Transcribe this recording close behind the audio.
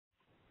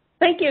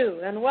Thank you,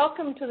 and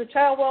welcome to the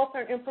Child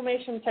Welfare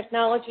Information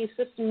Technology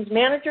Systems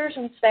Managers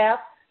and Staff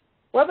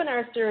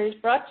webinar series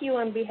brought to you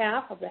on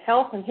behalf of the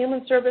Health and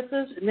Human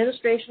Services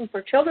Administration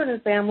for Children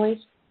and Families,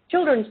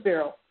 Children's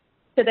Bureau.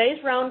 Today's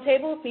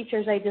roundtable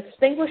features a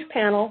distinguished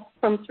panel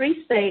from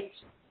 3 states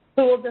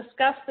who will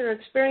discuss their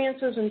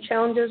experiences and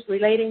challenges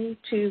relating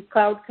to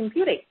cloud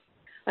computing.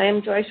 I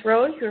am Joyce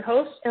Rose, your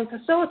host and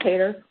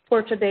facilitator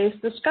for today's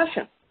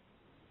discussion.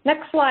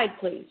 Next slide,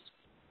 please.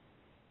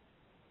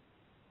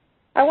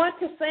 I want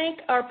to thank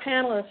our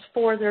panelists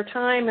for their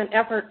time and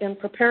effort in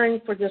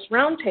preparing for this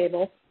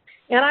roundtable,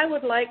 and I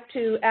would like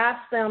to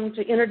ask them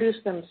to introduce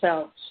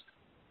themselves.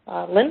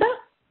 Linda?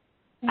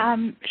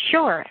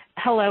 Sure.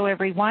 Hello,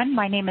 everyone.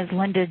 My name is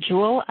Linda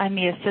Jewell. I'm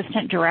the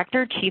Assistant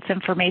Director, Chief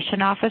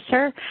Information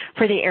Officer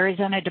for the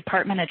Arizona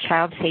Department of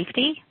Child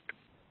Safety.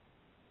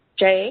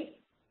 Jay?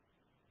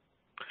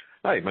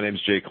 Hi, my name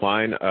is Jay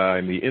Cline.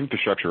 I'm the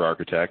Infrastructure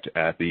Architect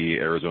at the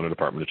Arizona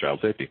Department of Child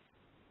Safety.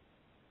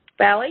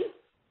 Valli?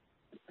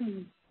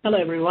 Hello,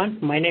 everyone.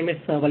 My name is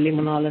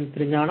Vallimanalan,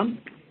 Thirugnanam,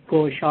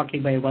 go shortly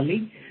by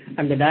Valli.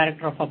 I'm the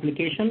Director of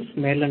Applications,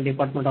 Maryland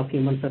Department of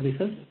Human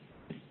Services.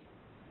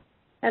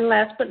 And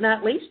last but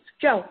not least,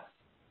 Joe.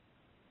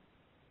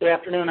 Good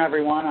afternoon,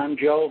 everyone. I'm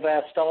Joe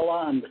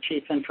Vastola. I'm the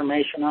Chief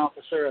Information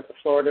Officer at the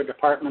Florida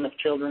Department of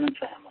Children and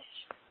Families.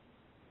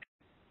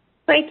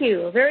 Thank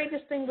you. A very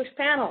distinguished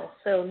panel.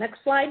 So next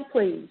slide,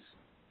 please.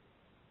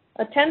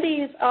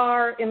 Attendees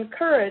are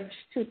encouraged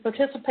to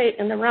participate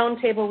in the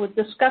roundtable with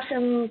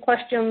discussion,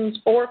 questions,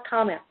 or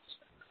comments.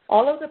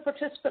 All of the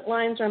participant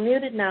lines are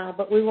muted now,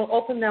 but we will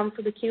open them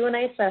for the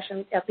Q&A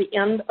session at the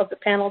end of the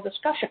panel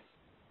discussion.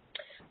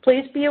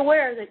 Please be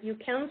aware that you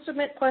can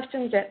submit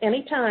questions at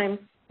any time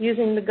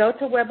using the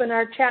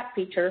GoToWebinar chat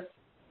feature,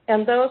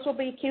 and those will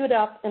be queued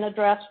up and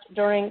addressed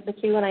during the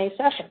Q&A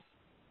session.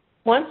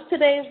 Once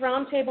today's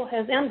roundtable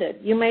has ended,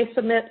 you may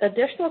submit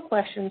additional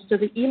questions to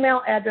the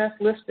email address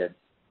listed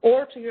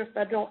or to your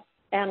federal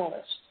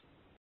analyst.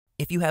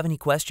 If you have any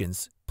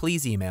questions,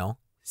 please email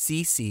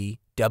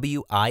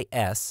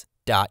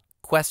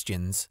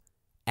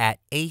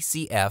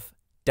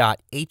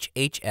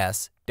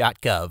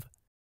ccwis.questions@acf.hhs.gov.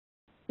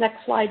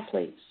 Next slide,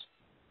 please.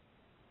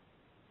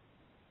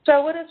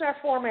 So what is our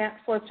format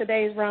for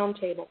today's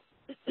roundtable?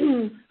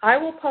 I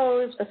will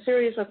pose a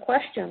series of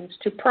questions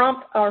to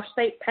prompt our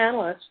state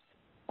panelists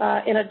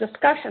in a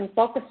discussion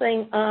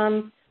focusing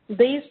on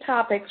these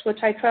topics,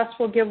 which I trust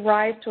will give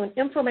rise to an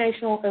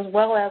informational as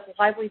well as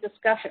lively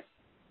discussion.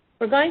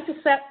 We're going to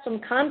set some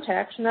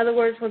context. In other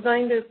words, we're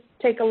going to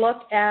take a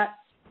look at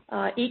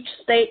each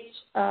state's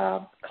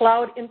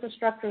cloud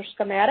infrastructure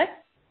schematic.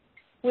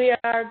 We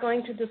are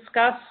going to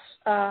discuss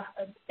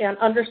and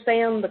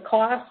understand the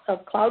cost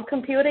of cloud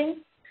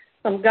computing,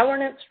 some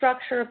governance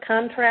structure,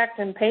 contract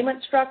and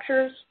payment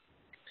structures,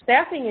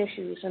 staffing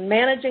issues, and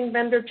managing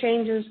vendor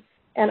changes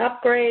and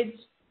upgrades,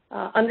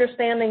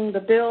 understanding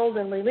the build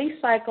and release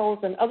cycles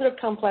and other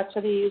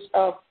complexities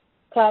of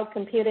cloud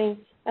computing,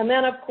 and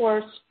then, of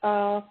course,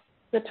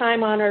 the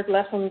time-honored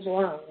lessons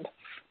learned.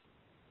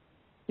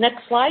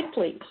 Next slide,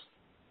 please.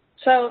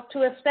 So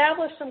to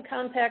establish some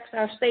context,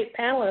 our state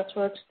panelists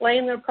will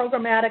explain their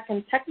programmatic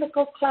and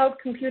technical cloud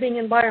computing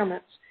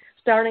environments,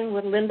 starting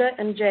with Linda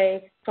and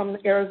Jay from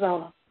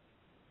Arizona.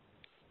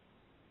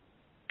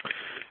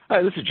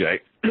 Hi, this is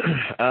Jay.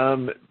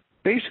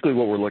 Basically,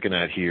 what we're looking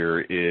at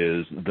here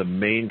is the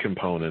main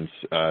components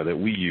that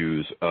we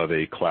use of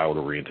a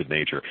cloud-oriented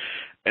nature.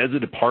 As a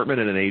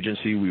department and an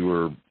agency, we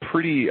were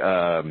pretty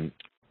in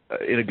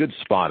a good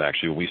spot,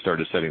 actually, when we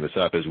started setting this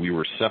up, as we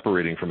were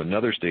separating from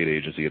another state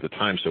agency at the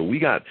time. So we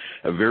got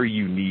a very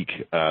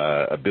unique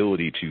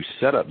ability to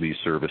set up these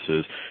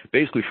services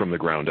basically from the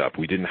ground up.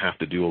 We didn't have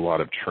to do a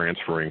lot of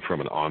transferring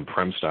from an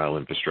on-prem style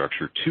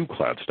infrastructure to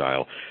cloud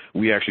style.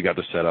 We actually got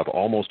to set up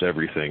almost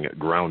everything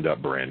ground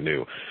up brand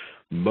new.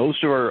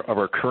 Most of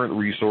our current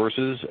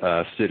resources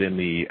sit in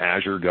the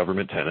Azure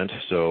government tenant,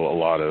 so a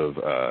lot of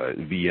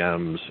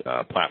VMs,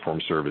 platform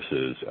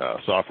services,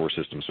 software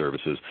system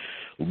services.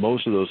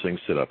 Most of those things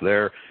sit up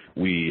there.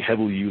 We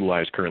heavily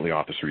utilize currently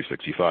Office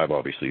 365,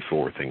 obviously,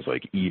 for things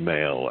like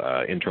email,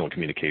 internal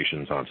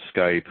communications on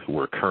Skype.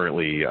 We're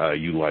currently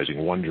utilizing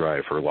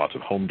OneDrive for lots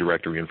of home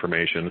directory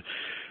information.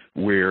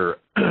 We're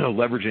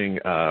leveraging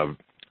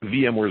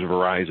VMware's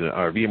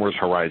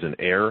Horizon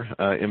Air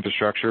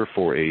infrastructure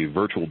for a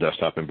virtual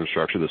desktop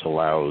infrastructure. This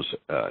allows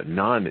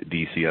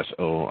non-DCS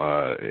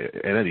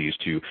entities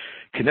to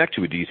connect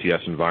to a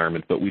DCS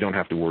environment, but we don't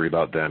have to worry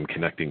about them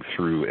connecting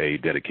through a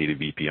dedicated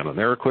VPN on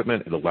their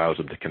equipment. It allows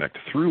them to connect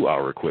through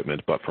our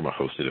equipment, but from a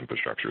hosted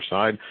infrastructure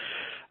side.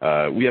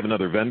 We have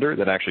another vendor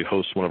that actually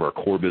hosts one of our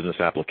core business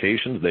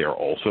applications. They are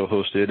also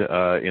hosted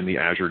in the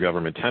Azure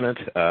government tenant,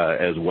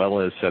 as well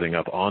as setting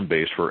up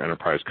on-base for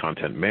enterprise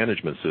content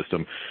management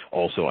system,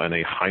 also in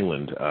a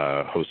Highland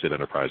hosted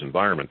enterprise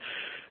environment.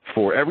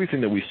 For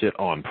everything that we sit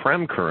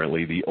on-prem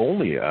currently, the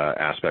only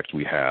aspects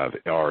we have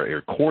are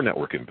our core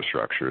network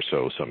infrastructure,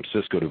 so some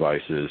Cisco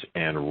devices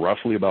and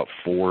roughly about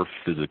 4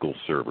 physical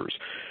servers.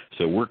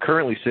 So we're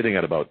currently sitting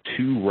at about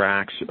 2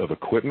 racks of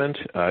equipment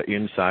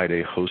inside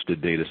a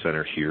hosted data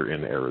center here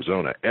in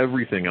Arizona.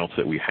 Everything else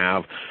that we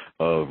have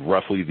of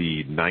roughly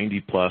the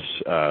 90-plus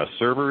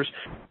servers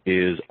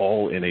is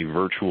all in a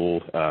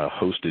virtual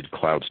hosted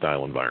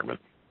cloud-style environment.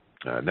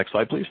 Next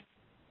slide, please.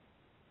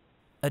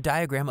 A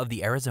diagram of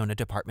the Arizona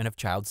Department of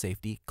Child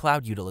Safety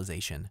cloud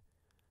utilization.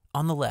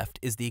 On the left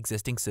is the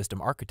existing system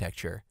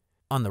architecture.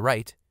 On the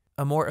right,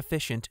 a more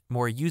efficient,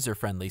 more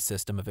user-friendly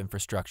system of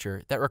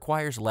infrastructure that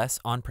requires less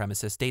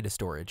on-premises data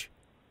storage.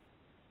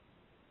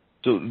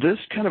 So this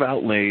kind of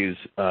outlays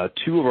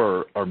 2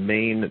 of our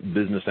main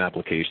business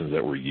applications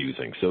that we're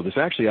using. So this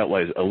actually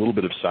outlays a little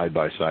bit of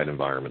side-by-side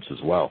environments as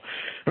well.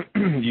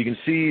 You can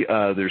see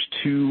there's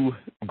 2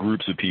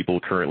 groups of people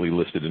currently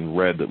listed in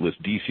red that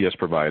list DCS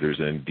providers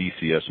and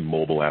DCS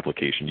mobile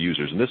application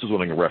users. And this is what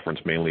I'm going to reference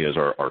mainly as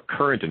our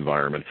current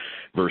environment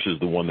versus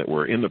the one that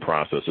we're in the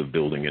process of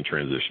building and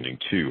transitioning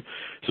to.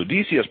 So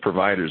DCS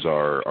providers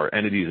are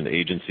entities and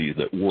agencies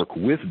that work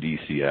with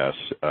DCS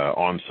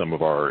on some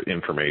of our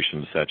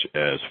information, such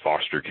as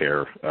foster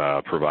care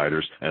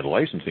providers and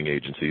licensing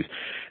agencies,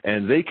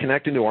 and they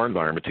connect into our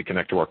environment to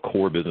connect to our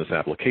core business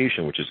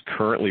application, which is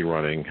currently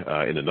running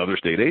in another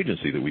state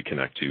agency that we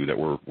connect to that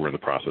we're in the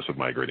process of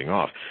migrating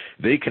off.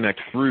 They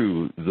connect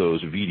through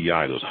those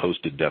VDI, those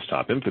hosted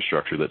desktop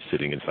infrastructure that's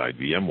sitting inside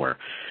VMware.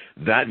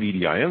 That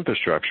VDI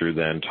infrastructure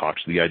then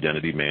talks to the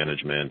identity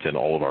management and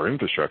all of our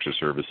infrastructure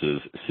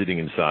services sitting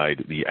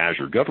inside the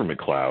Azure Government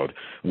Cloud,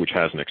 which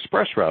has an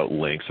express route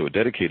link, so a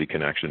dedicated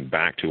connection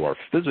back to our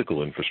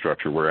physical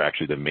infrastructure where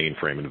actually the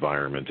mainframe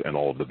environment and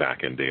all of the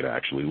back-end data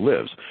actually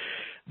lives.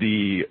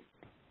 The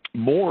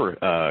more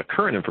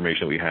current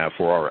information we have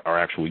for our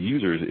actual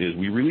users is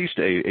we released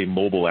a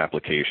mobile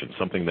application,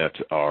 something that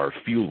our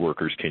field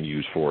workers can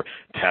use for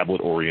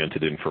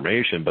tablet-oriented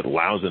information, but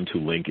allows them to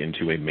link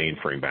into a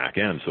mainframe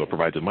backend. So it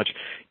provides a much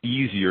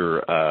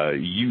easier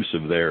use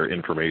of their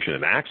information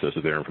and access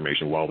of their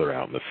information while they're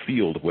out in the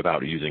field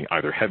without using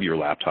either heavier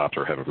laptops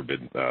or, heaven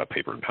forbid,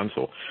 paper and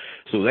pencil.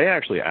 So they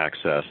actually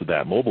access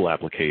that mobile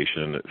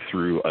application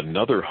through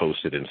another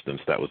hosted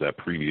instance that was that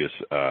previous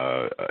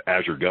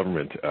Azure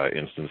Government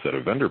instance that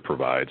a vendor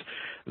provides.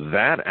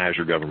 That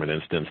Azure Government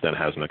instance then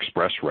has an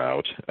express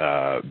route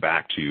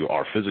back to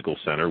our physical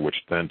center, which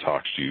then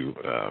talks to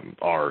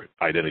our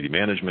identity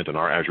management and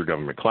our Azure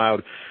Government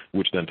Cloud,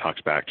 which then talks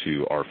back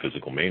to our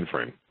physical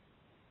mainframe.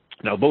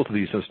 Now, both of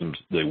these systems,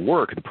 they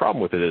work. The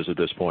problem with it is at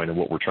this point, and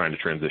what we're trying to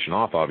transition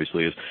off,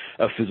 obviously, is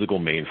a physical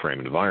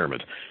mainframe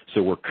environment.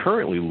 So we're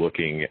currently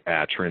looking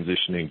at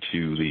transitioning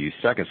to the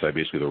second side,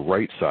 basically the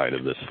right side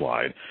of this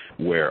slide,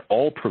 where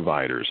all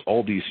providers,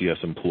 all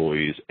DCS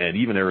employees, and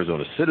even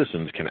Arizona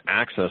citizens can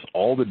access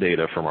all the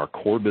data from our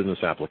core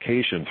business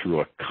application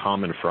through a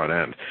common front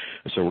end.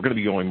 And so we're going to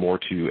be going more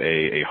to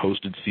a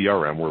hosted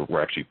CRM, where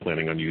we're actually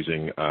planning on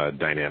using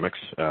Dynamics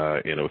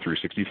in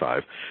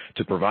O365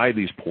 to provide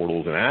these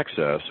portals and access,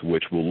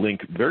 which will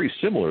link very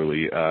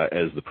similarly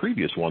as the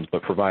previous ones,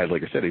 but provide,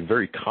 like I said, a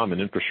very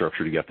common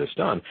infrastructure to get this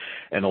done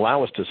and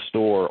allow us to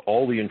store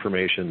all the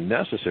information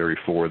necessary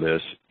for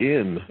this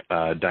in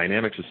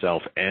Dynamics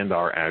itself and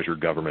our Azure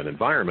Government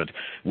environment,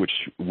 which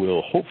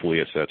will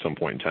hopefully, at some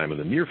point in time in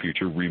the near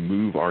future,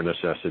 remove our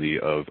necessity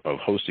of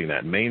hosting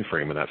that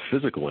mainframe and that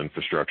physical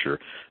infrastructure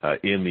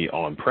in the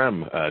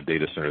on-prem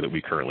data center that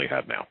we currently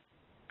have now.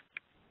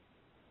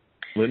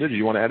 Linda, do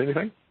you want to add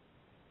anything?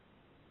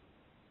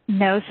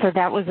 No, so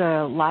that was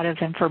a lot of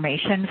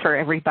information for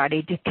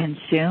everybody to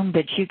consume,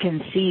 but you can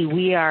see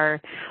we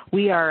are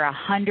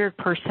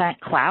 100%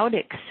 cloud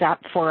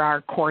except for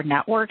our core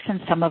networks and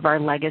some of our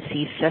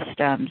legacy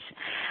systems.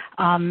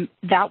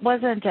 That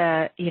wasn't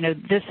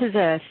this is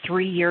a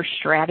 3-year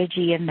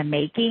strategy in the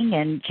making,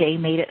 and Jay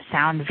made it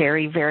sound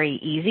very, very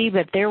easy,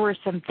 but there were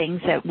some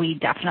things that we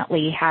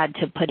definitely had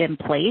to put in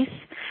place.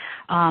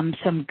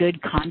 Some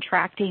good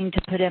contracting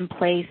to put in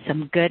place,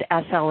 some good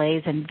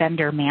SLAs and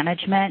vendor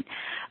management,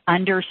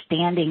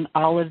 understanding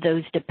all of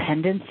those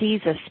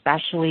dependencies,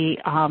 especially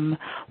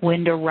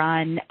when to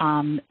run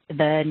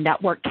the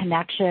network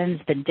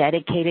connections, the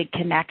dedicated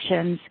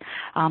connections.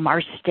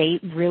 Our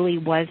state really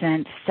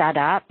wasn't set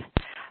up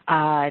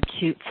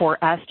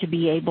for us to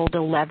be able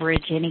to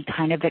leverage any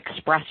kind of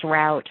express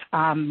route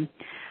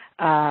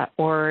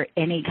or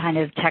any kind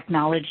of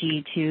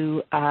technology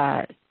to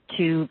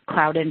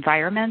cloud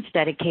environments,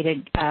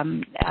 dedicated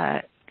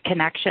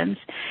connections.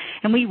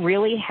 And we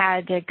really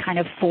had to kind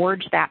of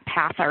forge that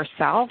path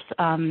ourselves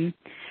and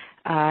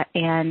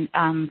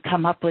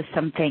come up with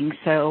some things.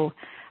 So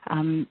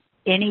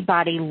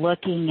anybody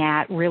looking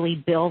at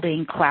really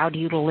building cloud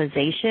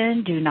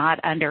utilization, do not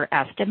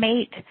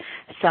underestimate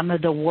some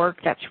of the work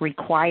that's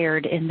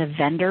required in the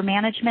vendor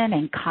management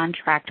and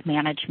contract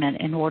management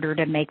in order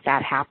to make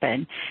that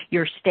happen.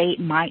 Your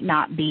state might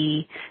not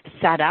be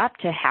set up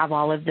to have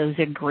all of those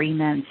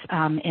agreements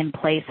in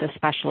place,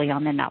 especially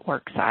on the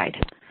network side.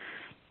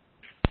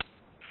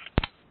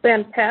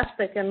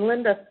 Fantastic. And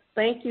Linda,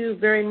 thank you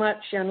very much.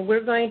 And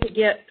we're going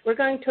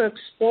to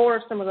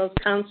explore some of those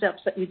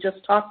concepts that you just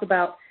talked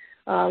about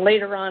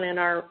later on in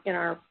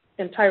our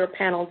entire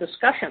panel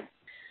discussion.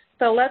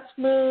 So let's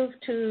move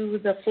to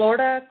the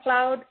Florida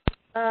Cloud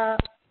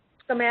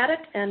schematic.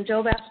 And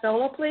Joe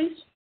Vastola, please.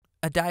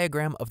 A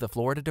diagram of the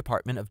Florida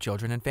Department of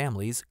Children and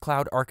Families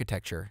Cloud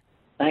Architecture.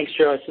 Thanks,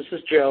 Joyce. This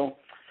is Joe.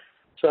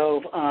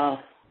 So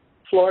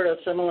Florida,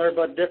 similar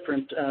but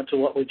different to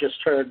what we just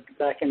heard.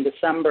 Back in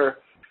December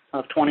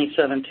of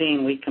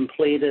 2017, we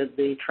completed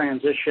the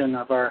transition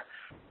of our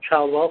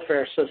child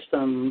welfare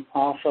system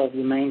off of the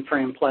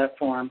mainframe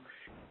platform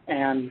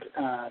and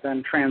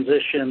then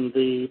transitioned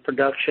the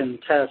production,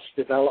 test,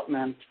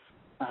 development,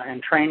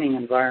 and training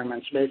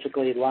environments,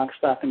 basically lock,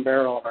 stock, and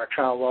barrel of our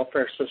child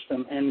welfare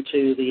system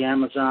into the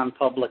Amazon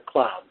public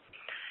cloud.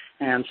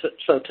 And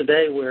so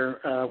today we're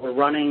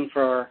running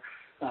for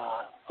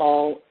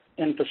all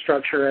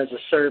infrastructure as a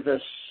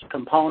service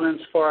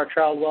components for our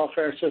child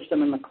welfare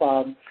system in the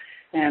cloud.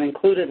 And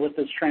included with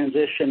this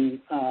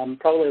transition,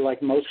 probably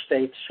like most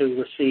states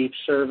who receive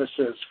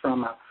services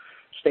from a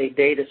state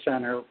data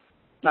center,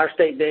 our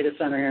state data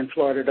center here in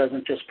Florida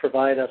doesn't just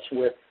provide us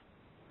with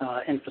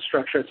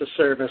infrastructure as a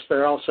service.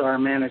 They're also our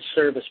managed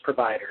service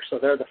provider. So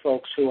they're the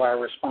folks who are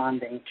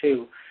responding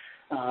to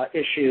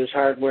issues,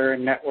 hardware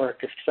and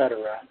network, et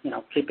cetera,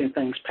 keeping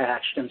things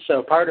patched. And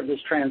so part of this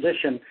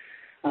transition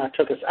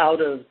took us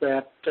out of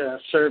that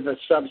service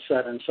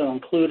subset. And so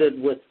included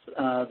with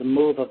the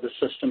move of the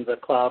system to the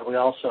cloud, we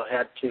also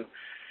had to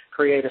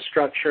create a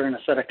structure and a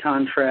set of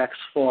contracts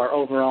for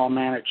overall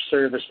managed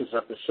services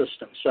of the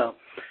system.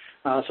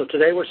 So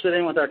today we're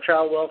sitting with our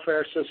child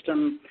welfare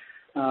system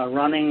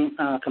running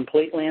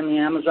completely in the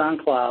Amazon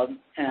cloud,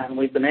 and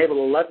we've been able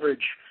to leverage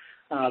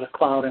the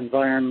cloud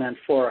environment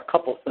for a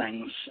couple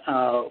things.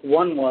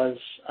 One was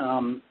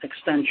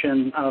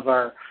extension of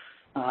our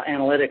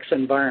analytics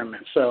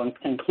environment. So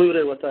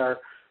included with our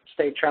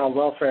state child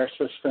welfare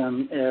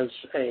system is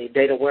a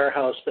data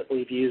warehouse that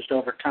we've used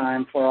over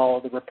time for all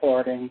of the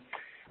reporting,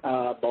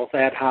 both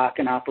ad hoc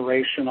and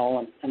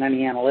operational, and any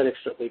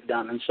analytics that we've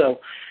done. And so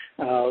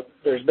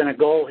there's been a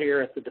goal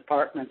here at the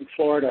department in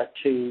Florida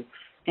to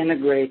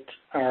integrate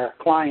our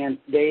client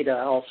data,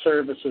 all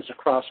services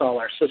across all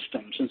our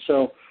systems. And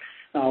so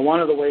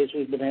one of the ways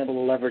we've been able to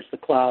leverage the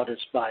cloud is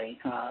by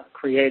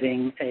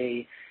creating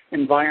a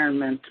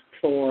environment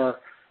for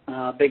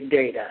big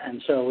data.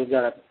 And so we've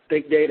got a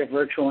big data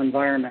virtual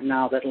environment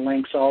now that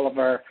links all of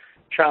our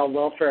child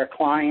welfare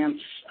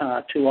clients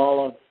to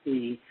all of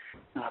the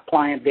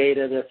client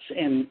data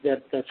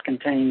that's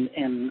contained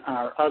in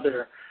our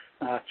other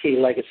key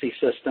legacy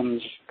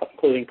systems,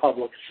 including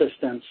public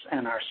assistance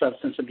and our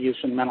substance abuse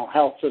and mental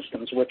health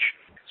systems, which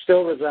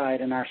still reside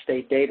in our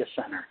state data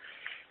center.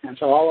 And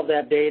so all of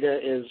that data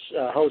is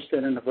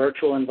hosted in a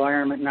virtual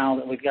environment now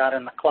that we've got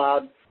in the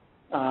cloud,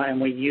 and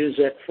we use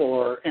it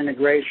for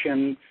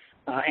integration,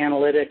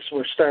 analytics.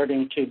 We're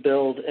starting to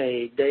build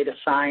a data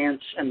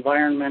science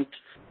environment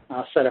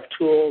set of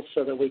tools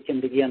so that we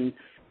can begin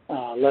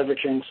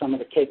leveraging some of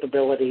the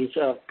capabilities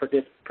of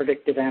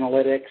predictive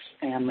analytics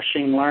and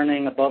machine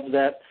learning above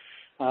that,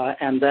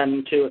 and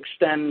then to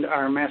extend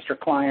our master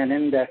client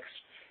index,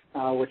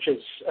 which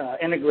is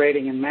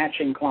integrating and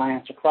matching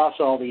clients across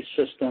all these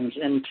systems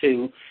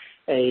into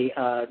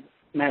a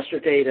master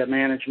data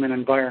management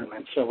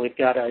environment. So we've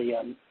got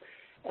a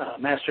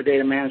master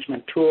data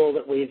management tool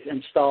that we've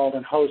installed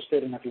and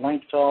hosted and have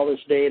linked to all this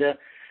data.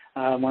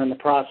 We're in the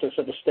process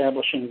of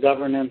establishing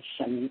governance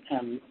and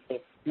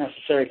the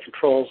necessary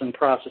controls and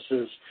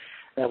processes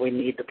that we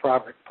need to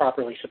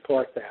properly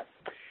support that.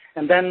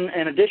 And then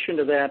in addition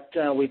to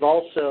that, we've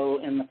also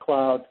in the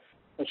cloud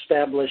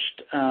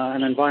established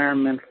an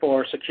environment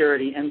for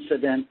security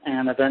incident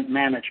and event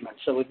management.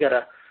 So we've got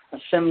a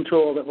SIM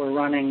tool that we're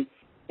running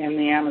in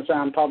the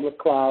Amazon public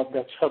cloud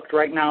that's hooked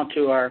right now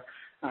to our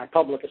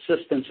public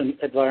assistance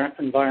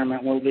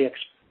environment. We'll be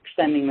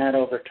extending that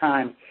over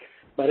time.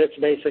 But it's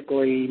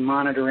basically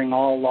monitoring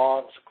all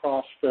logs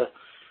across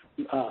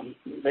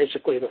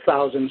basically the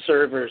 1,000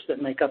 servers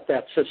that make up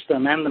that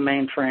system and the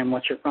mainframe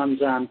which it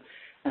runs on.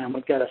 And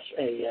we've got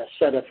a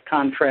set of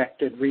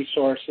contracted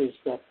resources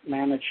that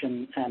manage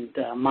and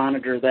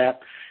monitor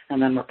that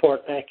and then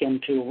report back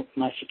into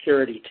my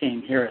security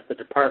team here at the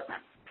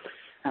department.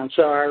 And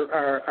so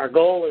our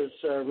goal is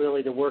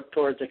really to work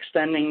towards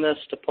extending this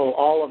to pull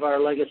all of our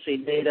legacy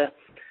data,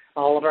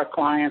 all of our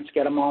clients,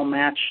 get them all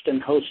matched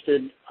and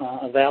hosted,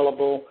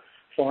 available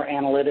for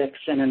analytics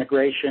and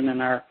integration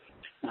in our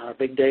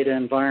big data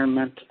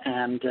environment,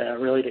 and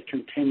really to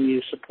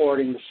continue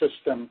supporting the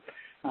system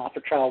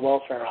for child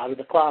welfare out of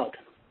the cloud.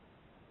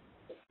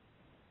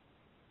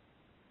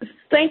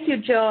 Thank you,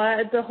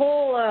 Joe. The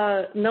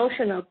whole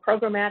notion of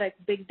programmatic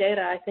big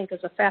data, I think, is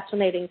a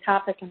fascinating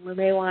topic, and we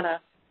may want to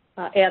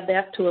add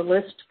that to a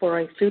list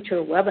for a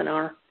future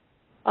webinar.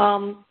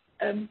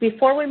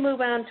 Before we move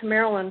on to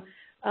Marilyn,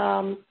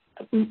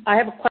 I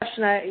have a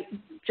question.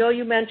 Joe,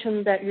 you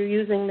mentioned that you're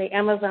using the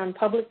Amazon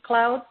public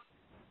cloud.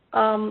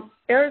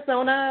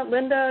 Arizona,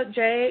 Linda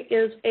J.,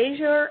 is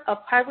Azure a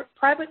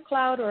private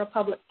cloud or a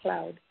public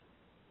cloud?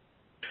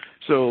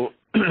 So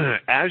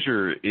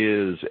Azure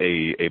is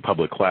a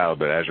public cloud,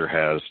 but Azure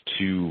has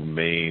two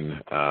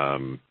main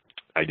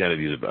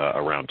identities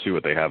around to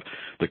it. They have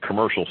the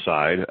commercial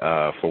side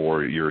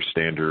for your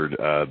standard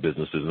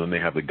businesses, and then they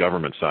have the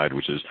government side,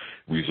 which is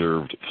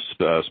reserved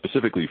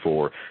specifically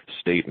for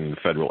state and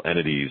federal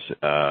entities.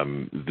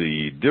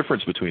 The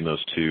difference between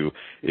those two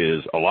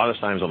is a lot of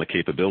times on the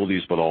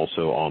capabilities, but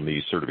also on the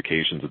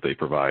certifications that they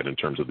provide in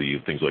terms of the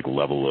things like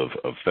level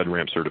of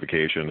FedRAMP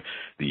certification,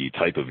 the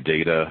type of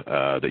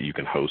data that you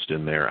can host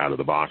in there out of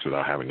the box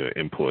without having to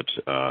input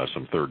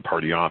some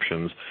third-party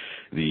options.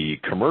 The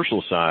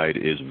commercial side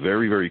is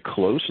very, very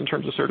close in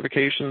terms of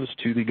certifications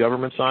to the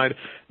government side,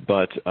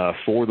 but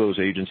for those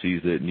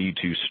agencies that need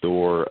to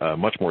store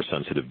much more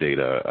sensitive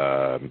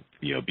data,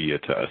 be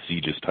it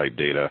CGIS type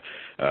data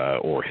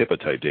or HIPAA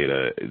type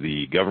data,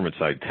 the government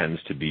side tends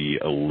to be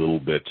a little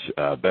bit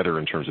better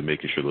in terms of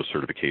making sure those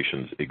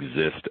certifications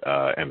exist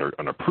and are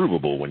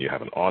approvable when you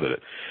have an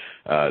audit.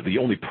 The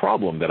only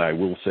problem that I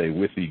will say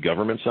with the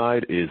government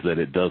side is that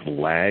it does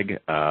lag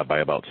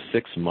by about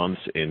 6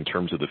 months in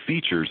terms of the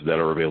features that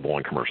are available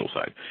on commercial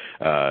side.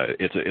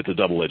 It's a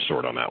double-edged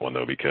sword on that one,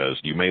 though, because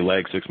you may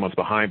lag 6 months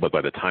behind, but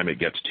by the time it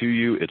gets to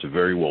you, it's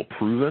very well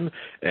proven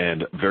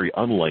and very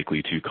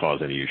unlikely to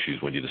cause any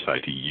issues when you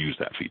decide to use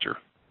that feature.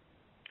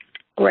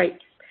 Great.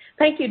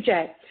 Thank you,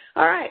 Jay.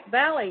 All right,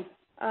 Valli,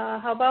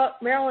 how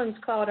about Maryland's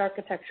cloud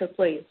architecture,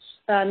 please?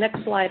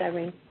 Next slide,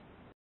 Irene.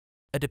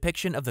 A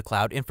depiction of the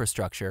cloud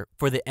infrastructure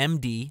for the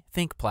MD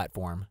Think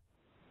platform.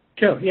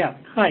 Sure, yeah.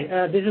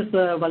 Hi, this is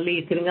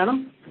Valli,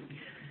 Thirugnanam.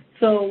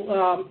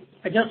 So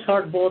I just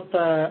heard both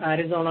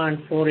Arizona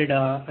and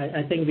Florida.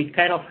 I think we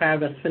kind of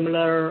have a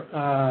similar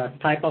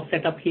type of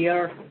setup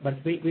here, but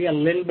we are a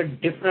little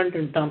bit different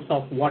in terms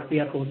of what we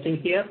are hosting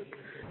here.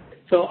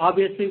 So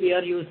obviously we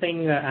are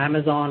using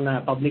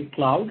Amazon public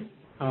cloud.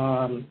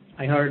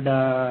 I heard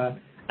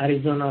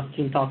Arizona's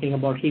team talking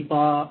about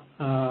HIPAA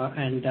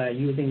and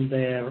using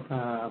their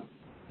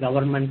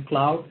government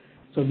cloud.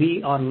 So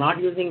we are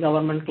not using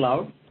government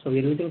cloud. So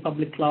we're using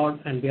public cloud,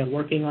 and we are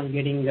working on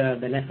getting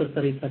the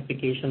necessary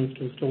certifications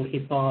to store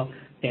HIPAA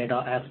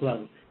data as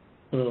well.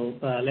 So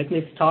let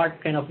me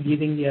start kind of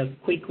giving you a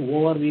quick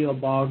overview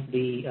about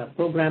the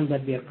program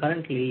that we are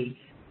currently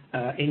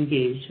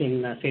engaged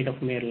in the state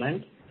of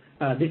Maryland.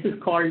 This is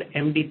called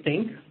MD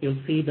Think.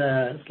 You'll see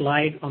the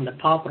slide on the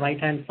top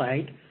right-hand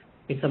side.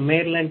 It's a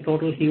Maryland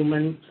Total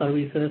Human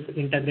Services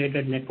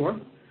Integrated Network.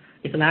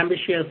 It's an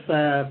ambitious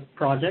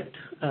project.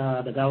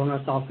 The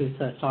governor's office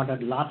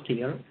started last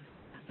year.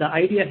 The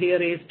idea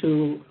here is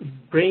to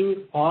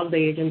bring all the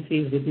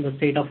agencies within the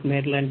state of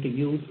Maryland to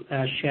use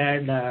a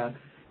shared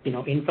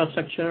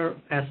infrastructure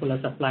as well as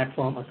a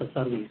platform as a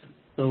service.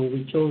 So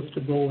we chose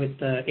to go with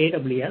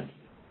AWS,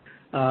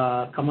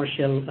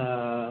 commercial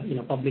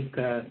public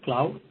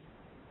cloud.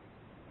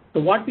 So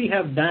what we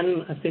have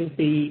done since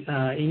the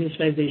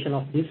initialization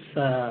of this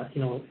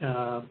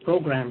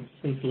program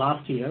since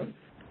last year,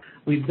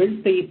 we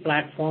built the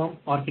platform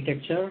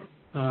architecture,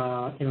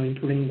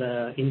 including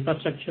the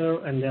infrastructure,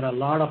 and there are a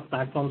lot of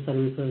platform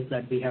services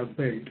that we have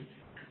built.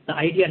 The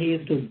idea here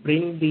is to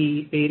bring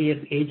the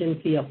various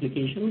agency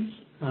applications,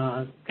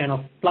 kind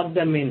of plug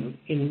them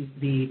in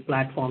the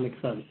platform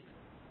itself.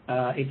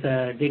 It's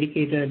a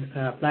dedicated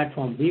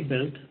platform we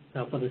built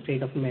for the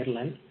state of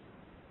Maryland.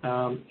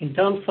 In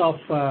terms of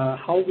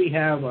how we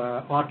have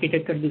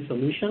architected the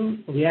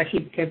solution, we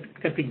actually kept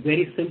it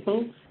very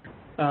simple.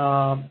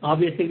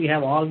 Obviously, we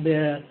have all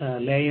the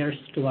layers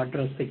to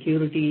address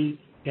security,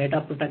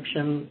 data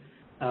protection,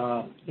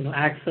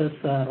 access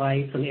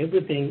rights, and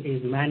everything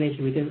is managed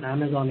within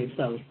Amazon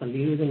itself, and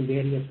we're using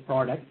various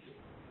products.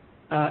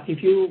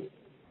 If you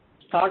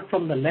start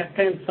from the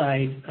left-hand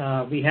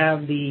side, we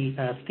have the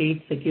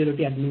State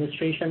Security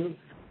Administration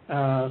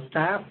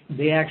staff.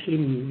 They actually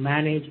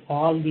manage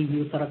all the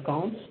user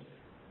accounts.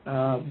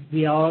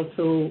 We are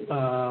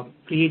also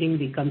creating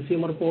the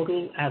consumer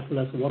portal as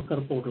well as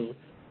worker portal.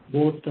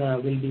 Both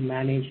will be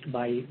managed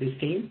by this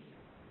team.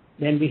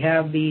 Then we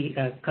have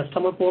the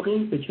customer portal,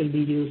 which will be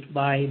used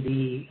by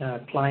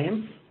the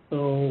clients.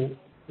 So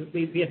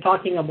we are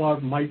talking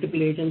about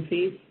multiple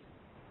agencies.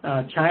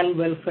 Child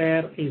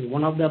welfare is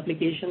one of the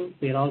applications.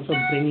 We are also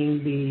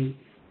bringing the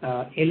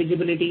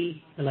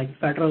eligibility, like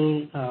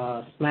federal,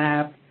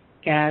 SNAP,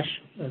 cash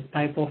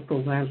type of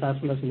programs as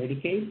well as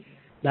Medicaid.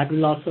 That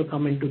will also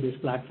come into this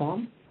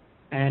platform.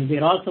 And we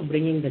are also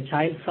bringing the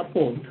child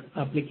support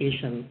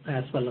application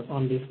as well as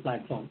on this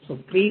platform. So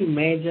 3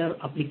 major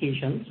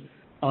applications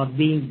are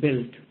being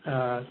built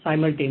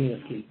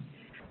simultaneously.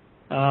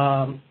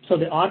 So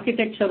the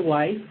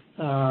architecture-wise,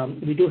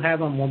 we do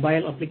have a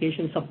mobile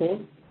application support.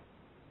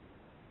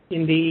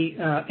 In the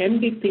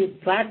MD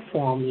Think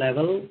platform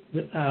level,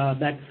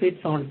 that sits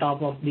on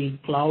top of the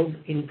cloud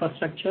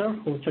infrastructure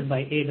hosted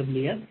by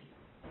AWS.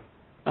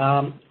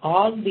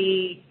 All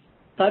the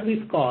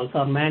service calls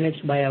are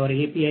managed by our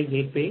API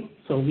gateway,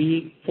 so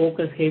we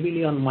focus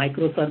heavily on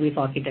microservice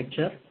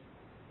architecture.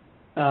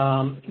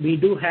 We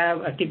do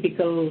have a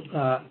typical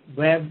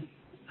web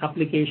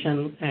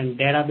application and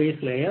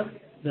database layer,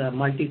 the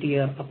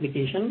multi-tier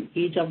application.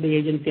 Each of the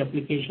agency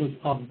applications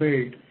are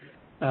built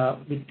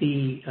with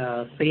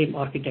the same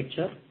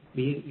architecture,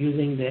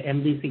 using the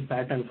MVC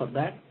pattern for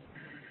that.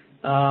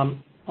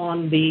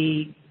 On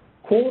the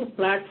core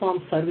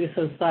platform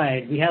services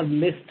side, we have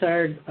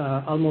listed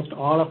almost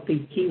all of the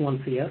key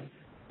ones here.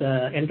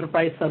 The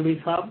Enterprise Service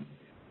Hub,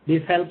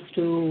 this helps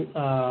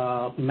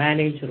to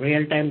manage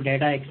real-time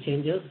data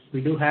exchanges.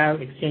 We do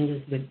have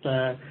exchanges with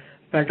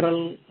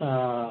Federal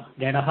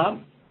Data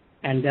Hub,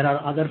 and there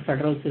are other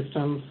federal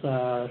systems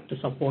to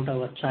support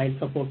our child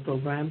support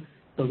program.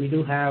 So we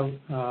do have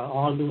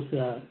all those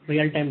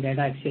real-time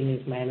data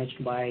exchanges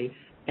managed by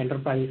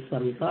Enterprise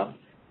Service Hub.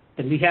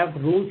 Then we have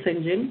Rules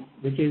Engine,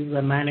 which is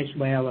managed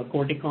by our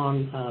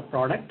Corticon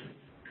product.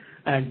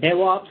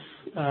 DevOps,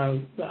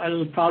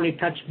 I'll probably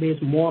touch base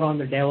more on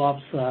the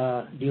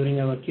DevOps during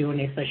our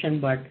Q&A session,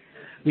 but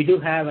we do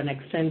have an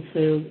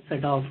extensive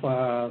set of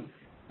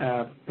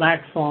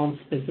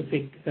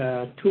platform-specific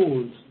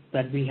tools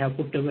that we have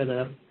put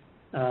together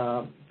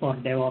for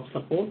DevOps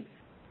support.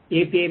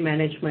 API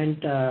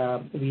management,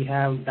 we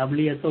have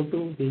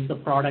WSO2. This is the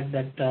product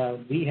that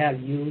we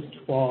have used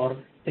for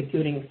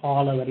securing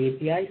all our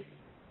APIs.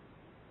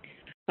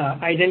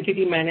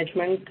 Identity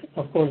management,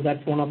 of course,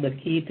 that's one of the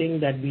key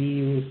things that we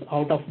use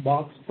out of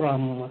box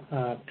from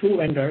 2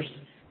 vendors.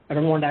 I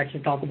don't want to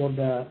actually talk about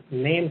the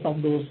names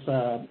of those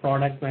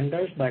product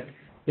vendors, but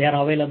they are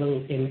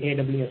available in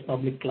AWS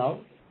Public Cloud.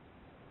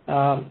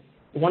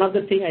 One of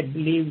the things I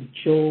believe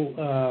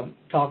Joe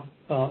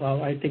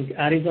I think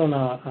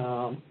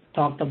Arizona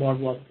talked about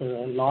was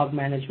log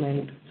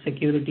management,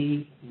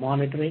 security,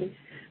 monitoring.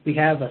 We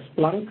have a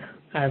Splunk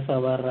as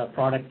our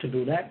product to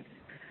do that.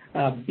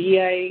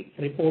 BI,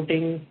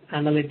 reporting,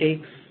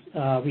 analytics,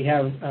 we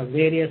have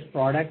various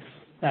products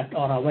that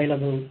are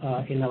available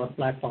in our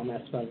platform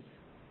as well.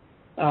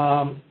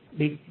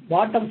 The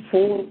bottom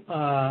 4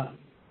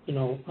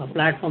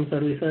 platform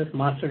services,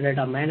 master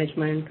data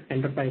management,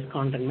 enterprise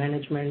content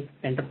management,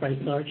 enterprise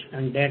search,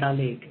 and data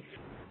lake.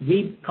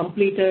 We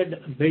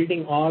completed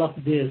building all of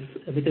this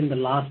within the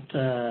last,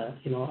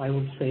 I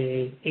would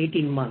say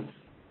 18 months.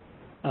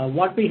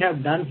 What we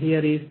have done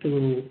here is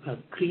to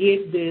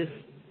create this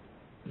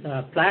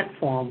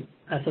platform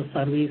as a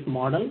service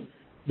model,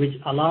 which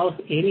allows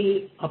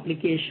any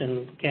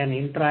application can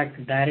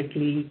interact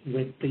directly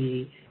with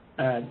the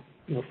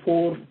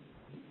 4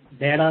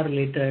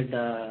 data-related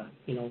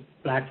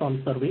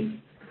platform service,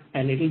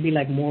 and it will be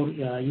like more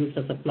used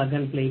as a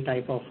plug-and-play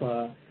type of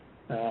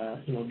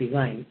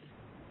design.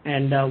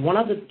 And one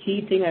of the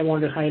key things I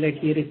want to highlight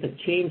here is the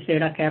change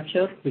data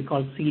capture, we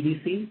call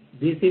CDC.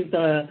 This is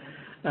the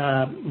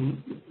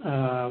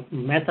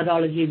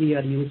methodology we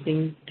are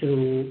using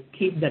to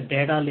keep the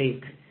data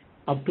lake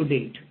up to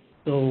date.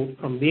 So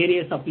from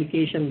various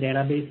application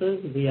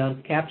databases, we are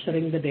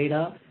capturing the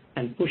data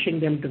and pushing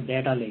them to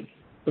data lake.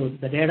 So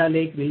the data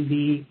lake will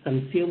be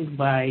consumed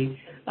by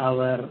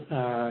our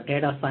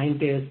data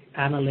scientists,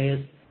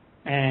 analysts,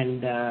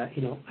 and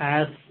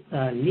as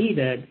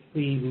needed,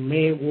 we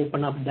may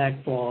open up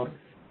that for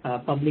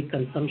public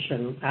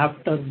consumption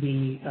after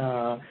we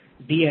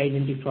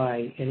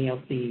de-identify any of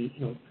the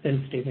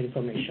sensitive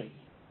information.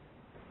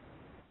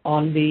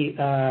 On the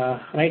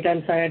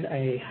right-hand side,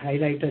 I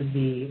highlighted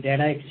the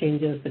data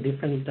exchanges, the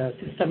different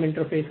system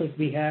interfaces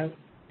we have.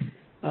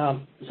 So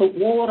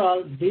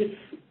overall, this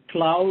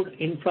cloud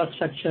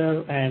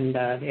infrastructure and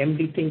the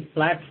MDThink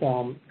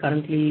platform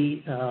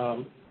currently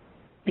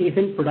is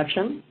in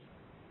production.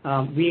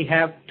 We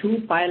have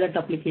 2 pilot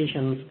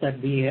applications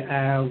that we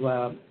have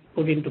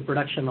put into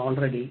production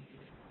already.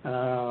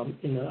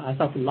 As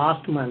of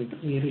last month,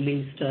 we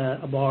released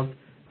about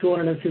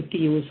 250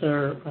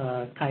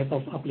 user type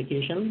of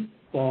application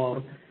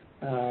for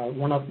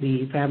one of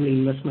the family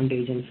investment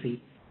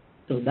agency.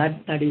 So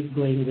that is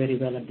going very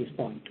well at this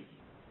point.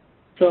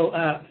 So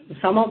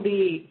some of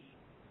the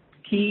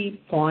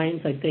key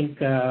points I think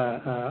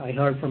I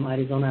heard from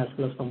Arizona as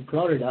well as from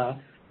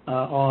Florida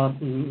are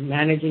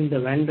managing the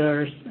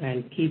vendors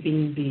and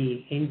keeping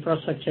the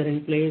infrastructure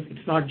in place.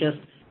 It's not just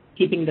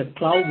keeping the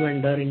cloud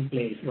vendor in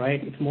place,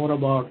 right? It's more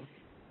about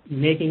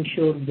making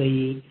sure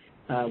the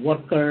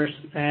workers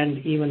and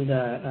even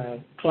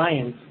the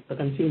clients, the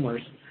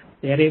consumers,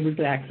 they are able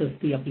to access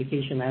the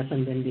application as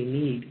and when they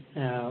need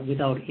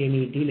without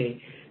any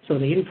delay. So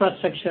the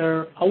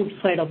infrastructure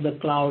outside of the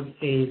cloud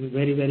is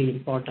very, very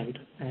important,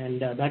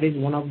 and that is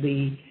one of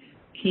the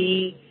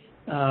key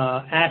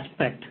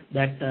aspect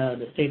that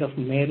the state of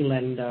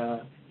Maryland,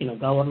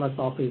 governor's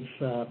office,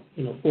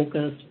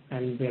 focused,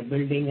 and we are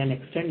building and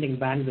extending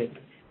bandwidth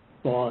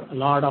for a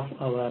lot of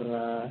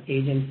our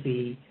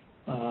agency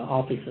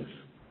offices.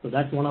 So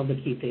that's one of the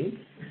key things.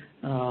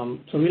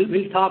 So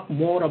we'll talk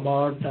more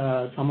about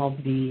some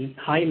of the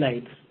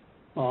highlights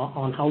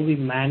on how we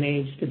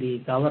managed the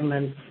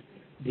governance,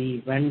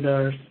 the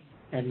vendors,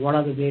 and what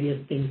are the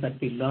various things that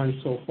we learned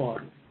so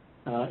far,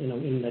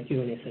 in the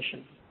Q&A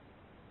session.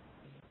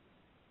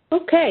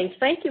 Okay,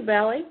 thank you,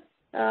 Valli.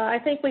 I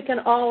think we can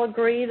all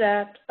agree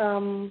that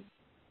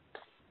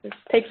it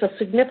takes a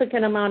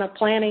significant amount of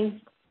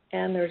planning,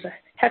 and there's a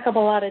heck of a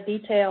lot of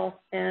detail,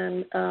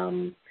 and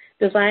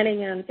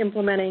designing and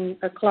implementing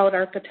a cloud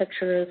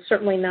architecture is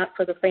certainly not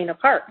for the faint of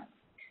heart.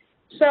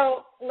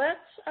 So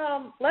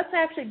let's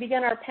actually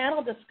begin our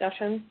panel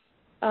discussion.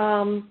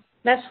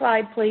 Next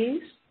slide,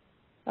 please.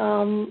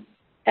 And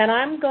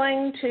I'm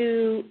going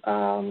to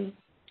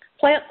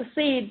plant the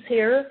seeds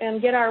here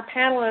and get our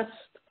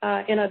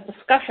panelists in a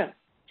discussion.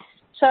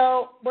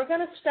 So we're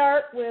going to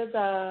start with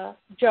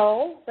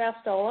Joe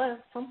Vastola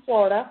from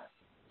Florida.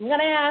 I'm going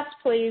to ask,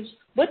 please,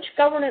 which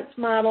governance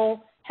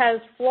model has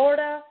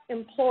Florida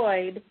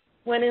employed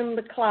when in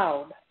the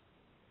cloud?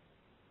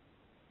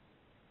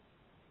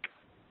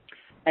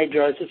 Hey,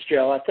 Joyce, it's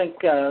Joe. I think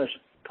there's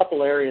a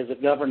couple areas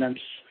of governance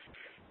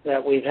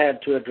that we've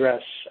had to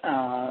address.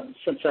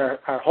 Since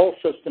our whole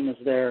system is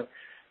there,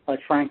 quite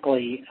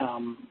frankly,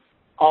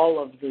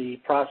 all of the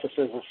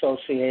processes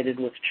associated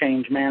with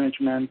change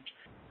management,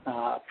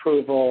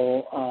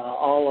 approval,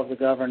 all of the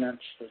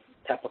governance, the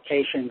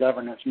application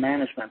governance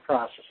management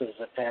processes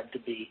have had to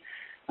be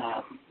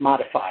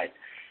modified.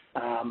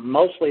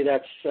 Mostly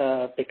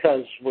that's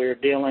because we're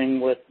dealing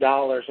with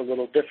dollars a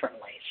little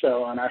differently.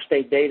 So on our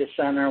state data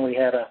center, we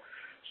had a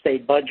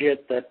state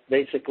budget that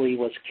basically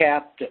was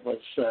capped. It was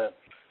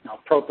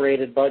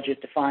appropriated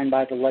budget defined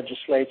by the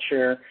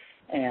legislature,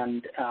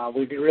 and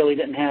we really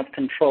didn't have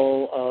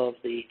control of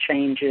the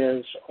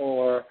changes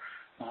or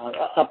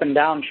up and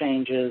down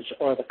changes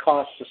or the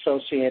costs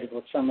associated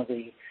with some of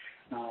the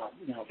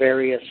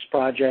various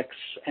projects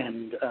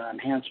and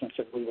enhancements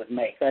that we would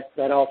make.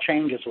 That all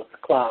changes with the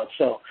cloud.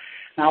 So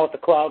now with the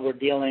cloud, we're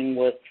dealing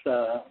with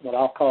what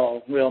I'll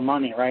call real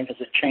money, right,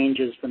 because it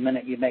changes the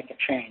minute you make a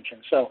change.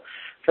 And so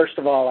first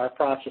of all, our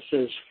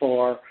processes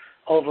for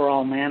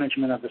overall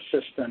management of the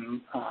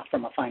system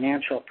from a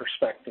financial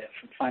perspective,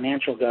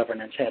 financial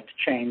governance had to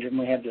change, and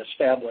we had to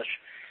establish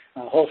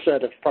a whole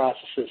set of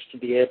processes to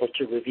be able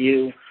to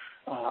review,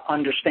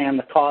 understand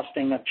the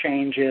costing of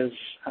changes,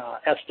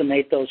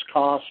 estimate those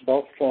costs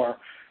both for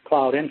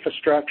cloud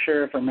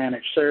infrastructure, for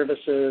managed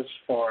services,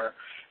 for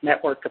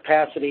network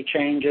capacity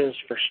changes,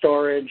 for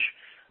storage,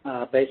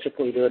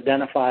 basically to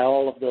identify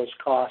all of those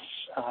costs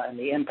and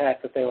the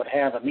impact that they would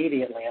have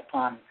immediately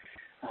upon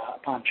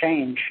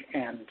change,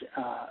 and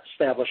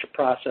establish a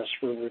process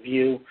for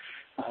review,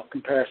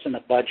 comparison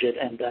of budget,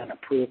 and then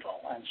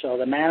approval. And so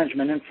the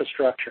management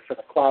infrastructure for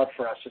the cloud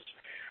for us is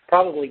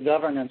probably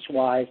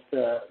governance-wise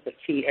the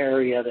key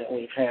area that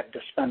we've had to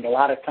spend a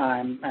lot of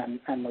time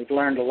and we've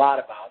learned a lot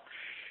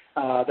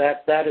about.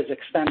 That is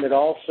extended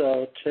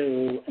also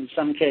to, in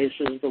some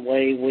cases, the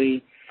way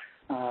we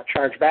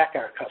charge back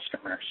our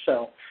customers.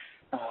 So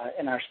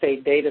in our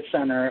state data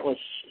center, it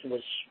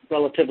was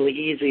relatively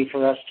easy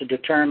for us to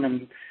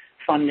determine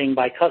funding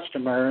by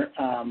customer,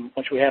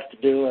 which we have to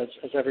do,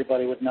 as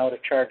everybody would know, to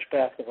charge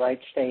back the right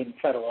state and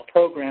federal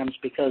programs,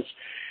 because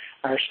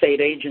our state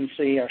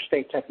agency, our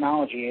state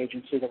technology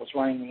agency that was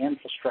running the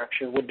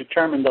infrastructure, would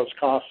determine those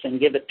costs and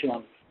give it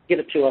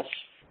to us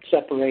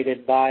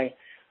separated by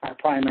our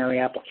primary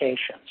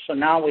applications. So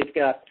now we've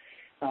got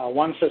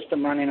one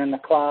system running in the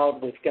cloud.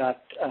 We've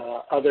got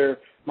other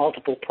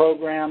multiple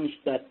programs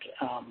that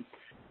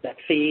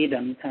feed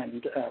and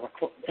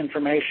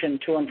information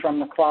to and from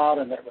the cloud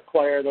and that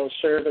require those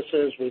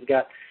services. We've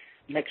got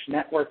mixed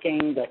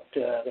networking that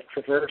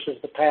traverses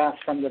the path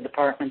from the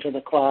department to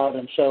the cloud.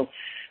 And so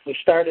we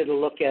started to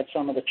look at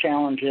some of the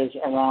challenges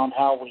around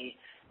how we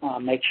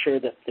make sure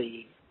that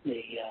the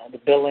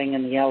billing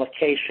and the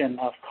allocation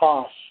of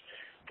costs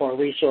for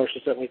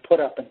resources that we put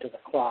up into the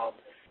cloud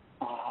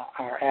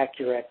are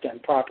accurate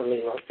and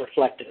properly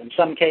reflected. In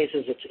some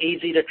cases, it's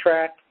easy to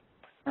track.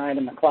 Right,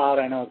 in the cloud,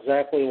 I know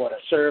exactly what a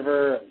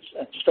server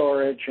and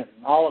storage and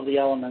all of the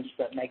elements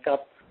that make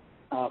up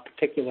a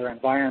particular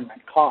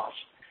environment cost.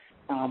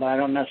 But I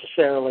don't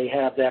necessarily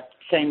have that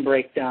same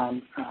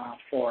breakdown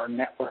for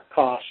network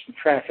costs and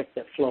traffic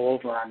that flow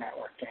over our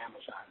network to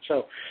Amazon.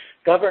 So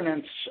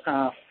governance,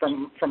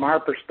 from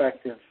our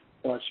perspective,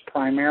 was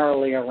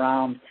primarily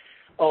around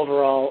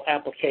overall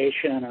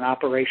application and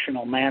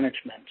operational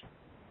management.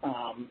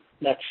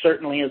 That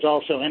certainly has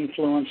also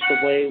influenced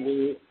the way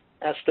we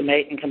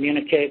estimate and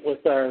communicate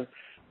with our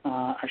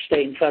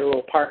state and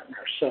federal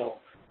partners. So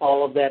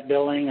all of that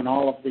billing and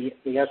all of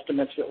the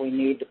estimates that we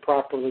need to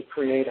properly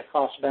create a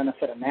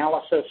cost-benefit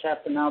analysis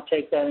have to now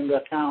take that into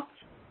account.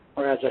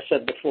 Or as I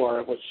said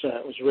before, it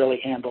was really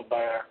handled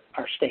by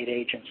our state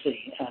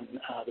agency and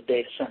the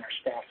data center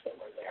staff that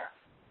were there.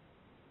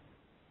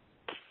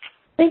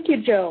 Thank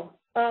you, Joe.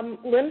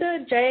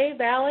 Linda, Jay,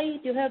 Valli,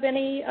 do you have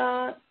any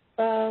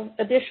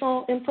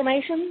additional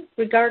information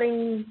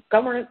regarding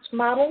governance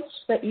models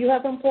that you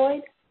have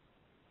employed?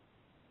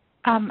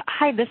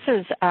 Hi, this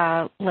is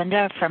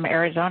Linda from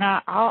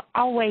Arizona.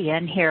 I'll weigh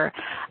in here.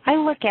 I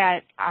look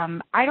at,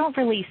 I don't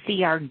really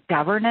see our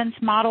governance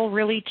model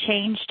really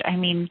changed. I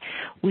mean,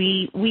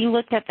 we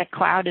looked at the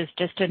cloud as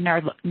just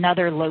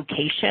another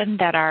location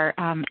that our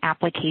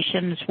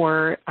applications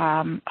were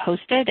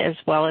hosted, as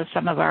well as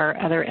some of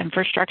our other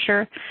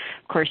infrastructure.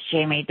 Of course,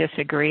 Jay may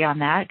disagree on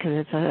that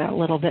because it's a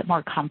little bit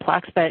more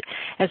complex. But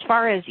as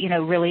far as,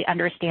 really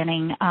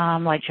understanding,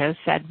 like Joe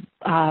said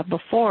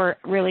before,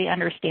 really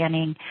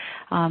understanding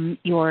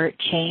your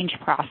change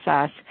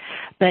process,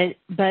 but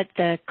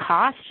the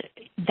cost,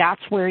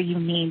 that's where you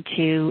need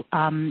to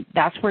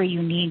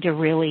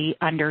really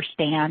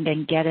understand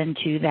and get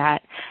into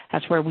that.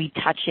 That's where we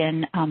touch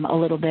in a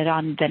little bit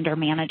on vendor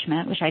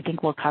management, which I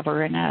think we'll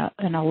cover in a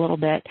little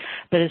bit.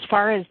 But as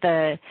far as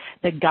the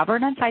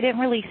governance, I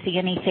didn't really see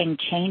anything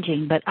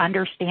changing, but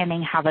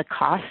understanding how the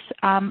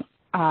costs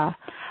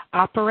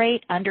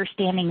operate,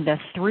 understanding the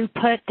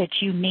throughput that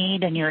you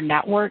need in your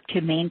network to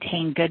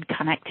maintain good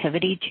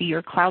connectivity to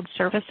your cloud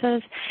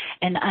services,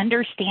 and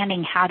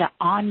understanding how to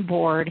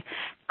onboard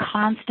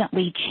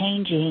constantly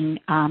changing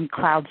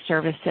cloud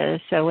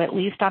services. So at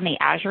least on the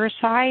Azure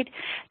side,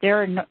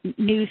 there are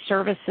new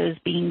services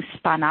being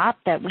spun up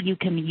that you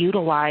can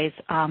utilize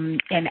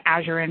in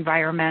Azure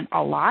environment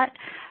a lot.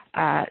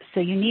 So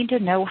you need to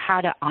know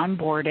how to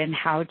onboard and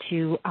how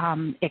to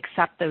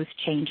accept those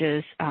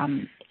changes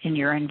in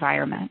your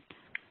environment.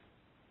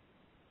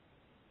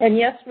 And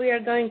yes, we are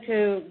going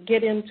to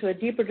get into a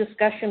deeper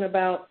discussion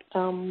about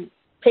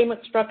payment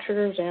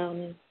structures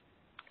and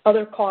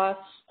other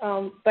costs.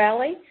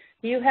 Valli,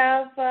 do you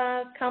have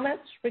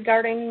comments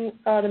regarding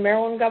the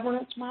Maryland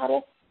governance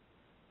model?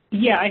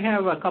 Yeah, I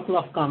have a couple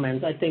of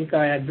comments. I think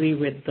I agree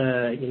with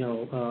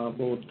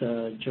both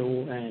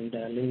Joe and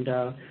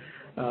Linda.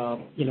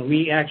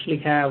 We actually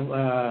have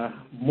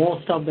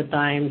most of the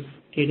times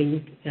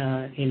getting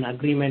in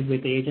agreement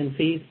with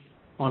agencies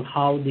on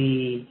how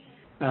the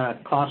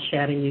cost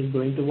sharing is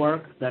going to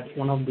work. That's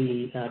one of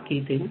the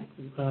key things.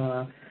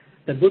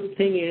 The good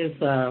thing is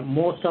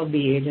most of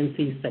the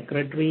agency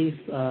secretaries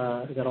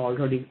are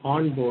already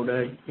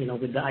onboarded,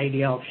 with the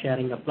idea of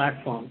sharing a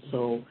platform.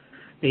 So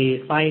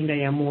they signed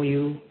a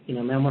MOU,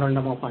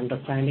 Memorandum of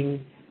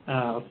Understanding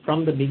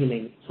from the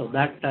beginning. So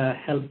that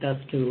helped us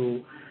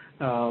to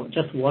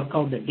just work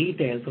out the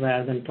details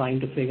rather than trying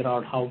to figure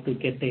out how to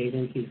get the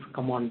agencies to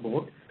come on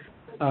board.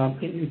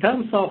 In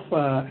terms of,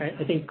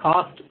 I think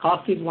cost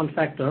is one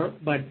factor,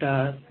 but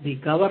the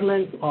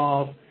governance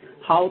of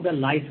how the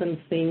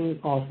licensing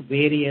of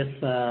various,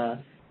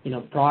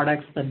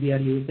 products that we are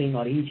using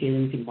or each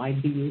agency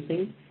might be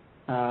using,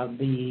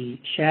 the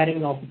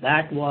sharing of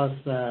that was,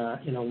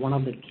 one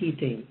of the key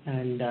things.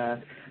 And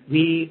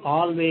we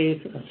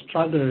always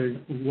struggled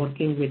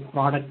working with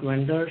product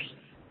vendors,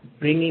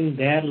 bringing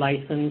their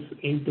license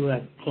into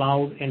a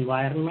cloud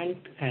environment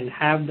and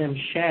have them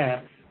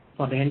share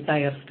for the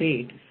entire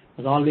state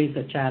was always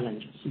a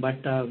challenge.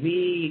 But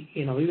we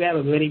have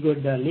a very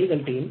good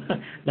legal team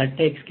that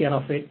takes care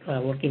of it,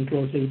 working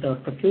closely with our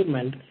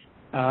procurement,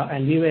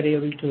 and we were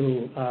able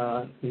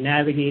to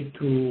navigate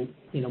through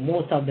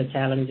most of the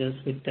challenges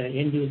with the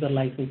end user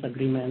license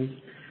agreements,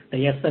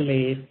 the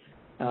SLAs,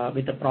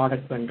 with the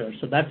product vendors.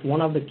 So that's one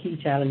of the key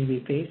challenges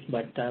we faced,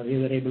 but we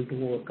were able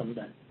to overcome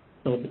that.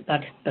 So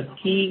that's the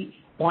key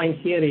point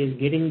here is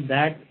getting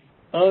that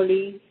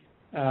early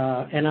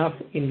enough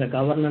in the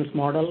governance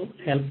model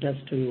helped us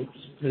to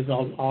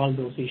resolve all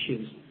those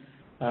issues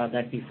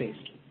that we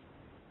faced.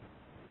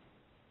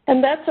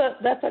 And that's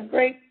a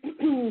great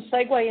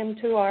segue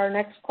into our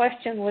next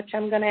question, which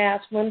I'm going to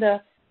ask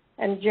Linda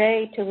and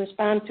Jay to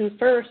respond to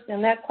first.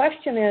 And that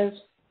question is,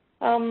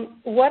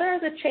 what are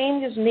the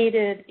changes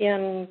needed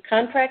in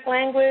contract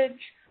language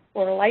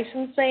or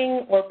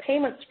licensing or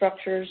payment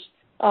structures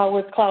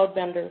with cloud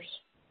vendors?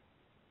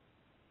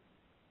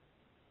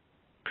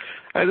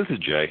 Hi, this is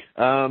Jay.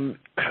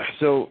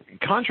 So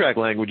contract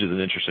language is an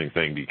interesting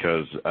thing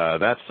because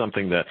that's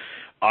something that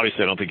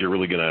obviously I don't think you're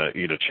really going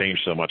to change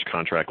so much.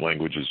 Contract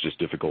language is just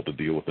difficult to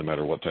deal with no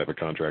matter what type of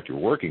contract you're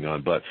working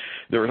on. But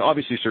there are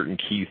obviously certain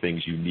key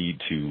things you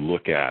need to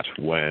look at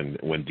when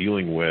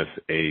dealing with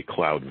a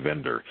cloud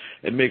vendor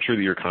and make sure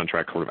that your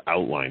contract sort of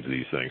outlines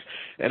these things.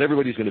 And every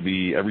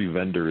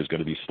vendor is going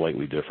to be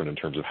slightly different in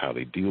terms of how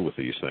they deal with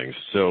these things.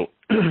 So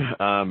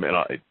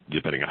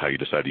depending on how you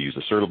decide to use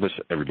the service,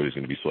 everybody's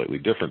going to be slightly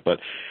different. But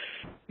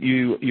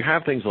you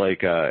have things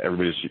like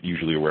everybody's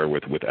usually aware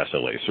with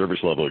SLA, service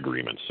level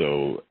agreements.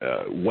 So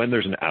when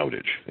there's an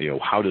outage,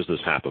 how does this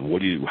happen?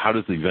 How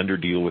does the vendor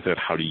deal with it?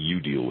 How do you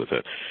deal with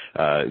it?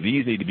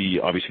 These need to be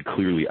obviously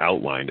clearly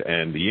outlined.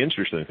 And the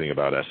interesting thing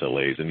about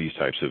SLAs and these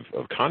types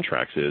of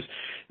contracts is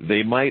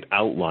they might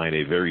outline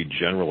a very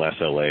general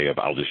SLA of,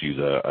 I'll just use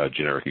a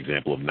generic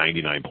example of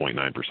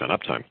 99.9%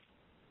 uptime.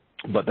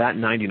 But that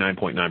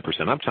 99.9%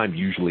 uptime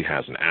usually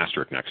has an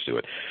asterisk next to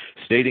it,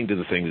 stating to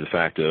the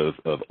fact of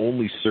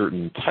only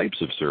certain types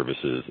of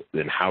services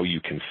and how you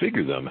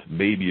configure them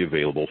may be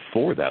available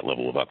for that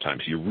level of uptime.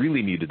 So you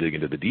really need to dig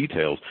into the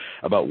details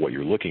about what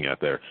you're looking at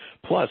there.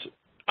 Plus,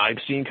 I've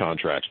seen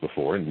contracts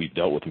before, and we've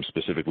dealt with them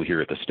specifically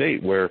here at the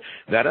state, where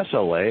that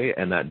SLA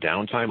and that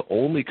downtime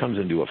only comes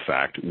into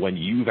effect when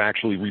you've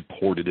actually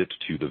reported it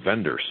to the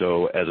vendor.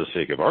 So as a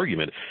sake of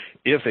argument,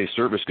 if a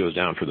service goes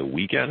down for the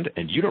weekend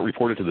and you don't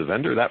report it to the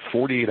vendor, that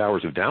 48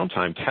 hours of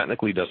downtime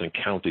technically doesn't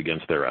count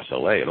against their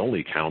SLA. It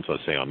only counts,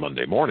 let's say, on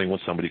Monday morning when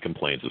somebody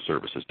complains the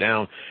service is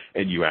down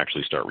and you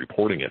actually start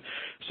reporting it.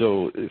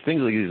 So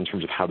things like these in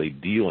terms of how they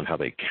deal and how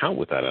they count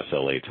with that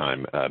SLA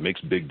time makes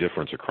big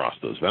difference across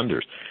those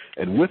vendors.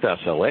 And with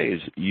SLAs,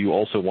 you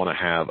also want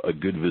to have a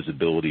good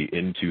visibility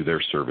into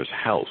their service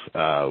health.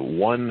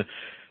 One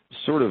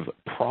sort of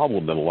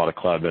problem that a lot of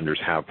cloud vendors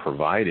have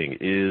providing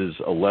is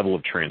a level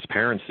of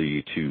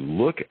transparency to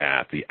look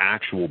at the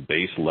actual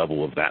base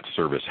level of that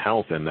service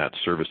health and that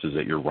services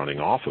that you're running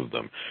off of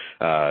them.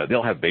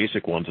 They'll have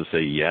basic ones that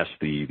say, yes,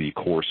 the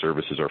core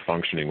services are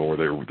functioning or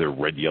they're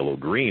red, yellow,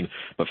 green,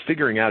 but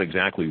figuring out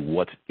exactly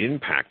what's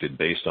impacted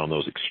based on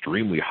those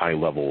extremely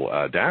high-level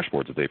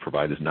dashboards that they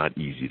provide is not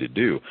easy to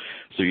do.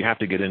 So you have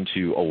to get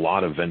into a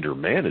lot of vendor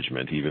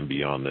management even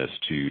beyond this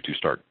to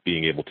start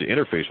being able to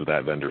interface with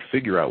that vendor,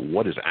 figure out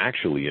what is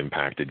actually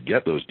impacted,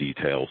 get those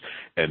details,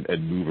 and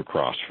move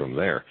across from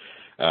there.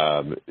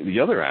 The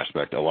other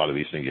aspect, a lot of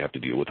these things you have to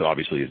deal with,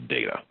 obviously, is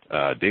data.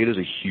 Data is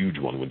a huge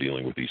one when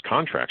dealing with these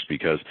contracts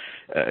because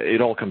it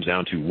all comes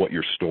down to what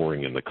you're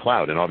storing in the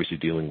cloud. And obviously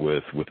dealing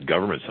with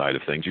government side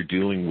of things, you're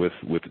dealing with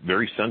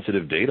very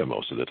sensitive data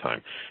most of the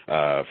time.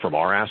 From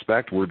our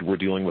aspect, we're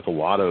dealing with a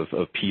lot of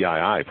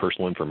PII,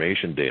 personal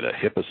information data,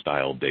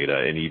 HIPAA-style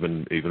data, and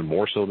even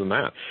more so than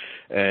that.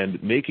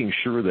 And making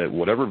sure that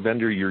whatever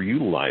vendor you're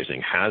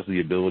utilizing has the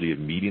ability of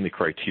meeting the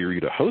criteria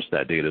to host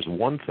that data is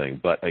one thing.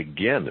 But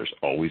again, there's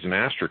always an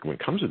asterisk when it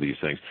comes to these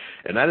things.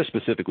 And that is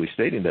specifically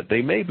stating that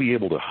they may be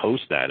able to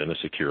host that in a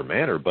secure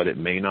manner, but it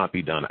may not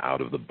be done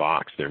out of the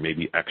box. There may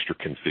be extra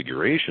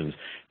configurations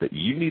that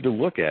you need to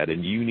look at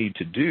and you need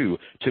to do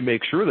to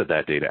make sure that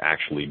that data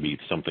actually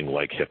meets something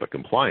like HIPAA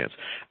compliance.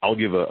 I'll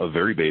give a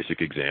very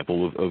basic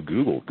example of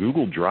Google.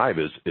 Google Drive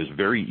is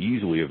very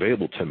easily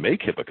available to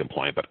make HIPAA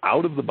compliant, but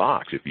out of the box,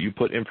 if you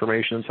put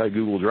information inside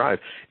Google Drive,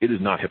 it is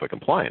not HIPAA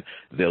compliant.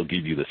 They'll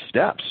give you the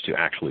steps to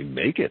actually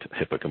make it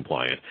HIPAA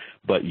compliant,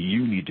 but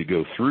you need to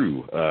go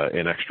through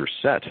an extra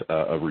set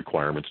of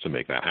requirements to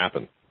make that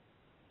happen.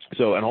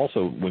 So, and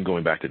also when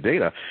going back to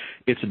data,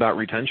 it's about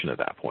retention at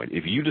that point.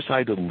 If you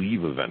decide to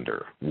leave a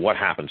vendor, what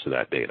happens to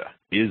that data?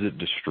 Is it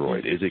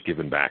destroyed? Is it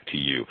given back to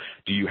you?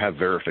 Do you have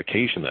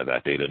verification that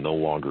that data no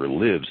longer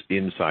lives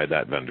inside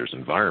that vendor's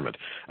environment?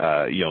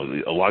 A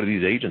lot of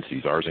these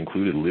agencies, ours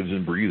included, lives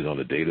and breathes on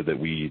the data that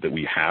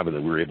we have and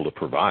that we're able to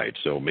provide.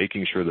 So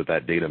making sure that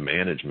that data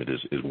management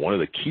is one of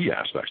the key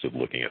aspects of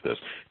looking at this,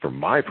 from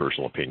my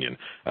personal opinion,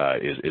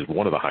 is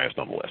one of the highest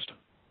on the list.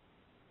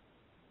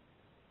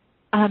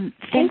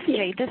 Thanks,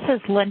 Jay. This is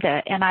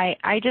Linda, and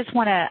I just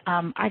want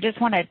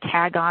to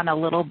tag on a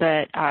little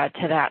bit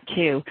to that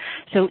too.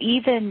 So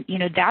even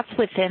that's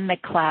within the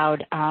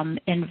cloud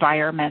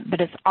environment, but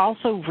it's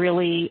also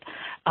really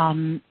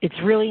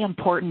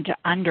important to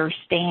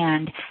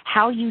understand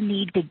how you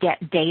need to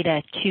get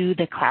data to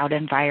the cloud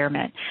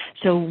environment.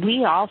 So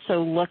we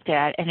also looked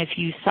at, and if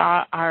you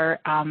saw our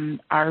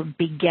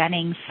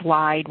beginning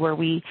slide where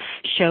we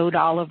showed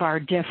all of our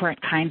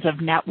different kinds of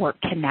network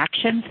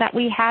connections that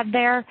we had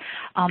there,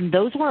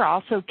 those were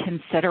also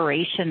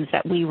considerations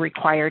that we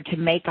required to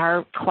make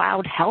our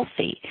cloud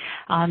healthy.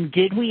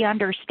 Did we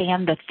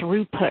understand the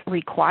throughput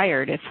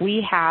required? If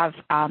we have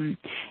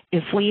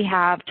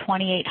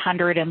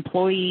 2,800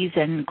 employees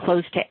and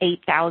close to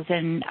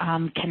 8,000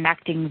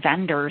 connecting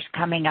vendors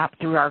coming up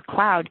through our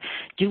cloud,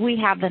 do we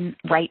have the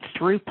right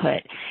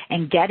throughput?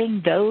 And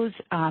getting those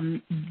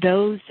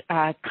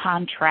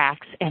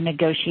contracts and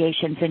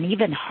negotiations and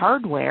even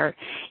hardware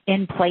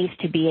in place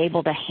to be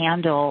able to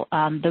handle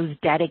those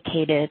dedicated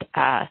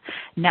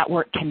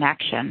network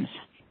connections.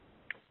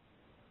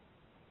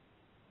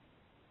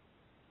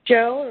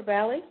 Joe or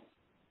Valli?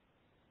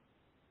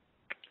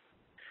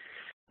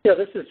 Yeah,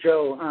 this is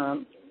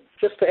Joe.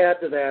 Just to add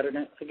to that,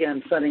 and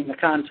again, setting the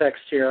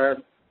context here,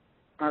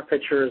 our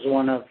picture is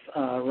one of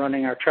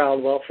running our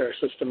child welfare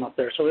system up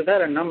there. So we've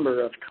had a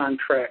number of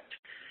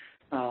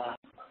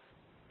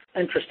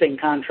interesting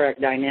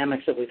contract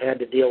dynamics that we've had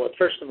to deal with.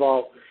 First of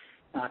all,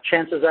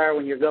 chances are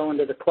when you're going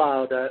to the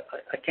cloud, I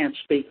can't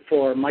speak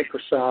for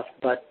Microsoft,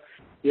 but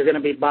you're going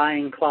to be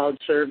buying cloud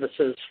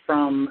services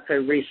from a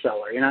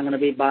reseller. You're not going to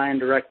be buying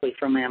directly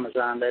from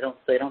Amazon. They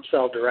don't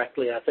sell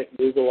directly. I think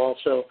Google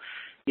also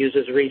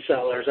uses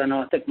resellers.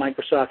 I think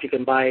Microsoft, you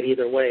can buy it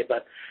either way.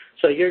 But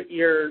so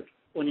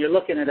when you're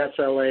looking at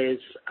SLAs,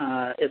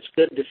 it's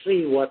good to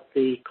see what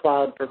the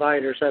cloud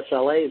providers'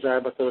 SLAs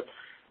are, but the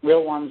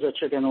real ones that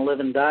you're going to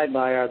live and die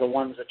by are the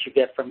ones that you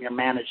get from your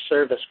managed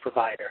service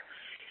provider.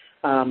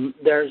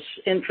 There's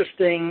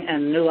interesting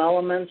and new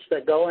elements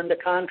that go into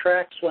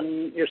contracts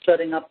when you're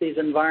setting up these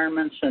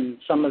environments, and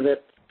some of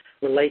it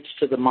relates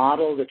to the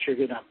model that you're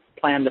going to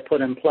plan to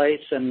put in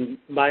place. And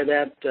by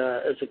that,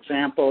 as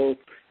example,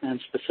 and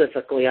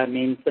specifically, I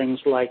mean things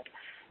like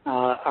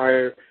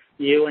are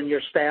you and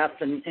your staff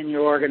in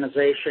your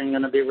organization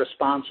going to be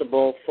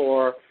responsible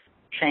for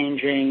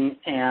changing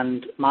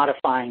and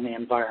modifying the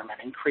environment,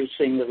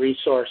 increasing the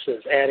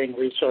resources, adding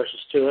resources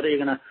to it? Or are you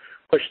going to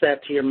push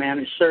that to your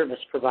managed service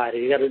provider?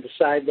 You got to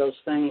decide those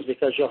things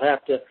because you'll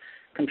have to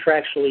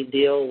contractually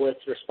deal with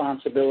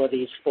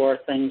responsibilities for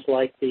things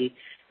like the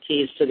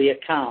keys to the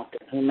account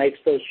and who makes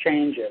those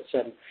changes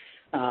and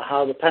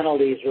how the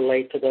penalties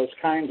relate to those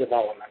kinds of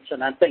elements.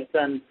 And I think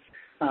then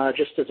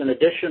just as an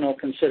additional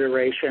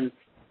consideration,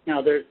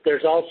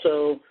 there's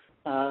also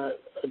a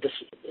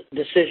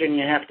decision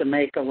you have to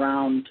make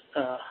around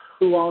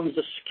who owns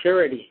the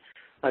security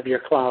of your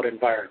cloud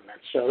environment.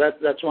 So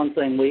that's one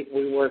thing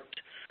we worked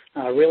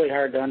really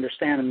hard to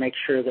understand and make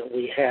sure that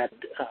we had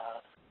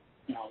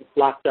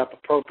locked up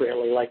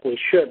appropriately like we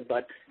should.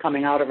 But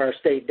coming out of our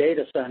state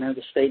data center,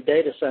 the state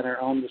data center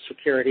owned the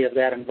security of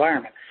that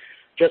environment.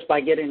 Just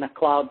by getting a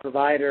cloud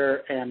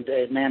provider and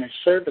a managed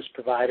service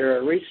provider,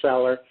 a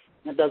reseller,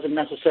 it doesn't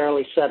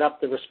necessarily set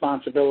up the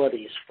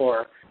responsibilities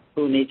for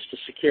who needs to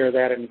secure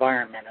that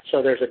environment.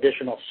 So there's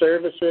additional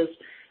services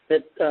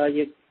that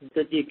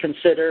you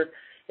consider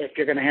if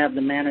you're going to have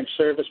the managed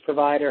service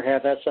provider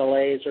have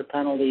SLAs or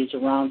penalties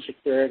around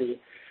security.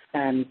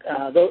 And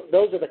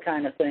those are the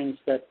kind of things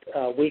that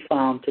we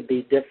found to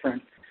be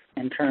different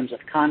in terms of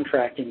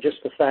contracting, just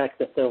the fact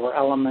that there were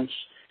elements,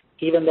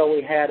 even though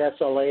we had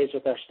SLAs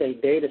with our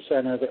state data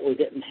center that we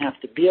didn't have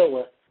to deal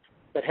with,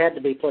 that had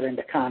to be put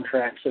into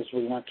contracts as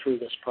we went through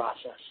this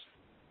process.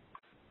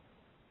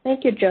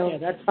 Thank you, Joe.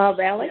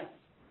 Valli?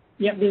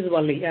 Yeah, this is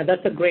Valli. Yeah,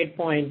 that's a great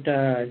point,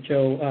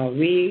 Joe.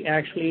 We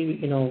actually,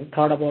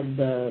 thought about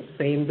the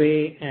same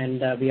way,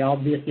 and we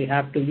obviously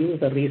have to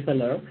use a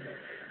reseller.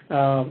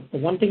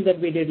 One thing that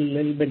we did a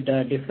little bit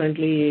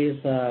differently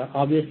is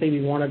obviously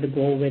we wanted to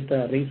go with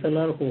a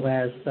reseller who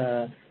has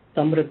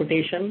some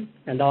reputation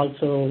and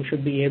also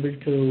should be able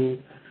to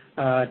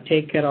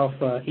take care of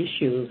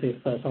issues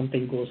if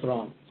something goes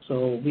wrong.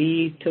 So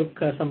we took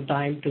some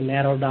time to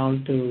narrow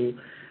down to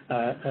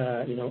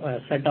a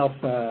set of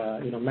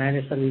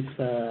managed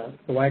service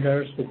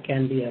providers who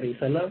can be a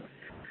reseller,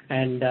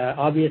 and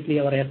obviously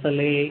our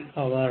SLA,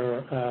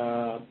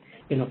 our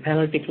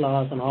penalty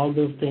clause, and all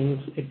those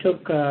things. It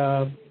took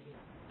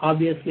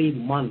obviously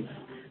months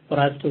for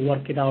us to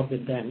work it out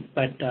with them,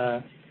 but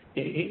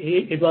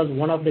it was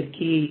one of the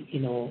key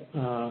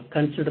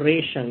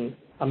consideration.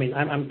 I mean,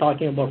 I'm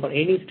talking about for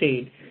any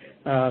state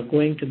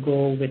going to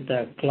go with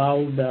a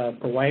cloud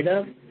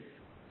provider.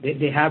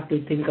 They have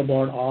to think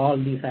about all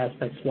these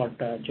aspects what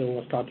Joe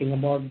was talking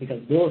about, because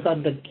those are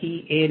the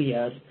key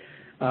areas.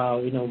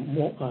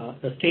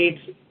 The states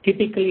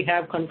typically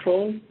have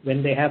control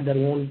when they have their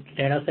own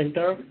data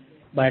center,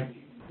 but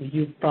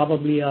you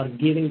probably are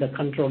giving the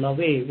control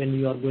away when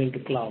you are going to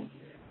cloud.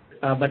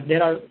 But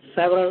there are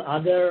several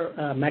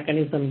other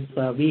mechanisms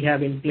we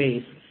have in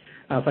place.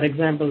 For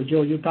example,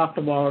 Joe, you talked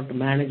about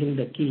managing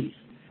the keys.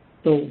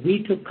 So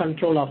we took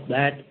control of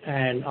that,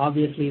 and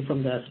obviously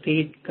from the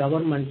state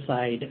government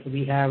side,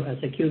 we have a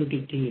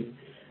security team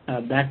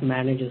that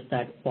manages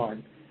that part.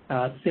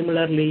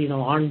 Similarly,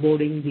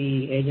 onboarding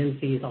the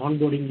agencies,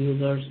 onboarding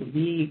users,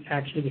 we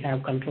actually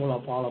have control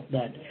of all of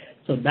that.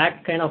 So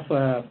that kind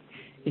of,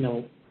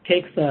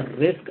 takes the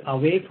risk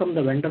away from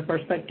the vendor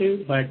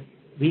perspective, but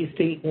we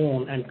still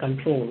own and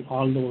control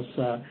all those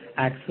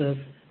access,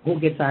 who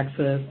gets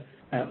access,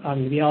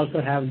 and we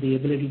also have the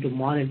ability to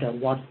monitor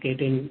what's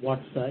getting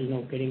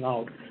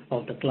out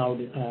of the cloud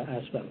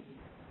as well.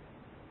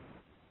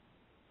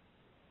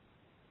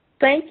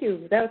 Thank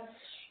you. That's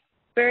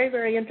very,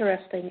 very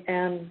interesting,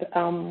 and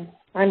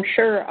I'm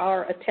sure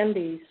our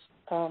attendees,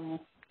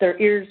 their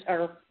ears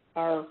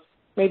are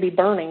maybe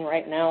burning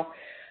right now.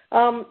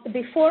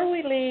 Before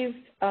we leave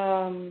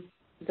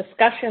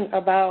discussion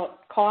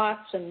about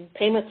costs and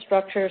payment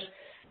structures,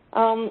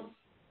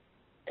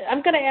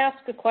 I'm going to ask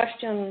a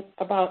question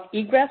about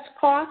egress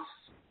costs,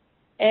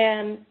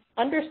 and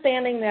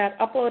understanding that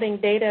uploading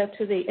data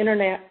to the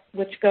internet,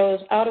 which goes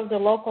out of the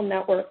local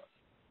network,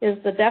 is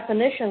the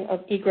definition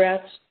of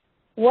egress.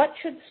 What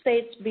should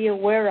states be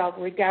aware of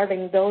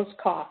regarding those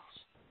costs?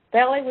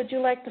 Valli, would you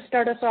like to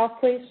start us off,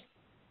 please?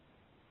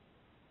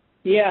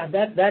 Yeah,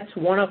 that's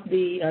one of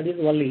the, this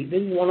is Valli.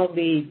 This is one of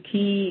the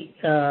key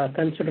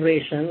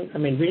considerations. I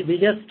mean, we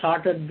just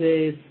started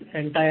this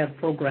entire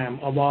program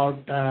about,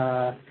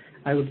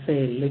 I would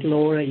say, a little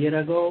over a year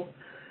ago.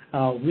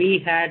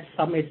 We had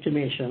some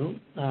estimation,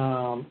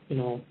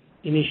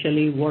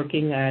 initially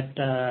working at,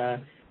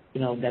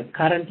 the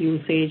current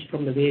usage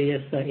from the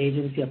various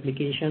agency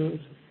applications,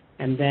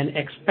 and then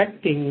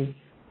expecting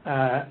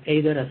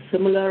either a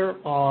similar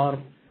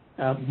or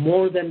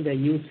more than the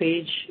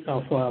usage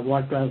of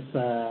what was,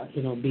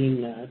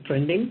 being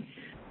trending.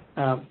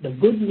 The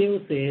good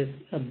news is,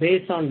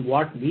 based on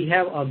what we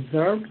have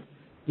observed,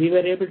 we were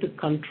able to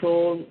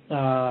control,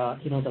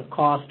 the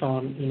cost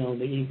on,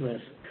 the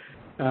egress.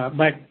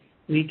 But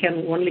we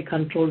can only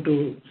control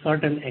to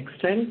certain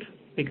extent,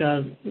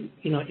 because,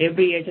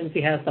 every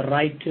agency has the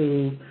right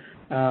to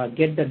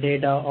get the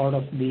data out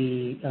of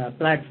the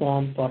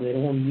platform for their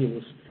own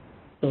use.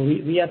 So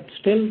we are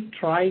still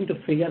trying to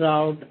figure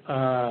out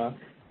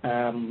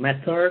a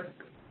method,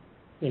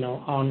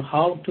 on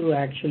how to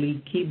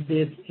actually keep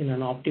this in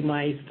an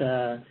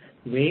optimized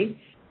way.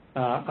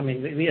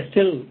 We are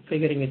still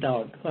figuring it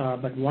out.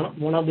 But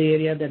one of the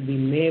areas that we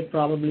may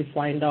probably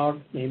find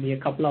out maybe a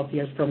couple of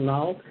years from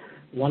now,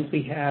 once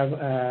we have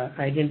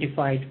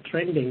identified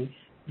trending,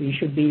 we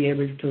should be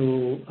able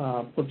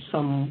to put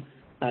some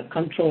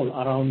control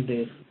around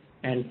this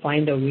and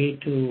find a way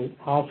to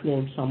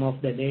offload some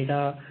of the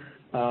data.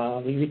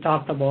 We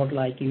talked about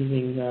like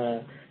using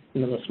the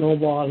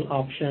snowball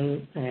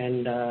option,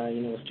 and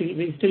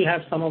we still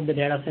have some of the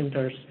data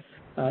centers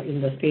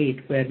in the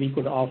state where we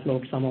could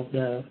offload some of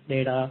the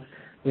data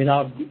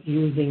without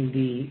using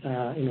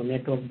the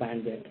network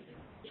bandwidth.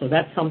 So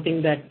that's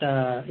something that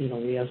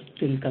we are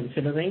still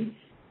considering,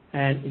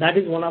 and that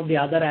is one of the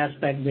other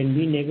aspects when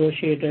we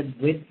negotiated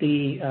with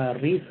the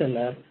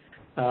reseller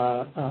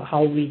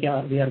how we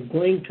are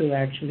going to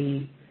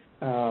actually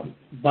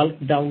bulk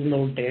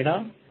download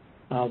data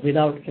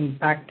without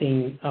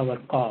impacting our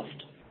cost.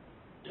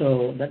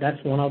 So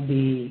that's one of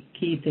the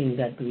key things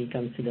that we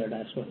considered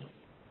as well.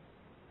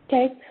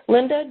 Okay.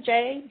 Linda,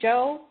 Jay,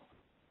 Joe,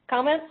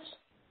 comments?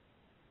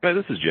 Hi,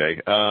 this is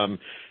Jay.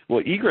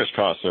 Well, egress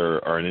costs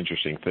are an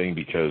interesting thing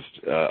because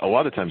a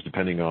lot of times,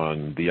 depending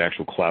on the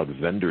actual cloud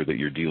vendor that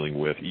you're dealing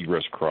with,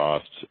 egress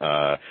costs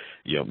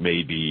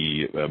may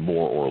be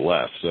more or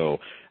less. So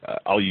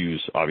I'll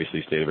use,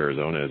 obviously, state of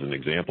Arizona as an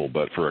example,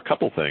 but for a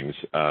couple things,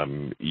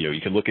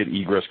 you can look at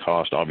egress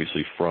cost,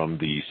 obviously, from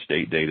the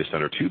state data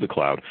center to the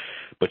cloud,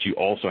 but you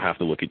also have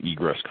to look at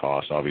egress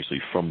costs,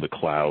 obviously, from the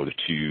cloud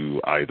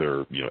to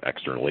either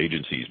external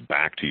agencies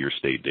back to your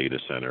state data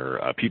center,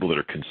 people that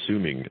are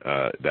consuming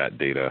that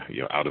data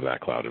out of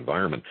that cloud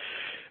environment.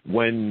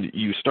 When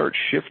you start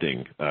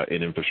shifting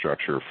an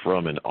infrastructure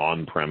from an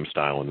on-prem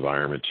style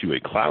environment to a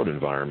cloud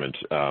environment,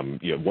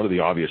 one of the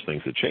obvious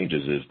things that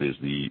changes is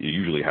you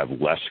usually have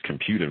less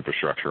compute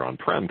infrastructure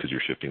on-prem because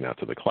you're shifting that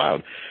to the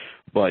cloud.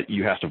 But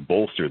you have to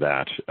bolster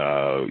that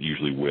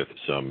usually with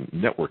some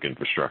network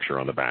infrastructure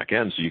on the back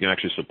end, so you can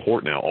actually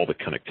support now all the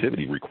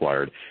connectivity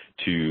required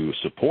to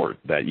support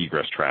that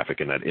egress traffic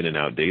and that in and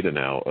out data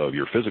now of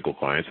your physical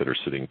clients that are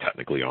sitting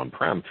technically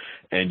on-prem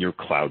and your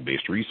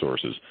cloud-based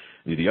resources.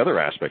 The other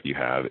aspect you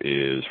have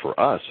is, for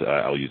us,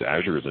 I'll use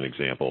Azure as an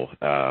example,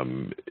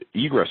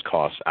 egress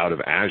costs out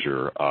of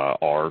Azure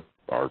are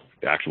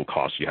actual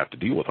costs you have to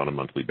deal with on a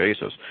monthly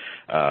basis.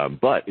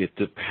 But it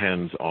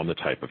depends on the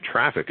type of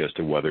traffic as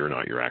to whether or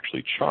not you're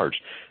actually charged.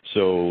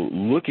 So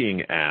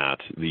looking at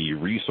the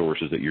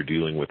resources that you're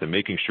dealing with and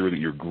making sure that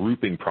you're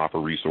grouping proper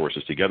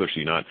resources together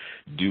so you're not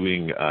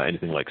doing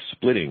anything like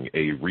splitting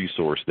a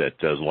resource that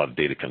does a lot of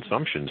data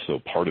consumption, so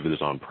part of it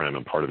is on-prem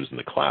and part of it is in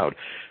the cloud,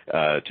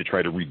 to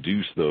try to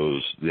reduce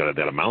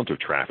that amount of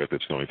traffic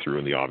that's going through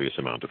and the obvious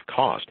amount of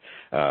cost.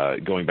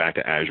 Going back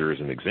to Azure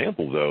as an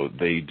example, though,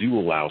 they do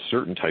allow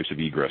certain types of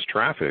egress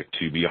traffic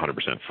to be 100%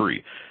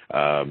 free.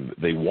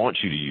 They want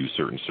you to use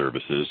certain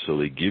services, so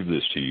they give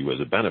this to you as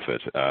a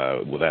benefit,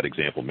 with that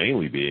example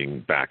mainly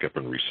being backup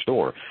and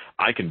restore.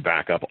 I can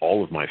back up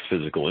all of my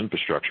physical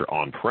infrastructure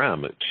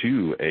on-prem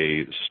to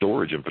a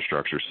storage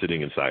infrastructure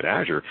sitting inside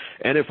Azure,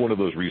 and if one of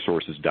those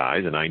resources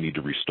dies and I need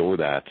to restore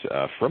that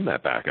from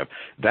that backup,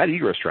 that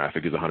egress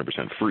traffic is 100%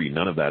 free.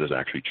 None of that is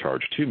actually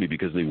charged to me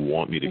because they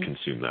want me to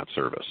consume that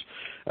service.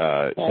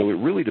 So it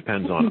really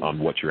depends on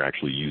what you're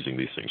actually using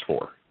these things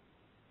for.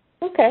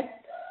 Okay.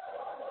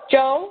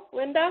 Joe,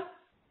 Linda?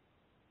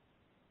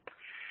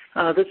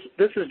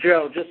 This is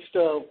Joe. Just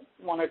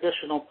one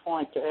additional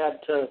point to add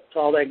to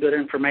all that good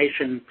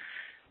information.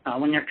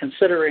 When you're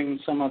considering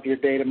some of your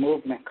data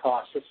movement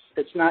costs,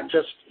 it's not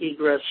just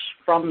egress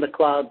from the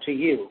cloud to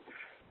you.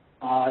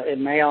 It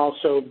may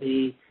also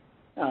be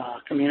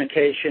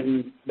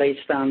communication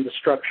based on the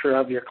structure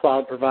of your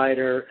cloud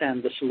provider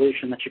and the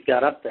solution that you've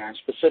got up there. And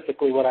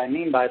specifically what I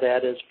mean by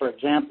that is, for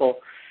example,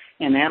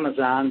 in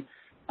Amazon,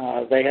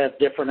 they have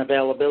different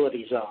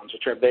availability zones,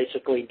 which are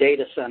basically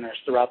data centers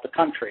throughout the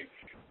country.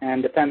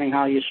 And depending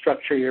how you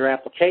structure your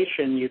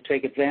application, you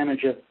take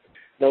advantage of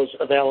those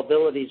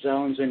availability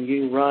zones and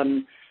you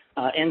run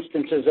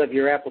instances of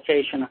your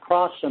application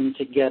across them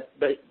to get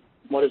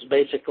what is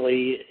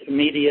basically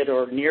immediate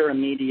or near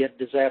immediate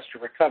disaster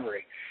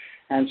recovery.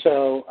 And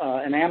so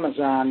in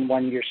Amazon,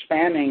 when you're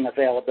spanning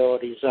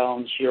availability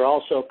zones, you're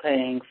also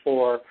paying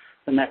for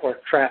the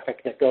network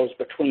traffic that goes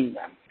between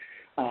them.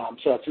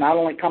 So it's not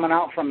only coming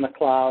out from the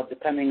cloud,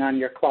 depending on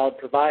your cloud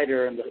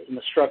provider and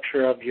the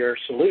structure of your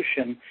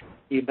solution,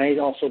 you may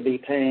also be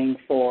paying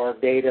for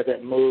data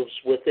that moves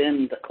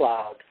within the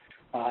cloud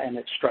and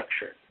its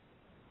structure.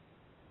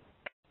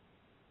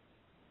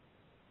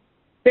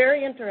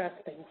 Very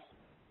interesting.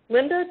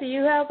 Linda, do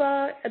you have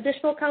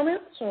additional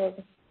comments? Or?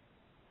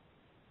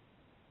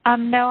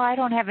 No, I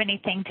don't have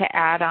anything to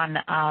add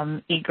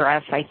on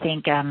egress. I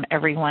think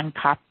everyone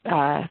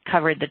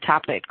covered the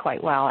topic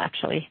quite well,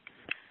 actually.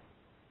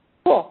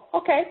 Cool.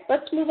 Okay,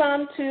 let's move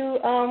on to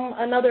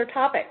another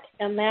topic,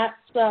 and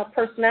that's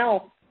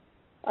personnel.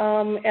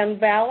 And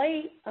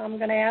Valli, I'm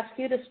going to ask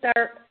you to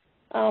start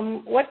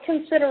what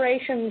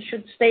considerations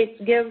should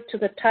states give to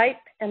the type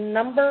and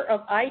number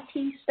of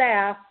IT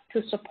staff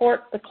to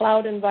support the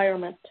cloud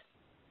environment?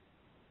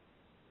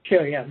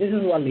 Sure, yeah, this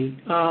is Valli.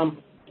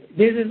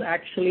 This is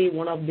actually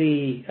one of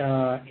the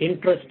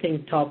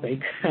interesting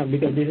topics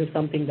because this is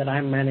something that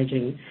I'm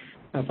managing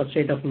for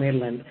state of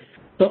Maryland.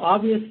 So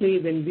obviously,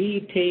 when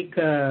we take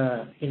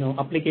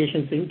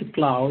applications into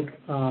cloud,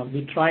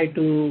 we try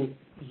to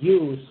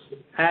use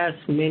as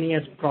many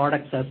as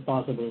products as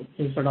possible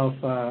instead of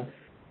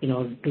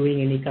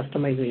doing any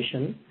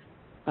customization.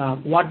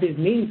 What this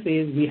means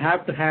is we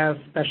have to have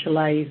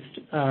specialized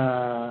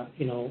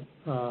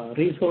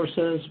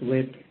resources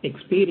with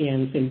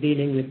experience in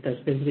dealing with the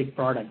specific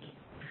products.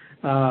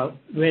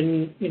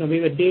 When we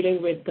were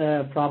dealing with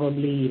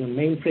probably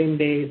mainframe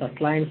days or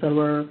client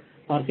server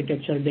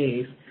architecture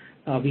days,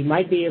 we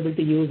might be able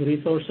to use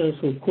resources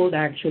who could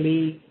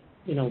actually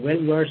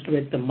well versed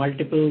with the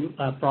multiple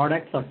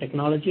products or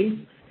technologies.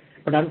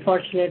 But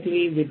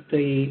unfortunately, with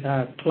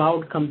the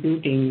cloud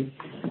computing,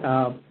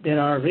 there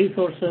are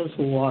resources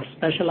who are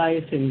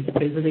specialized in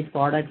specific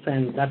products,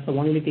 and that's the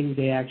only thing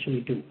they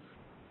actually do.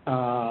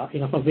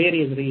 For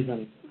various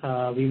reasons,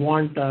 we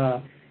want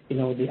the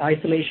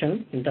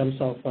isolation in terms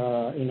of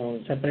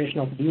separation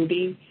of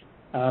duty,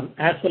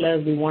 as well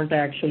as we want to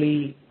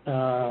actually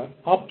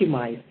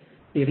optimize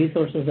the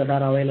resources that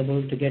are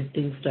available to get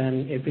things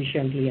done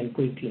efficiently and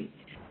quickly.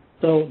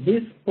 So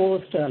this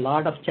posed a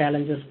lot of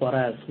challenges for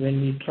us when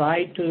we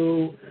try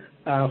to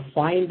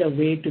find a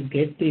way to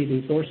get the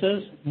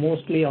resources,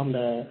 mostly on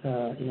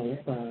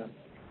the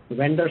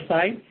vendor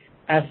side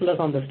as well as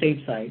on the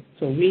state side.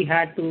 So we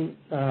had to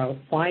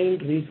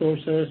find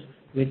resources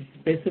with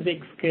specific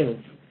skills,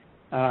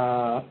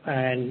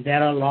 and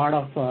there are a lot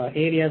of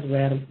areas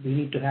where we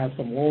need to have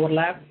some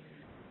overlap.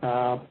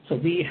 So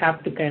we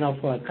have to kind of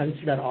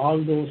consider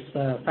all those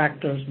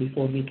factors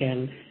before we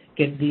can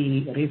get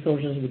the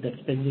resources with the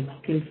specific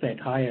skill set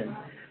hired.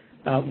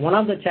 One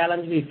of the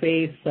challenges we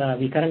face,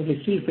 we currently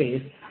still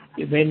face,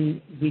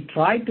 when we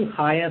try to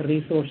hire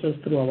resources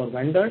through our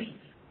vendors,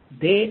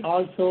 they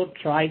also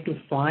try to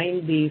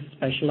find these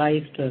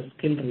specialized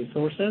skilled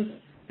resources,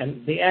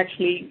 and they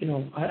actually,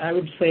 I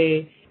would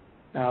say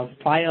 5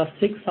 or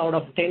 6 out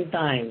of 10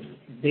 times,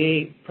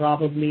 they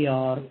probably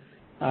are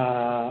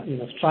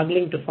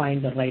struggling to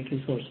find the right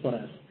resource for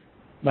us.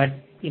 But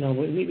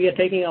we are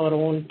taking our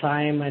own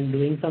time and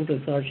doing some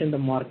research in the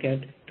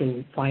market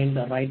to find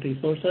the right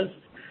resources.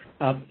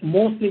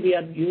 Mostly we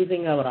are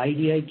using our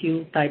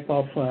IDIQ type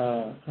of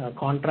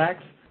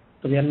contracts.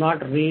 So we are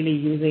not really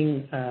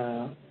using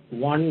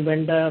one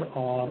vendor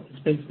or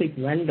specific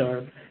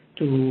vendor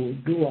to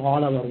do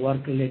all our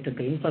work related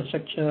to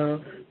infrastructure,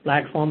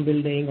 platform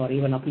building, or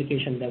even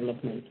application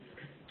development.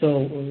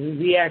 So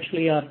we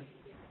actually are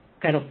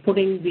kind of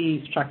putting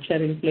the structure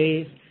in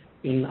place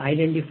in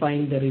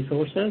identifying the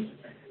resources,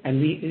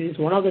 and it is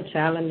one of the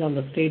challenges on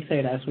the state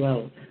side as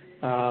well.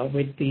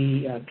 With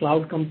the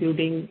cloud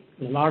computing,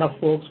 a lot of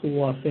folks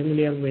who are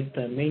familiar with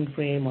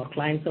mainframe or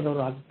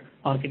client-server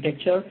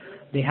architecture,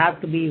 they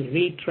have to be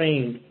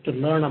retrained to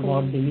learn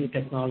about the new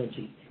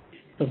technology.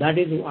 So that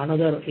is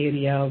another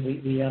area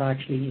we are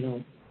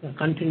actually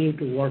continue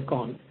to work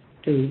on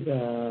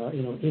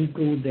to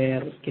improve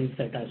their skill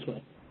set as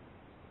well.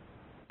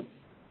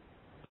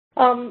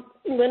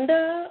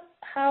 Linda,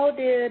 how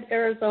did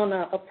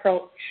Arizona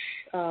approach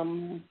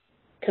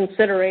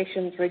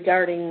considerations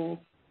regarding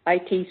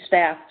IT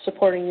staff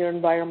supporting your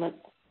environment?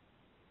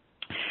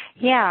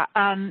 Yeah,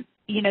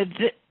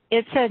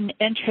 it's an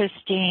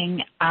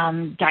interesting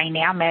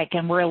dynamic,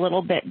 and we're a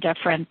little bit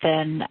different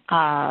than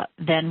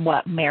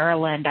what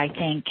Maryland, I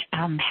think,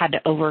 had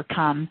to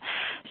overcome.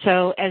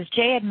 So as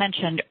Jay had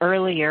mentioned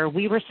earlier,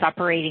 we were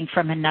separating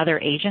from another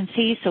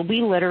agency, so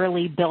we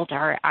literally built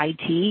our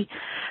IT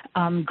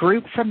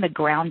group from the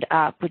ground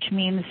up, which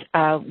means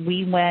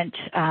we went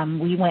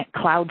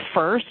cloud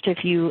first,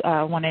 if you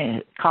want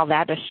to call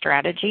that a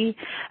strategy.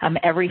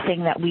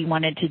 Everything that we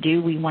wanted to do,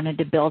 we wanted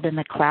to build in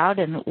the cloud,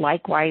 and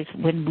likewise,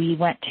 when we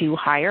went to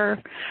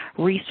hire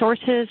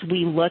resources,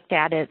 we looked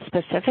at it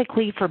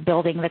specifically for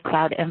building the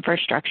cloud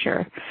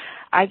infrastructure.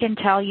 I can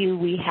tell you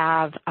we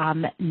have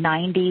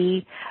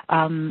 90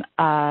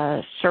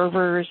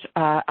 servers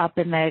up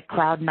in the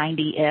cloud,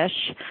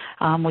 90-ish.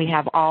 We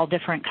have all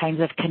different kinds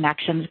of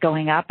connections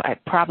going up.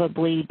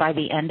 Probably by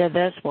the end of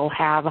this, we'll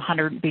have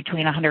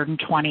between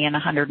 120 and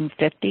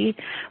 150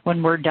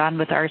 when we're done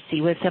with our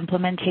CWIS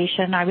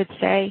implementation, I would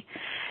say.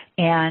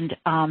 And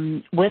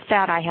with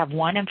that, I have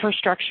one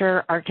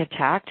infrastructure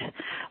architect.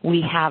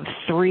 We have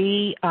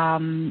three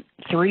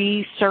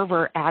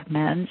server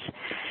admins,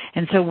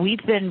 and so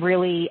we've been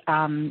really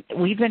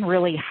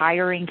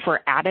hiring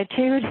for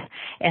attitude,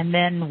 and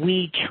then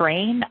we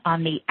train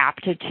on the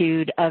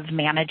aptitude of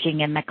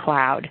managing in the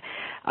cloud.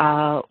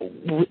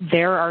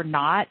 there are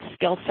not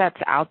skill sets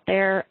out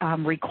there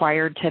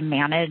required to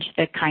manage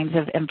the kinds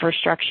of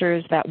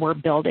infrastructures that we're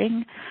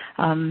building,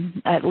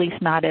 at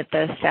least not at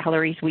the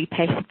salaries we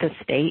pay at the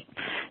state.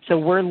 So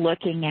we're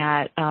looking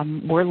at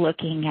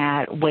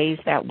ways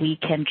that we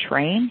can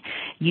train,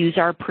 use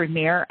our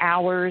premier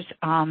hours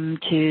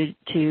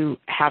to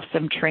have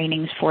some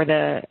trainings for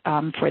the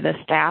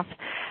staff.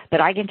 But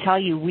I can tell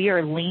you we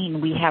are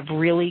lean. We have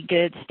really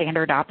good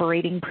standard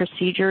operating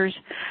procedures.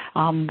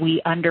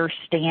 We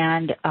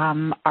understand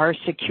our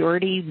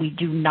security. We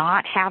do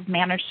not have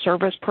managed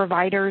service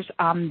providers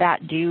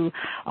that do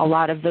a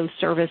lot of those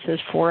services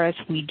for us.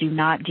 We do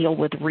not deal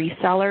with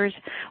resellers.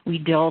 We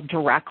deal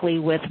directly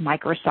with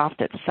Microsoft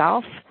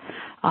itself.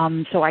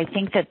 So I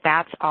think that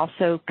that's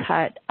also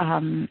cut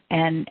and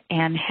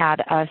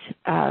had us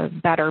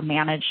better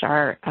manage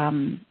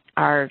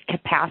our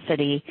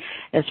capacity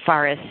as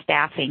far as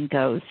staffing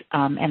goes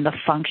and the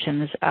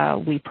functions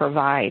we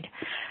provide.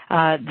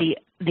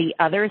 The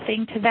other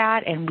thing to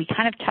that, and we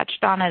kind of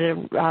touched on it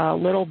a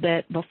little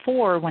bit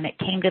before when it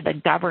came to the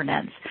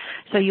governance.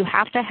 So you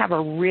have to have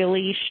a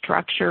really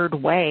structured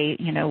way,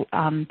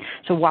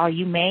 so while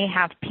you may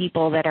have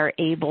people that are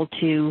able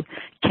to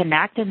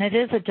connect, and it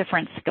is a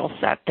different skill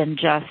set than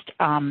just,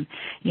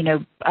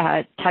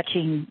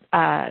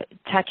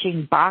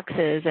 touching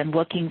boxes and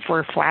looking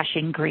for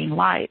flashing green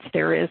lights.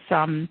 There's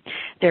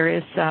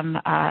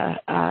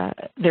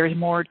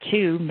more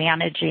to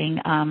managing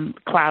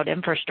cloud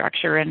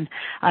infrastructure and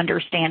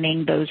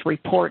understanding those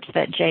reports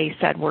that Jay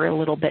said were a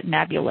little bit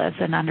nebulous,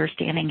 and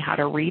understanding how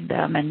to read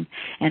them and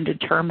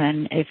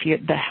determine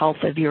the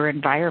health of your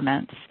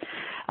environments.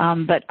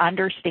 But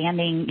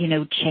understanding,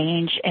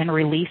 change and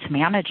release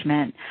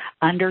management,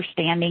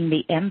 understanding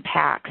the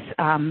impacts,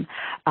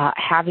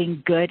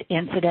 having good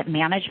incident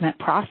management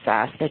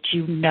process that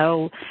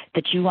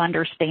you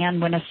understand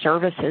when a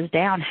service is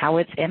down, how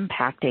it's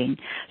impacting.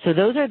 So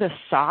those are the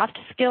soft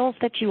skills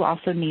that you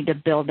also need to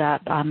build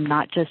up,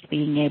 not just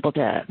being able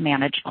to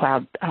manage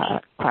cloud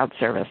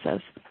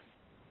services.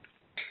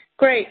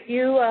 Great.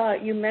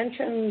 You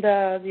mentioned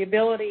the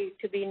ability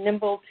to be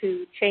nimble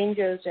to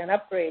changes and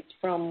upgrades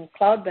from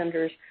cloud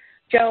vendors.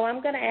 Joe,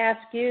 I'm going to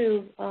ask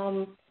you,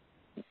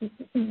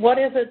 what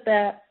is it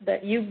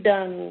that you've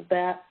done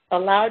that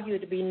allowed you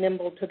to be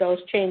nimble to those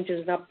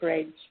changes and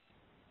upgrades?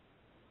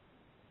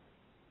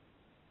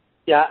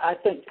 Yeah, I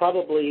think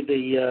probably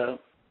the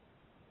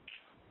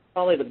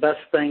best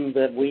thing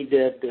that we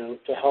did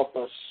to help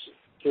us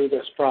through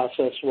this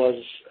process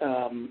was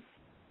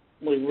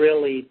we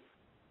really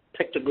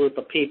picked a group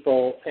of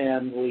people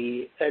and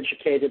we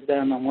educated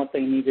them on what they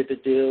needed to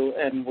do,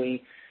 and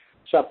we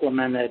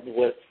supplemented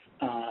with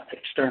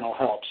external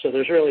help. So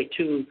there's really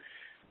two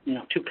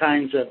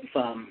kinds of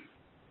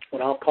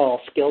what I'll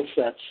call skill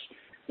sets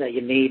that you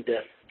need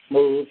to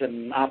move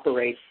and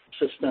operate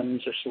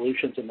systems or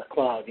solutions in the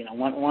cloud.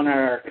 One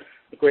are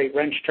the great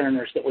wrench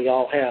turners that we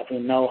all have who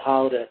know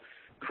how to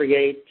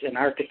create and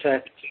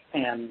architect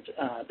and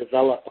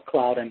develop a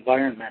cloud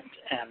environment.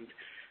 And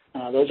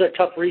those are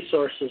tough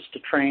resources to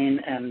train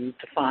and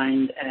to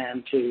find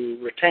and to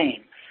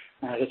retain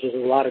because there's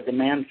a lot of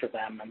demand for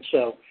them. And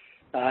so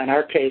in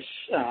our case,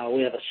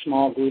 we have a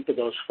small group of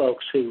those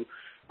folks who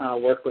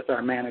work with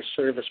our managed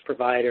service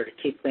provider to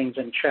keep things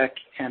in check,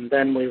 and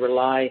then we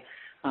rely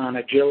on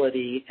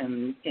agility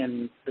in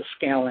the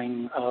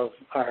scaling of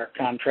our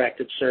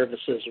contracted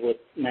services with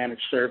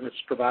managed service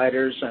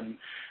providers and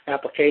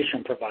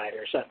application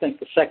providers. I think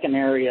the second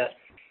area,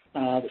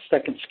 the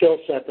second skill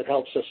set that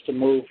helps us to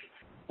move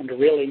and to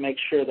really make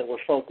sure that we're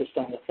focused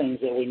on the things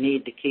that we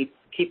need to keep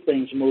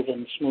things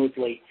moving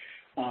smoothly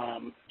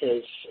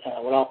is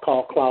what I'll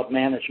call cloud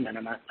management.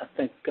 And I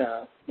think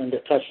Linda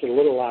touched a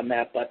little on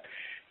that, but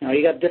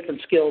you got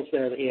different skills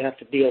there that you have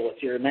to deal with.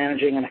 You're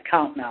managing an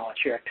account now. It's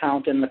your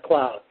account in the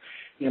cloud.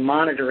 You're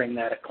monitoring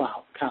that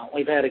account.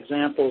 We've had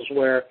examples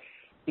where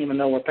even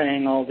though we're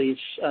paying all these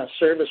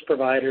service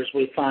providers,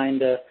 we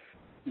find an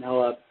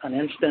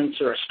instance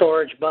or a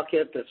storage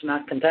bucket that's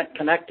not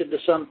connected to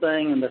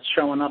something and that's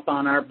showing up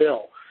on our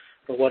bill.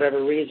 For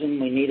whatever reason,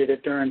 we needed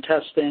it during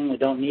testing. We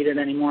don't need it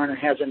anymore, and it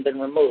hasn't been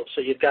removed.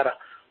 So you've got a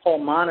whole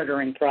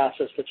monitoring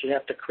process that you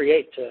have to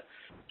create to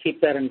keep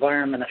that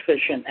environment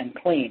efficient and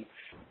clean.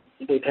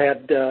 We've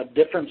had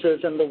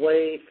differences in the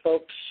way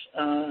folks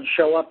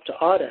show up to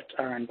audit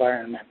our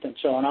environment, and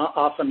so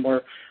often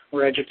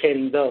we're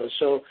educating those.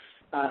 So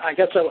I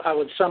guess I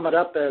would sum it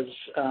up as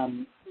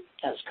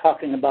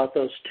talking about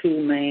those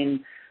two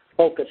main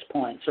focus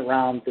points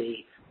around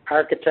the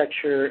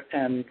architecture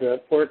and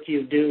the work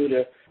you do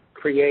to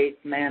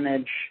create,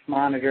 manage,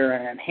 monitor,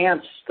 and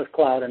enhance the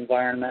cloud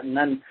environment, and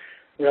then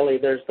really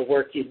there's the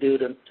work you do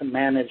to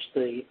manage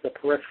the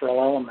peripheral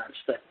elements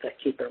that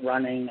keep it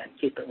running and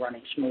keep it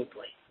running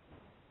smoothly.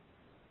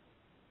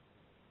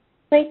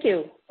 Thank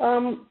you.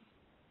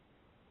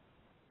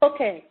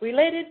 Okay,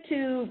 related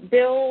to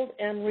build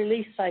and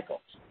release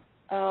cycles,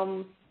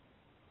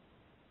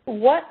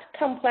 what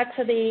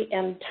complexity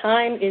and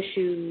time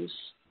issues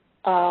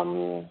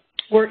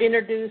were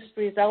introduced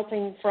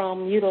resulting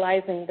from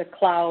utilizing the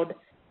cloud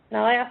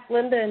Now I ask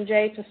Linda and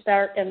Jay to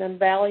start and then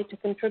Valli to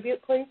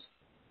contribute, please.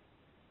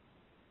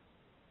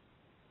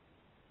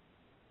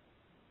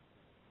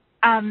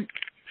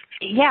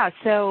 Yeah,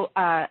 so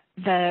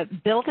the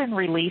build and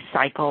release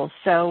cycle.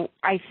 So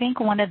I think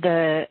one of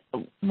the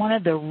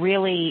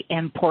really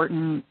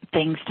important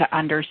things to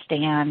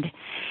understand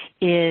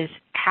is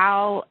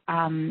how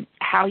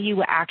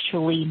you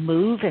actually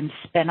move and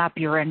spin up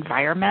your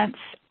environments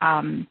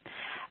to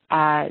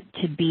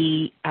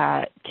be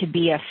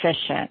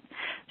efficient.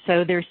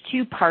 So there's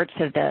two parts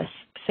of this.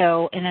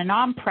 So in an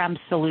on-prem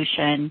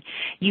solution,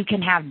 you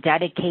can have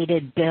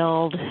dedicated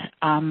build,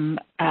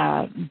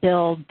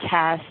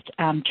 test,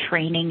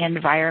 training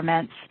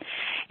environments,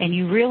 and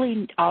you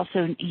really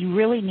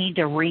need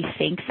to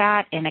rethink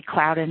that in a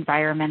cloud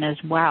environment as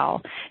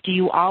well. Do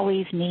you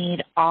always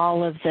need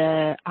all of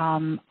the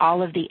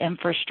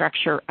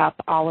infrastructure up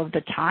all of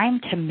the time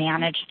to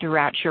manage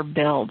throughout your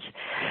builds?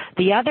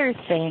 The other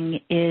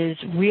thing is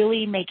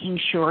really making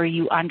sure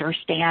you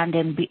understand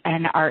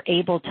and are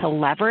able to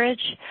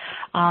leverage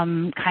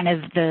kind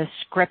of the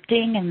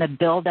scripting and the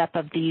buildup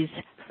of these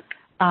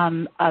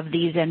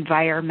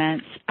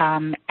environments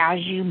as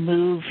you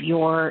move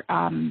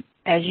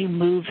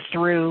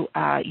through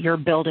your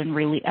build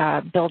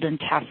and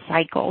test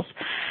cycles.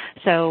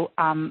 So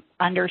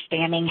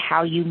understanding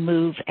how you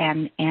move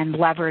and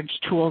leverage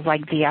tools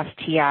like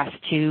VSTS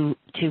to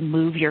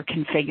move your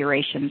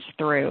configurations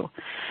through.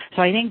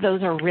 So I think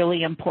those are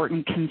really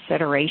important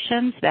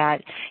considerations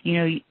that,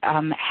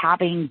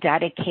 having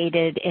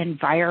dedicated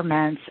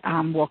environments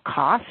will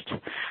cost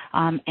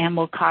and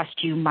will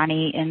cost you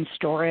money in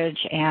storage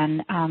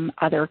and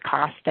other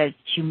costs that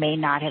you may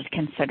not have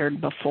considered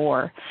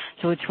before.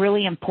 So it's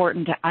really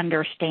important to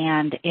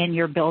understand in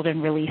your build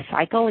and release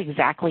cycle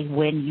exactly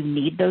when you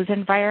need those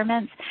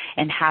environments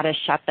and how to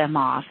shut them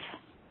off.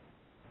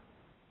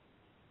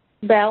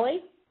 Valli?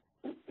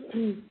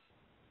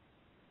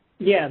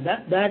 Yeah, this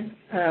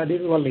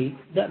is Valli.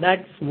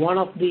 That's one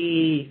of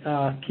the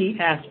key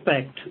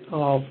aspects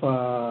of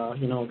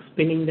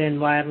spinning the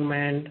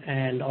environment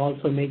and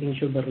also making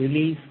sure the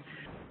release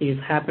is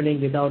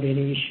happening without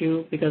any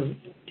issue. Because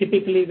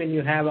typically, when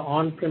you have an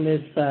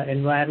on-premise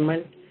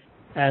environment,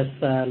 as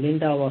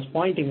Linda was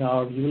pointing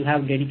out, you will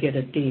have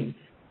dedicated team.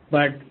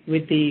 But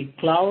with the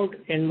cloud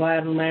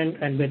environment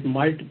and with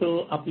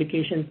multiple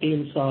application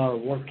teams are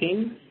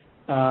working,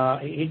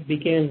 it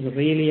becomes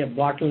really a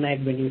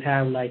bottleneck when you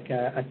have like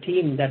a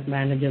team that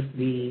manages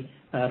the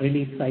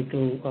release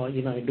cycle,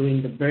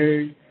 doing the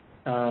build,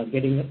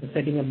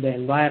 setting up the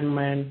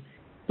environment.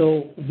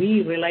 So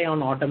we rely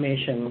on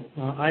automation.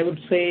 I would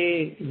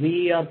say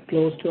we are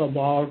close to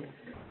about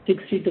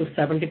 60 to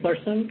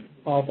 70%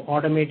 of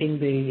automating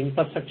the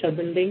infrastructure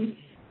building,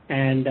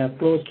 and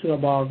close to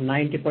about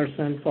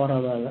 90% for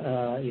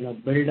our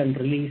build and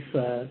release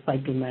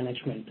cycle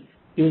management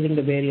using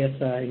the various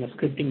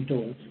scripting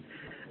tools.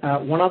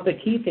 One of the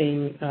key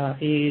things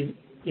is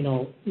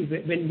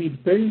when we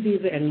build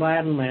these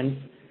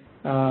environments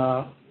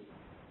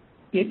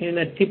in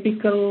a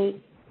typical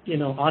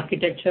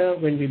architecture,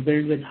 when we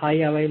build with high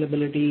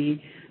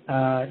availability,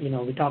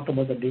 we talked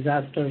about the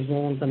disaster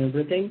zones and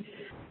everything.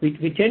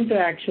 We tend to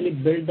actually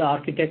build the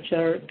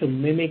architecture to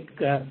mimic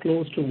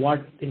close to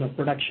what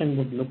production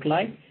would look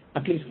like,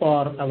 at least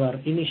for our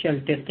initial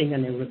testing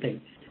and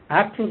everything.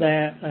 After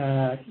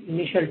the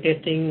initial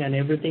testing and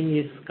everything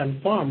is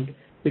confirmed,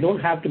 we don't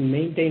have to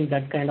maintain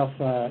that kind of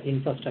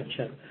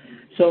infrastructure.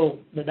 So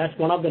that's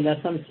one of the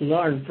lessons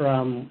learned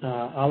from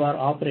our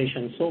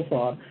operations so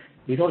far.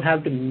 We don't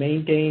have to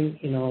maintain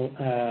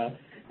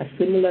a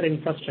similar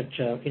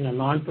infrastructure in a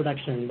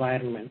non-production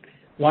environment.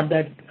 What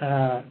that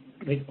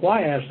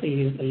requires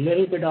is a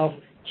little bit of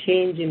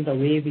change in the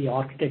way we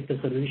architect the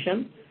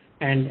solution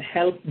and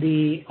help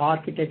the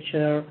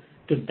architecture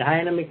to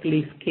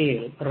dynamically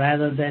scale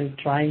rather than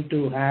trying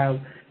to have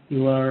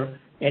your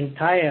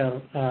entire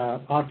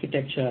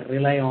architecture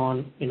rely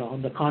on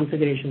the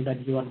configuration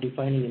that you are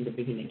defining in the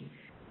beginning.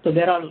 So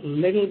there are a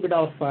little bit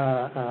of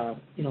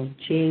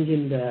change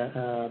in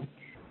the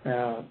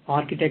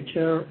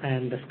architecture,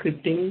 and the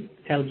scripting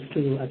helps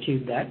to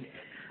achieve that.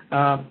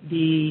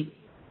 The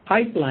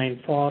pipeline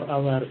for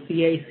our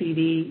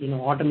CI/CD,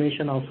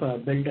 automation of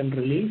build and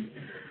release,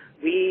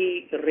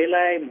 we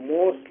rely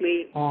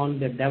mostly on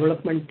the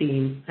development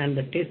team and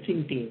the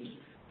testing teams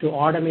to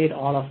automate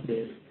all of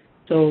this.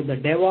 So the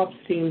DevOps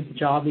team's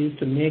job is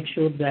to make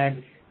sure that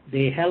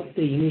they help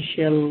the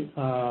initial,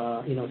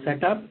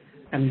 setup,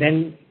 and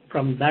then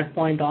from that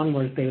point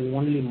onwards, they will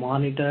only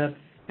monitor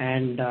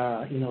and,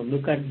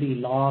 look at the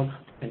logs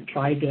and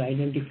try to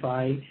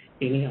identify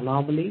any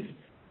anomalies.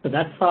 So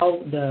that's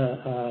how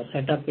the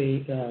setup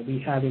we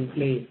have in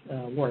place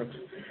works.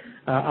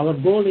 Our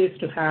goal is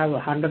to have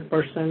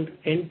 100%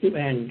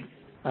 end-to-end,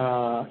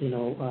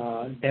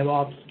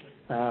 DevOps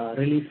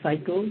release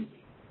cycle,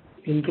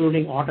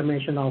 including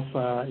automation of,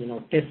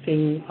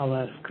 testing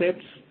our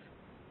scripts.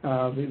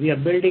 We are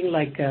building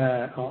like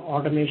a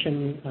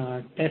automation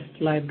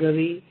test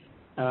library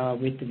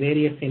with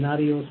various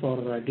scenarios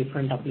for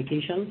different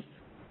applications.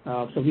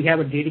 So we have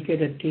a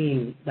dedicated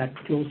team that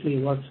closely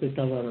works with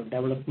our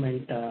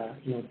development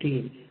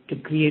team to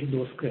create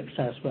those scripts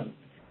as well.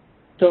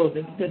 So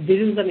this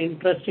is an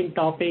interesting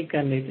topic,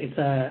 and it's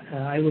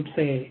I would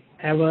say,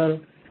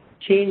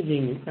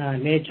 ever-changing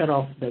nature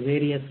of the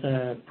various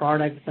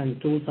products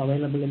and tools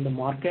available in the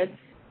market.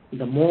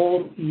 The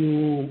more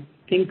you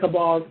think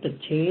about the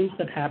change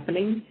that's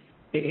happening,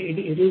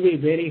 it will be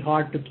very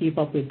hard to keep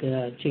up with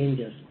the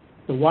changes.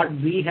 So what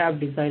we have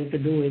decided to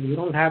do is we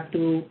don't have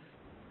to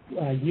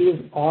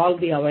use all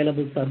the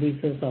available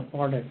services or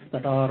products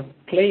that are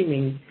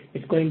claiming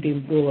it's going to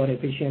improve our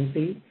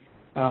efficiency.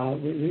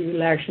 We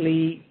will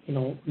actually,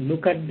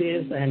 look at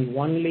this, and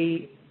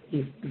only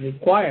if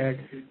required,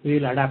 we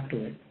will adapt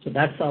to it. So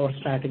that's our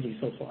strategy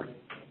so far.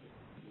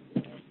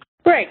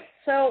 Great.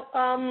 So,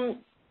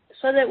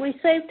 so that we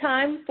save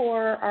time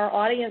for our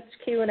audience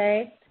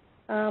Q&A,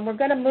 we're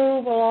going to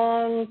move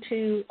along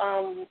to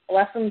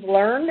lessons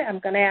learned. I'm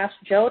going to ask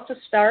Joe to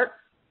start.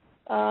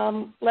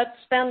 Let's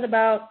spend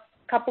about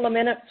a couple of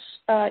minutes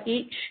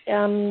each,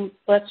 and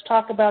let's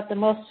talk about the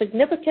most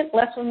significant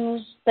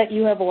lessons that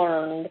you have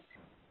learned.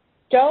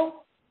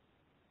 Joe?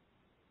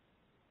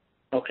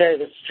 Okay,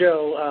 this is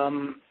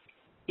Joe.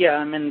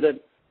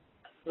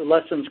 The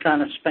lessons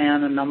kind of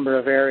span a number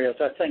of areas.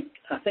 I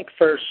think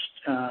first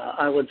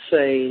I would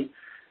say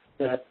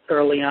that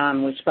early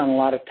on we spent a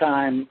lot of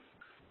time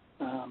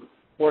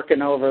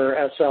working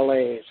over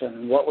SLAs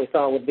and what we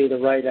thought would be the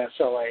right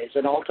SLAs,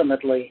 and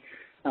ultimately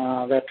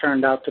that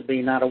turned out to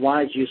be not a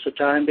wise use of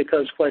time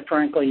because, quite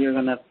frankly, you're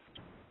going to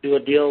do a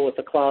deal with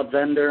a cloud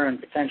vendor and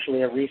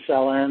potentially a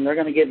reseller, and they're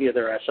going to give you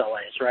their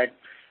SLAs, right?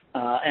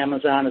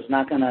 Amazon is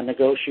not going to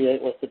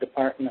negotiate with the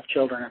Department of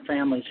Children and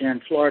Families here in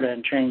Florida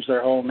and change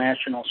their whole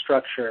national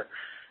structure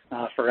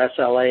for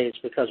SLAs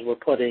because we're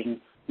putting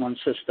one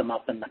system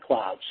up in the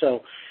cloud.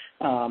 So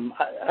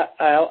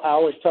I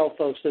always tell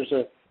folks there's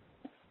a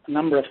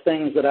number of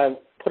things that I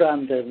put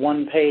on the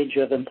one page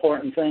of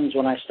important things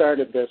when I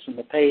started this, and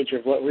the page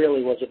of what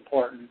really was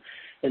important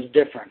is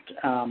different.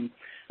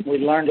 We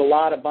learned a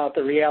lot about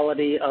the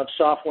reality of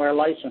software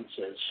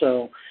licenses.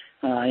 So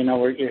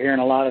you're hearing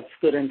a lot of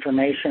good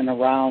information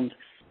around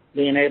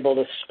being able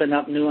to spin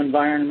up new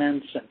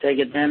environments and take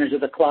advantage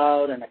of the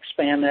cloud and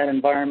expand that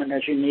environment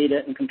as you need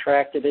it and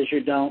contract it as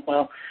you don't.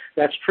 Well,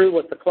 that's true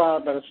with the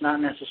cloud, but it's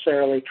not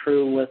necessarily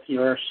true with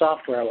your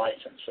software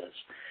licenses.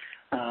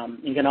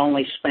 You can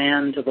only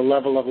span to the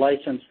level of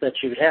license that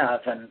you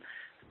have, and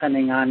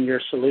depending on your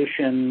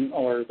solution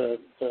or the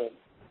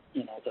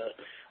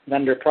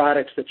vendor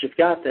products that you've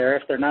got there,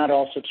 if they're not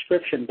all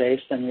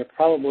subscription-based, then you're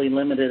probably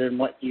limited in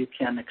what you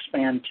can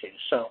expand to.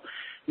 So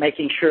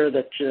making sure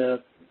that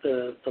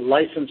the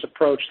license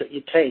approach that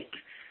you take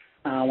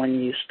when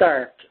you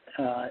start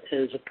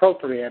is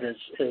appropriate,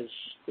 is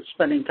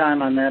spending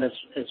time on that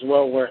is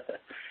well worth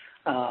it.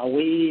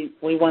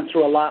 We went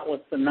through a lot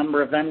with the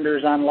number of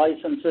vendors on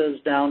licenses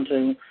down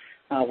to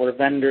where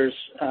vendors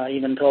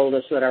even told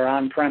us that our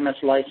on-premise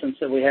license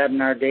that we had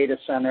in our data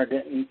center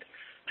didn't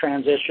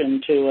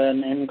transition to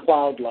an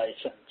in-cloud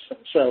license. And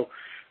so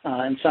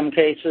in some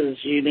cases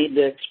you need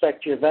to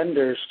expect your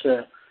vendors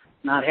to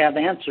not have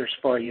answers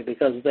for you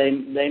because they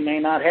may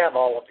not have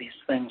all of these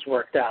things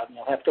worked out, and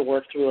you'll have to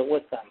work through it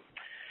with them.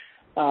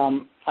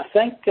 I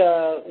think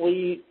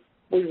we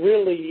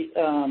really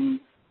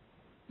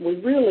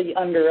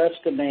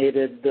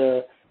underestimated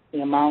the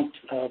amount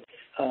of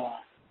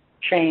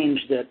change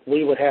that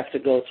we would have to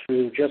go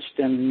through just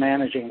in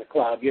managing the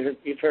cloud.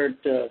 You've heard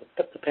the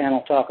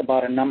panel talk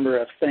about a number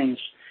of things.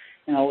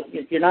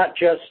 You're not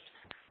just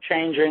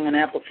changing an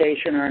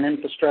application or an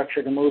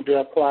infrastructure to move to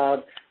a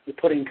cloud. You're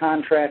putting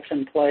contracts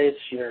in place.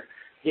 You're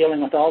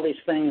dealing with all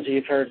these things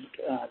you've heard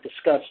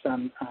discussed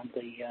on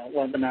the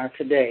webinar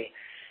today.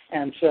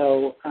 And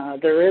so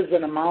there is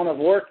an amount of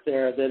work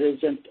there that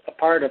isn't a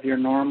part of your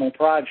normal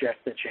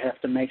project that you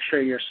have to make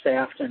sure you're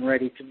staffed and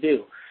ready to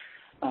do.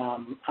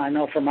 I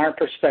know from our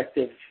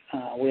perspective,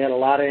 we had a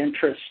lot of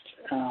interest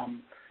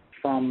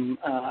from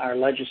our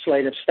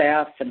legislative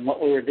staff and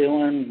what we were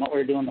doing with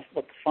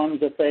the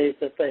funds that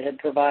they had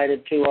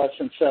provided to us.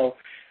 And so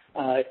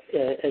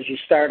as you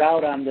start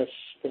out on this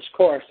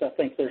course, I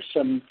think there's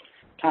some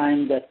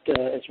time that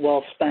is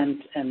well spent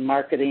in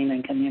marketing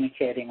and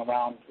communicating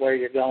around where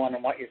you're going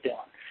and what you're doing.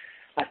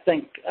 I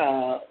think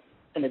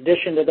in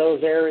addition to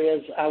those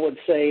areas, I would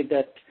say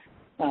that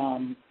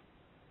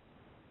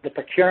the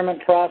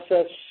procurement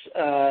process,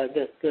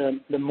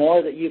 the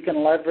more that you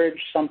can leverage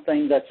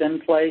something that's in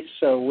place.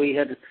 So we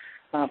had,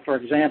 for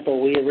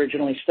example, we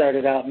originally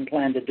started out and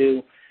planned to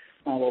do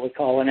what we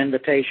call an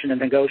invitation to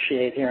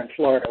negotiate here in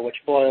Florida, which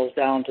boils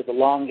down to the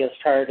longest,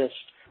 hardest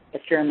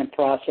procurement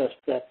process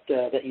that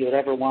you would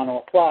ever want to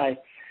apply.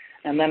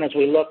 And then as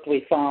we looked,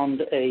 we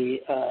found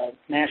a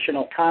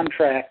national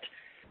contract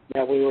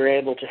that we were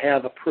able to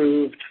have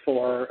approved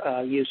for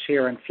use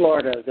here in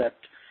Florida that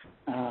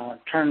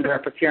turned our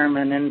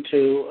procurement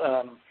into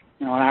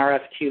an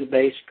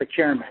RFQ-based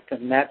procurement,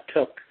 and that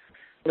took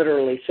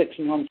literally 6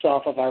 months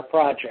off of our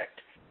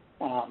project.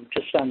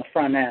 just on the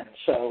front end.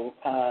 So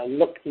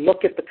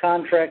look at the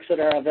contracts that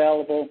are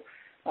available.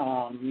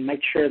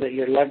 Make sure that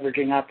you're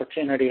leveraging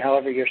opportunity,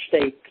 however your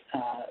state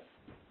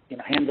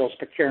handles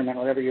procurement,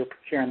 whatever your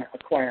procurement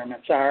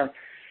requirements are.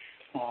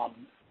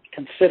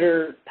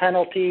 Consider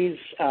penalties.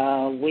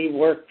 We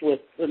worked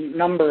with a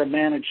number of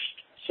managed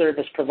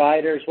service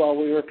providers while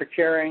we were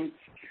procuring.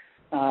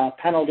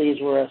 Penalties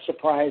were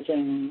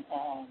surprisingly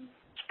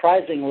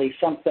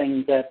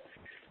something that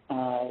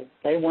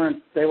they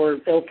were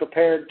ill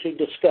prepared to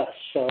discuss.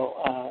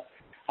 So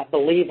I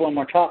believe when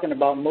we're talking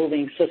about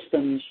moving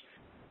systems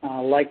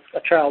like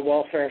a child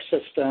welfare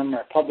system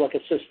or public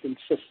assistance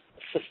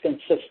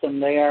system,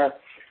 they are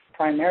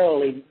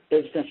primarily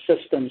business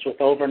systems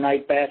with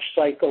overnight batch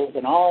cycles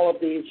and all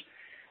of these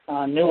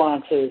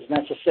nuances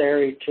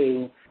necessary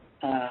to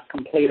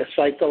complete a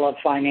cycle of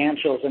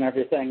financials and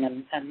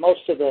everything. And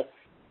most of the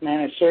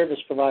managed service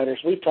providers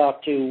we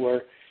talked to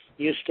were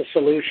used to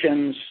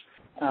solutions.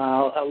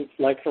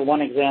 Like for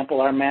one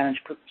example, our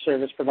managed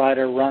service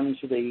provider runs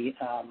the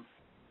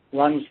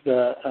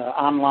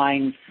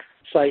online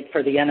site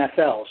for the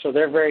NFL. So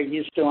they're very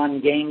used to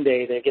on game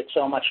day they get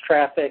so much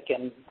traffic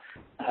and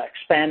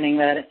expanding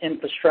that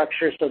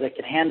infrastructure so they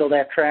can handle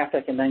that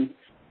traffic and then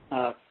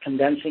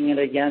condensing it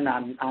again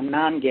on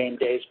non-game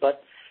days.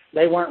 But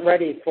they weren't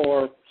ready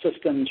for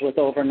systems with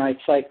overnight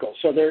cycles.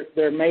 So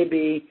there may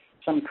be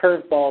some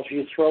curveballs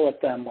you throw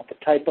at them with the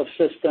type of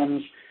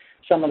systems,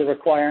 some of the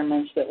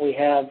requirements that we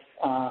have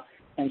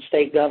in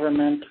state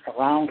government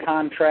around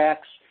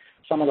contracts,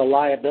 some of the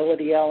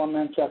liability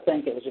elements. I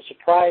think it was a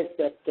surprise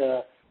that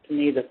to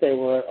me that they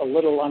were a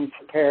little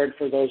unprepared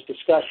for those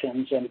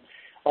discussions, and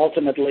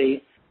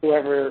ultimately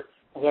whoever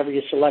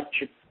you select,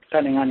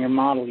 depending on your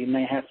model, you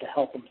may have to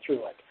help them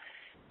through it.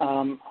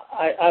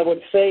 I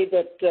would say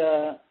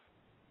that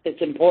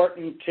it's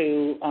important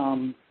to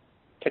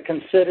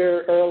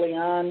consider early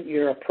on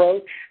your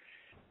approach,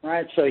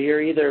 right? So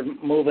you're either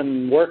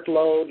moving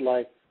workload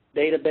like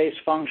database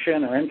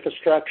function or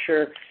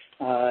infrastructure,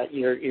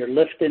 you're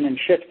lifting and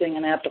shifting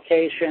an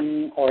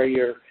application, or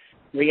you're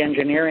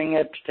re-engineering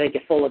it to take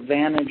a full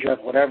advantage of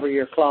whatever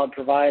your cloud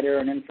provider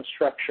and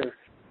infrastructure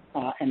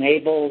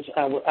enables.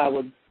 I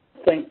would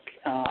think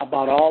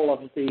about all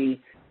of the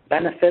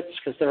benefits,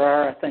 because there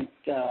are, I think,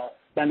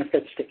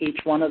 benefits to each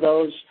one of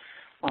those,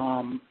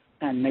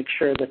 and make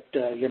sure that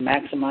you're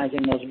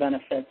maximizing those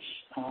benefits.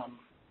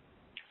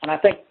 And I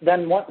think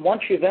then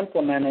once you've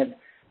implemented,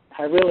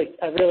 I really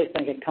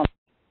think it comes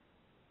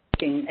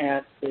looking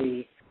at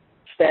the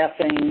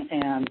staffing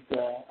and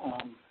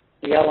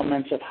the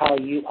elements of how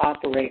you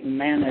operate and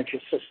manage a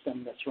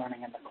system that's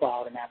running in the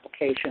cloud, an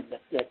application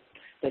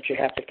that you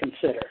have to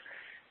consider.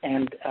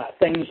 And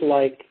things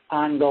like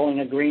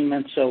ongoing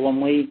agreements. So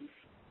when we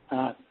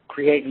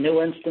create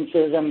new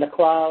instances in the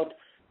cloud,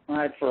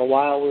 right, for a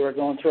while we were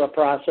going through a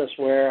process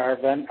where our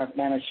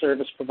managed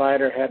service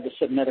provider had to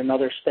submit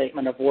another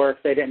statement of work.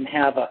 They didn't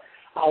have a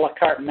la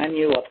carte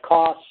menu of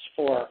costs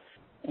for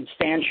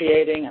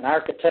instantiating and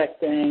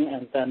architecting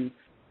and then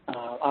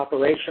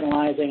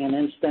operationalizing an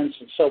instance.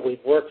 And so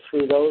we've worked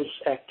through those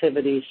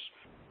activities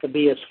to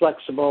be as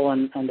flexible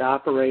and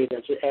operate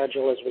as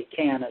agile as we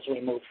can as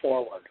we move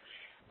forward.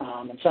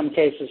 In some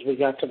cases, we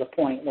got to the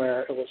point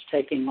where it was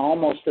taking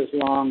almost as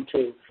long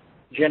to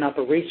gin up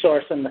a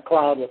resource in the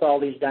cloud with all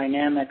these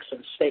dynamics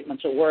and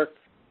statements of work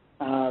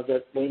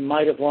that we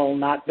might have well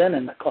not been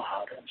in the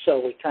cloud. And so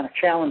we kind of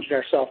challenged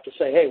ourselves to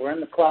say, hey, we're in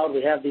the cloud,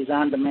 we have these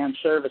on-demand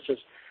services.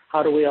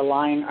 How do we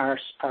align our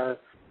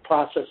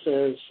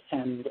processes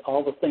and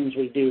all the things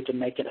we do to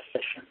make it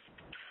efficient?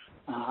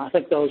 I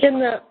think those.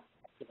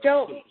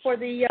 Joe, for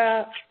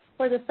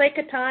the sake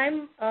of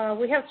time,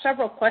 we have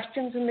several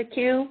questions in the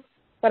queue,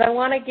 but I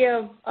want to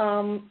give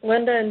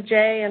Linda and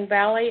Jay and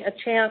Valli a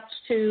chance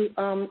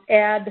to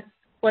add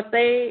what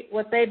they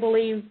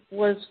believe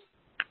was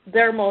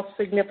their most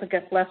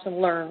significant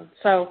lesson learned.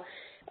 So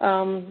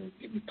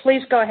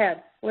please go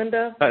ahead.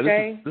 Linda,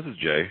 Jay? This is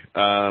Jay.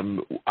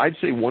 I'd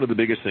say one of the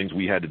biggest things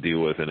we had to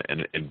deal with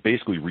and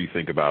basically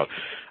rethink about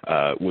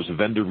was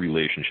vendor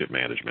relationship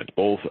management,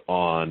 both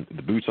on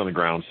the boots on the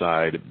ground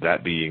side,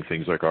 that being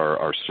things like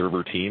our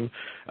server team,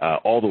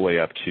 all the way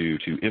up to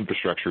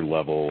infrastructure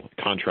level,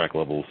 contract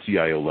level,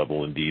 CIO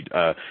level, indeed.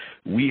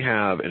 We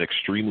have an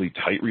extremely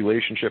tight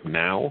relationship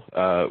now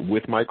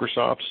with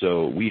Microsoft.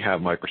 So we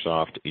have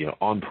Microsoft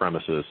on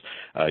premises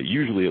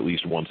usually at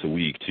least once a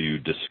week to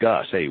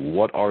discuss, hey,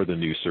 what are the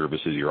new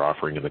services you're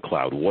offering in the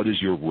cloud? What is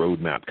your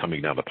roadmap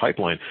coming down the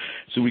pipeline?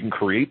 So we can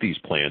create these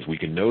plans. We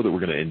can know that we're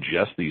going to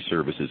ingest these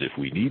services if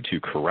we need to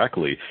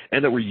correctly,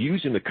 and that we're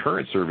using the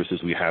current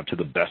services we have to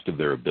the best of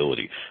their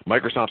ability.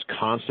 Microsoft's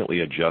constantly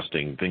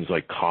adjusting things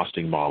like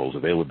costing models,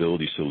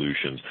 availability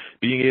solutions,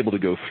 being able to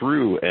go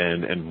through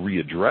and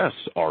readdress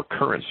our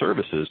current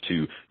services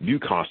to new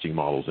costing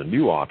models and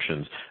new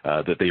options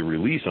that they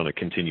release on a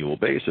continual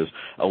basis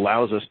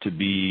allows us to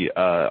be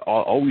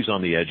always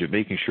on the edge of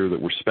making sure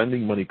that we're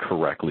spending money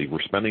correctly,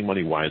 we're spending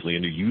money wisely,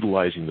 and are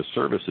utilizing the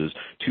services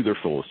to their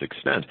fullest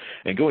extent.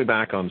 And going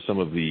back on some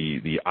of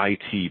the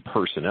IT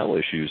personnel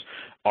issues,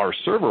 our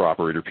server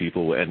operator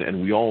people,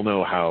 and we all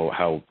know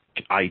how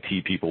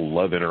IT people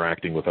love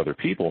interacting with other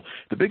people.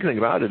 The big thing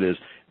about it is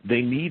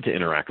they need to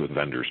interact with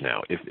vendors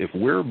now. If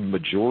we're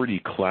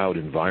majority cloud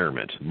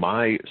environment,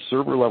 my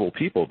server level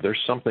people, there's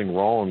something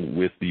wrong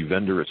with the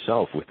vendor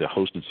itself, with the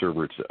hosted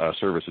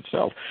service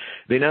itself.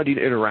 They now need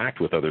to interact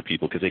with other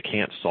people because they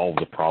can't solve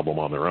the problem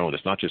on their own.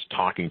 It's not just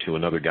talking to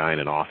another guy in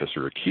an office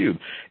or a cube.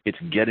 It's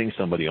getting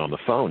somebody on the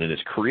phone, and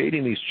it's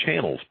creating these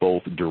channels,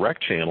 both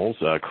direct channels,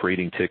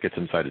 creating tickets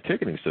inside a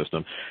ticketing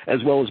system, as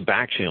well as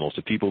back channels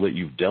to people that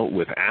you've dealt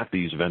with at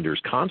these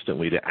vendors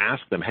constantly to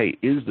ask them, hey,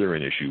 is there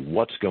an issue?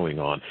 What's going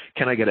on?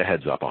 Can I get a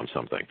heads up on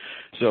something?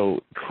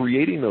 So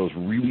creating those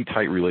really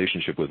tight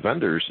relationship with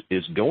vendors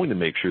is going to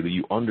make sure that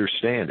you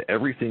understand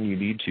everything you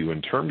need to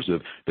in terms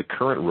of the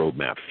current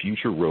roadmap,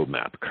 future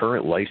roadmap,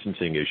 current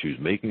licensing issues,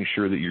 making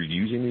sure that you're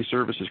using these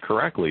services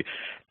correctly,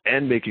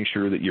 and making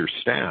sure that your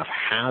staff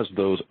has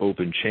those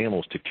open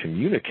channels to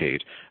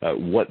communicate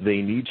what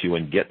they need to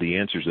and get the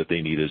answers that they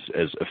need as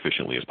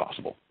efficiently as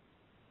possible.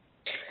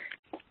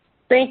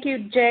 Thank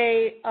you,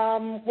 Jay.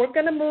 We're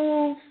going to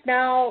move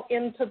now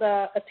into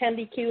the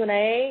attendee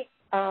Q&A,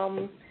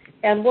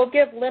 and we'll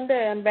give Linda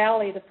and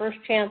Valli the first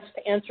chance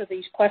to answer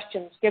these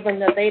questions, given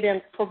that they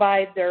didn't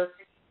provide their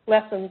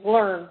lessons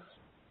learned.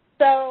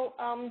 So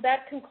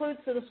that concludes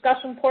the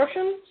discussion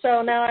portion.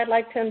 So now I'd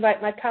like to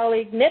invite my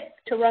colleague, Nick,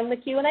 to run the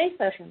Q&A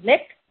session.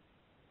 Nick?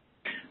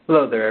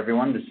 Hello there,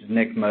 everyone. This is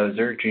Nick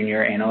Moser,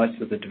 Junior Analyst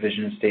with the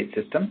Division of State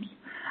Systems.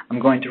 I'm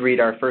going to read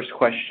our first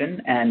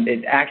question, and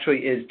it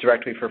actually is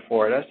directly for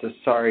Florida, so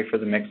sorry for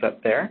the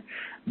mix-up there.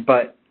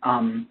 But,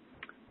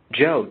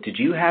 Joe, did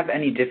you have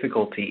any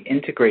difficulty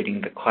integrating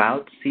the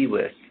cloud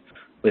CWIS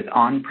with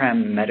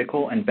on-prem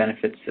medical and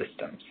benefits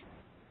systems?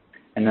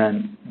 And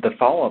then the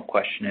follow-up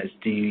question is,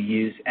 do you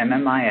use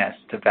MMIS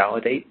to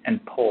validate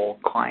and pull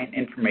client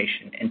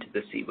information into the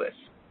CWIS?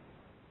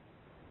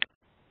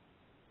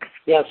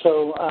 Yeah,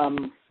 so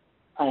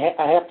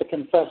I have to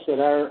confess that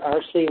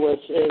our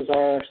CWIS is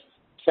our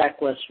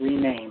SACWIS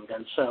renamed,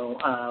 and so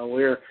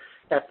we're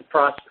at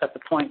the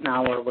point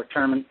now where we're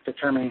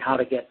determining how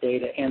to get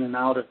data in and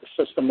out of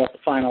the system, what the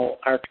final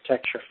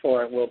architecture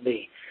for it will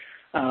be.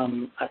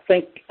 I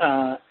think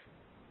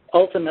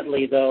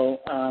ultimately, though,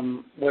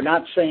 we're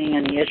not seeing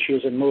any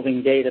issues in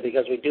moving data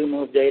because we do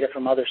move data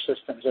from other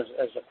systems,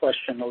 as the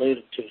question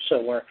alluded to.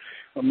 So we're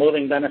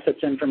moving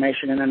benefits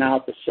information in and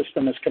out. The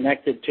system is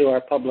connected to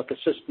our public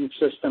assistance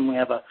system. We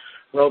have a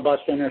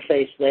robust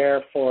interface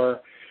there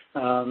for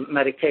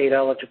Medicaid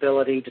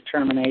eligibility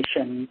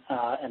determination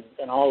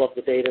and all of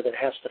the data that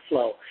has to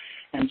flow.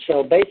 And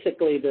so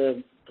basically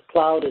the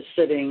cloud is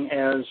sitting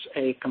as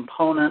a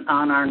component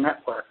on our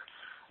network.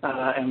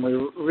 And we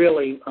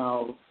really,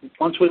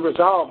 once we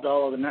resolved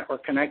all of the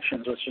network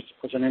connections, which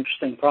was an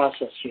interesting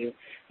process, you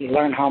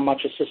learn how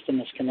much a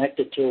system is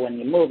connected to when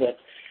you move it.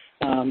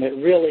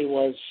 It really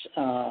was,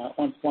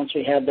 once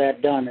we had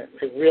that done,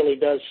 it really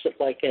does sit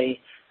like a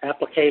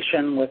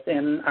application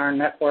within our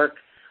network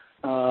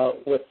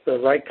with the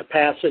right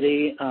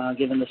capacity,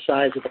 given the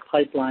size of the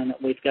pipeline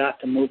that we've got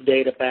to move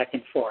data back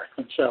and forth.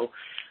 And so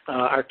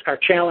our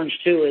challenge,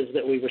 too, is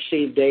that we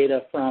receive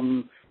data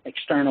from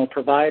external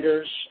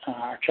providers.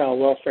 Our child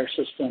welfare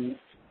system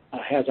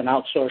has an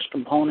outsourced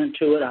component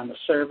to it on the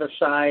service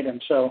side, and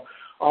so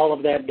all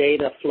of that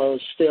data flows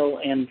still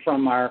in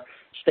from our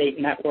state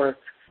network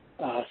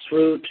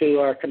through to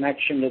our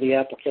connection to the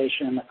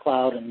application in the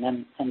cloud and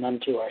then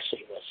to our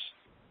CWIS.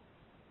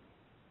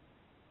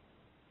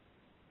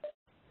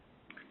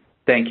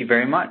 Thank you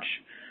very much.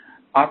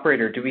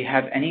 Operator, do we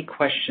have any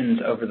questions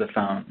over the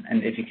phone?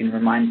 And if you can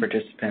remind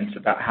participants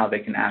about how they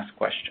can ask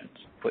questions,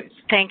 please.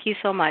 Thank you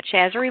so much.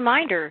 As a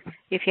reminder,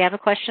 if you have a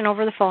question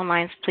over the phone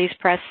lines, please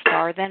press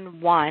star then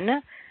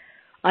 1.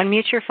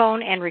 Unmute your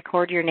phone and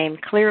record your name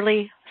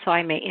clearly so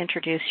I may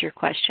introduce your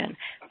question.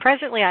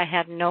 Presently, I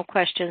have no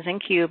questions in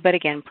queue, but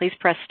again, please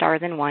press star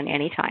then 1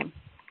 anytime.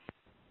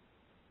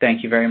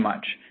 Thank you very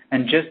much.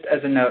 And just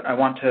as a note, I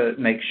want to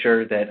make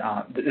sure that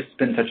this has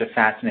been such a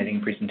fascinating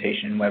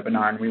presentation and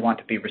webinar, and we want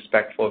to be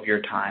respectful of your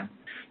time.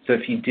 So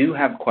if you do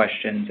have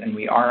questions and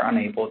we are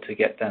unable to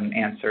get them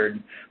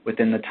answered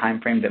within the time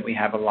frame that we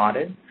have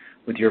allotted,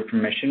 with your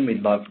permission,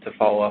 we'd love to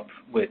follow up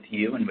with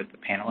you and with the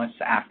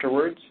panelists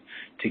afterwards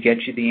to get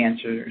you the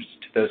answers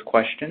to those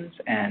questions,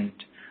 and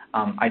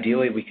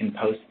ideally we can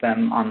post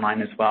them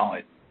online as well.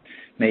 It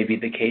may be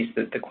the case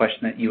that the question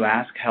that you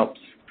ask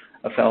helps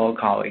a fellow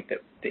colleague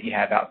that you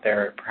have out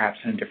there, perhaps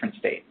in a different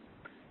state.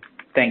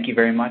 Thank you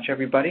very much,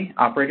 everybody.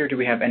 Operator, do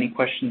we have any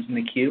questions in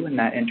the queue in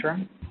that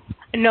interim?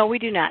 No, we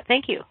do not.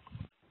 Thank you.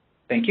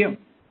 Thank you.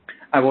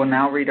 I will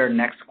now read our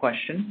next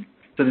question.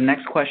 So the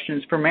next question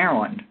is for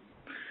Maryland.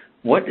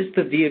 What is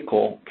the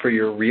vehicle for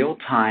your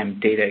real-time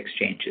data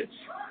exchanges,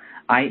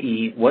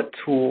 i.e., what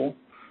tool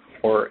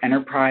or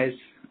enterprise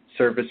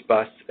service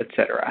bus,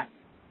 etc.?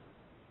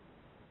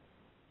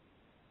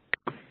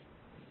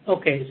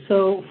 Okay,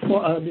 so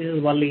this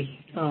is Valli.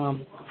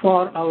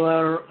 For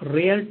our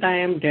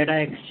real-time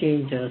data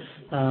exchanges,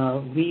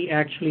 we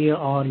actually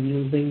are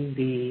using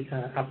the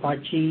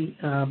Apache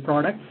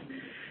products.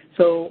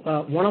 So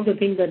one of the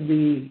things that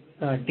we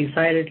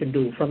decided to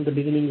do from the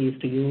beginning is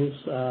to use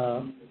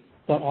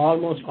for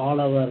almost all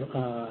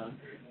our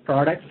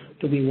products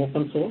to be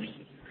open source.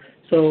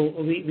 So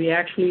we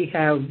actually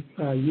have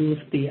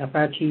used the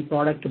Apache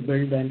product to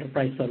build the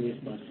enterprise service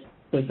bus.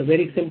 So it's a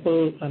very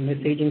simple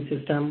messaging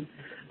system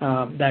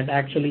that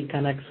actually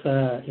connects,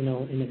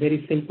 in a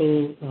very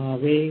simple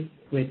way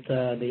with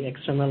the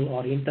external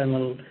or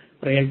internal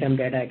real-time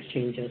data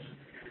exchanges.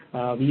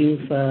 We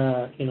use,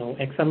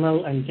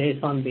 XML and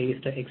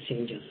JSON-based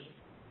exchanges.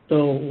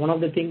 So one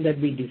of the things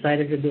that we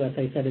decided to do, as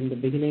I said in the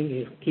beginning,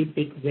 is keep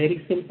it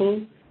very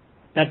simple.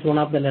 That's one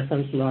of the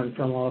lessons learned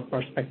from our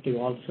perspective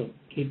also.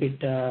 Keep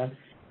it, a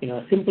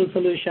simple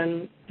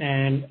solution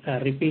and a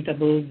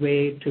repeatable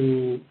way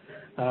to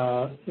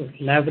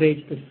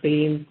leverage the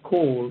same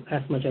code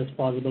as much as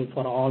possible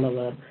for all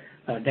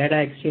our data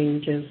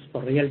exchanges,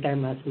 for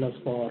real-time as well as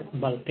for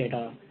bulk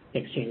data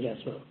exchange as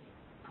well.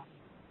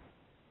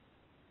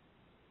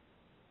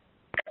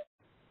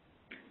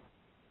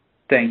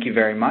 Thank you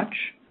very much.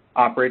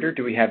 Operator,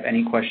 do we have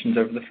any questions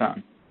over the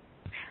phone?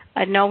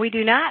 No, we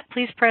do not.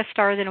 Please press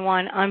star then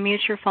one,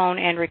 unmute your phone,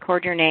 and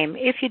record your name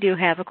if you do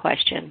have a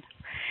question.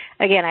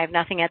 Again, I have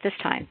nothing at this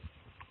time.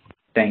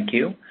 Thank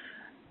you.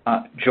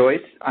 Joyce,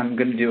 I'm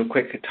going to do a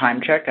quick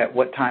time check. At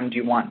what time do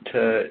you want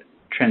to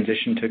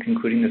transition to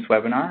concluding this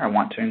webinar? I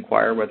want to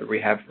inquire whether we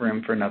have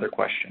room for another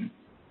question.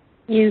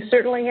 You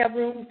certainly have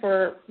room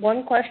for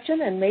one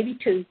question and maybe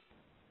two.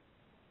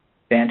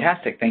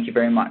 Fantastic. Thank you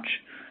very much.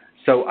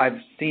 So I've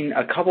seen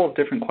a couple of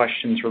different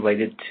questions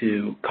related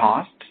to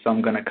cost, so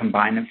I'm going to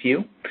combine a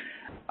few.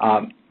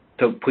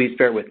 So please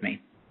bear with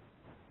me.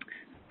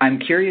 I'm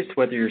curious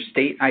whether your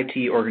state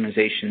IT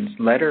organizations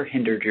led or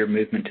hindered your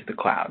movement to the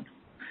cloud,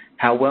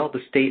 how well the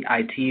state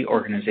IT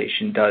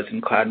organization does in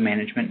cloud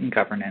management and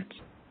governance,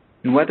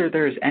 and whether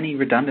there is any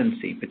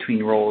redundancy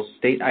between roles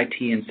state IT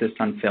insists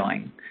on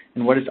filling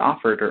and what is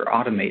offered or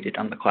automated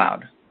on the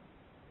cloud.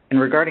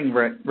 And regarding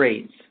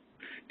rates,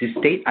 do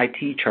state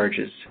IT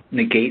charges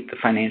negate the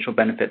financial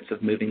benefits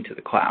of moving to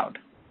the cloud?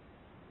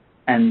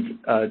 And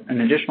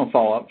an additional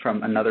follow-up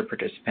from another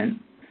participant,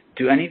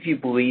 do any of you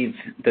believe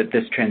that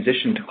this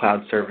transition to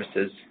cloud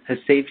services has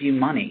saved you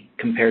money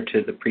compared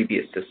to the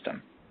previous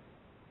system?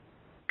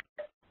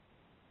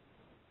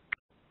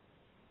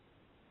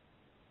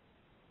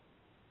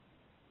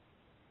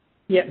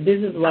 Yeah, this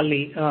is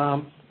Valli.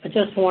 I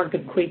just want to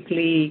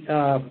quickly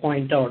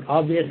point out,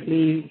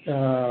 obviously,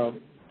 our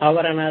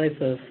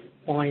analysis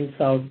points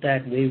out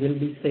that we will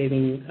be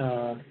saving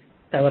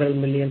several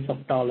millions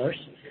of dollars.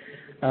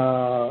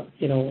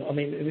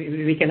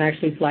 We can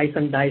actually slice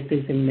and dice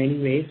this in many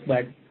ways,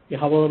 but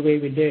however way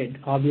we did,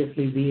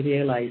 obviously we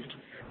realized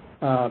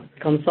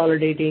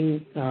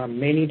consolidating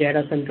many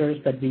data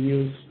centers that we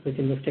use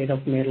within the state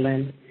of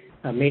Maryland.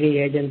 Many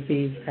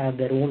agencies have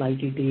their own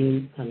IT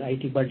team and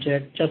IT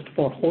budget just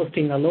for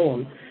hosting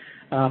alone.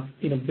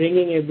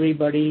 Bringing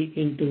everybody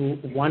into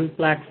one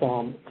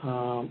platform,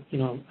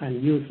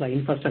 and use like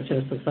infrastructure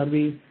as a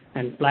service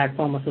and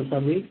platform as a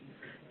service,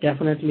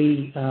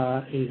 definitely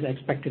is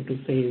expected to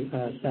save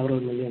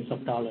several millions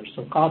of dollars.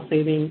 So cost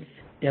saving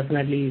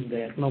definitely is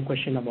there, no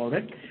question about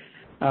it.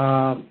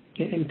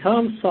 In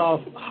terms of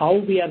how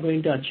we are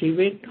going to achieve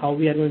it, how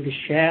we are going to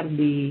share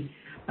the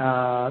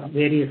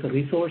various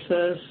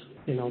resources,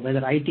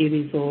 whether IT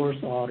resource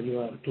or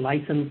your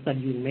license that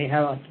you may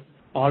have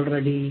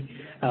already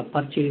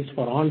purchased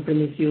for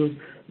on-premise use,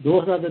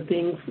 those are the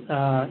things,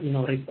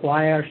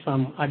 require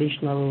some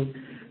additional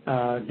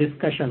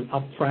discussion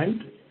upfront.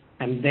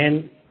 And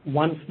then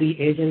once the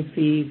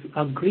agencies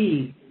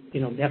agree,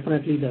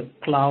 definitely the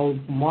cloud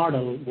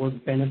model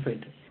would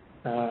benefit,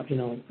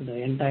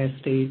 the entire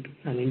state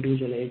and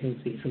individual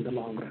agencies in the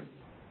long run.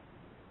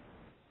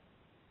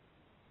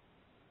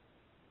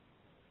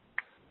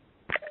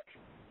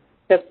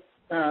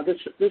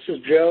 This is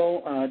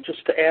Joe.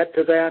 Just to add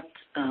to that,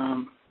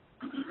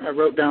 I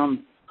wrote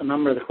down a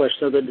number of the questions.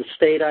 So did the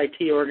state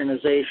IT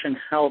organization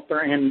help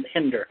or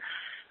hinder?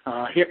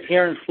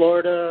 Here in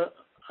Florida,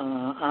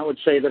 I would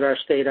say that our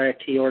state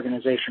IT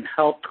organization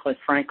helped. Quite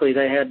frankly,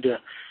 they had to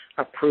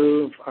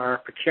approve our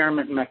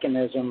procurement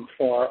mechanism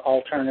for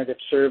alternative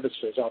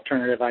services,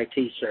 alternative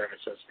IT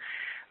services.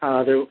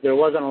 There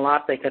wasn't a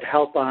lot they could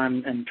help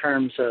on in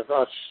terms of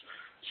us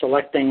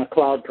selecting a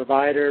cloud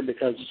provider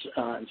because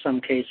in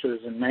some cases,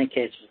 in many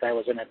cases, that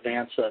was in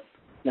advance of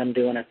them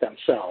doing it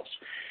themselves.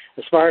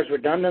 As far as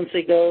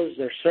redundancy goes,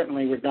 there's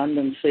certainly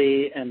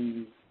redundancy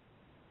in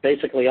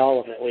basically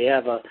all of it. We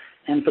have an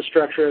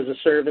infrastructure as a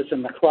service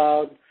in the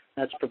cloud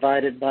that's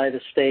provided by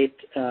the state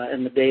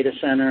in the data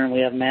center, and we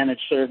have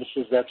managed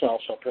services that's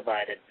also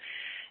provided.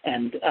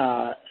 And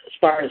as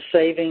far as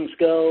savings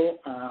go,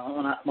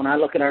 when I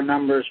look at our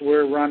numbers,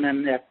 we're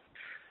running at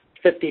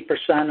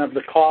 50% of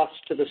the cost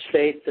to the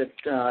state that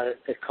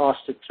it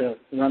costed to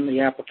run the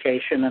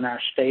application in our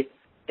state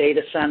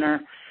data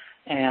center,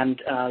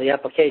 and the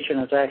application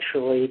is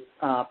actually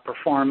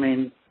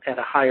performing at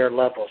a higher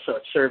level, so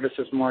it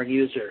services more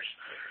users.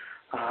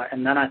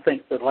 And then I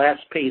think the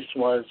last piece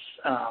was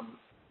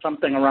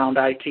something around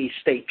IT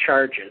state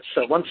charges.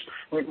 So once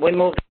we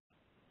moved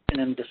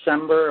in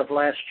December of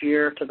last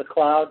year to the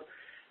cloud,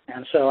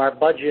 and so our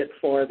budget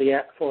for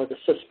the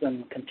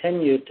system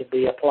continued to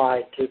be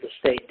applied to the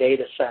state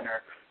data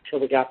center until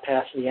we got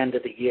past the end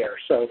of the year.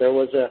 So there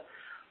was a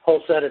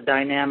whole set of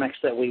dynamics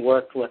that we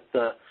worked with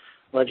the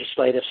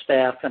legislative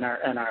staff and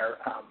our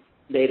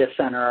data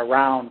center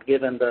around,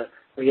 given the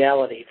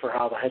reality for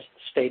how the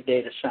state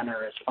data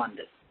center is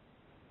funded.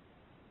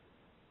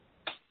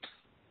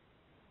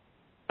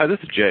 This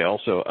is Jay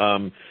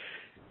also.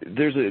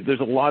 There's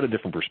a lot of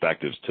different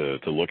perspectives to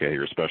look at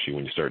here, especially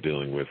when you start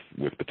dealing with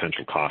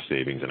potential cost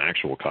savings and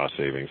actual cost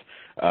savings.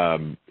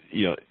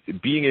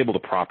 Being able to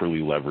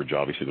properly leverage,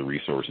 obviously, the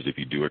resources, if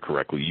you do it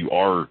correctly, you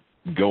are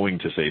going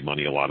to save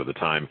money a lot of the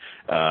time.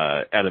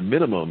 At a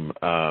minimum,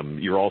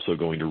 you're also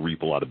going to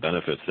reap a lot of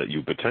benefits that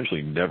you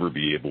potentially never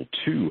be able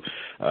to,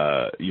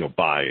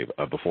 buy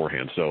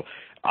beforehand. So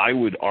I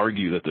would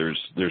argue that there's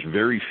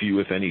very few,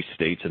 if any,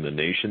 states in the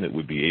nation that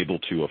would be able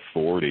to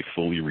afford a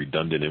fully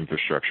redundant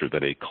infrastructure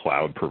that a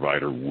cloud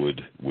provider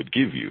would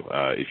give you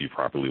if you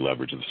properly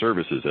leverage the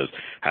services, as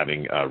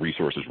having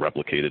resources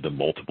replicated to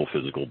multiple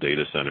physical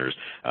data centers,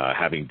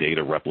 having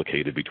data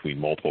replicated between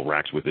multiple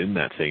racks within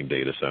that same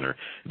data center.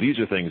 These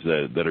are things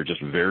that are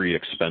just very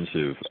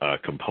expensive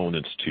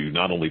components to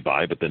not only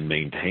buy but then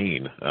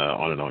maintain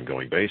on an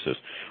ongoing basis.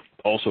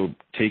 Also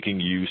taking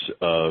use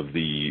of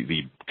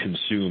the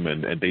consume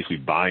and basically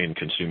buy and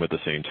consume at the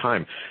same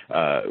time.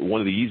 One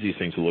of the easiest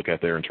things to look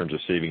at there in terms of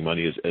saving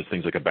money is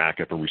things like a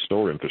backup or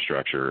restore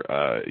infrastructure.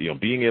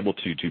 Being able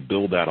to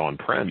build that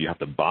on-prem, you have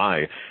to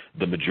buy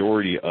the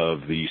majority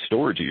of the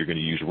storage that you're going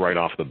to use right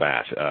off the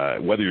bat.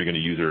 Whether you're going to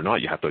use it or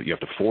not, you have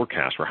to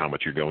forecast for how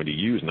much you're going to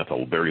use, and that's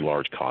a very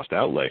large cost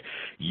outlay.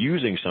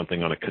 Using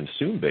something on a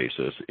consume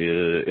basis,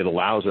 it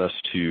allows us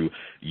to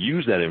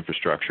use that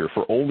infrastructure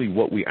for only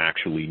what we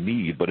actually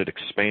need, but it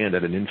expand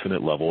at an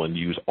infinite level and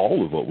use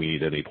all of what we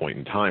need at any point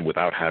in time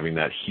without having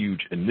that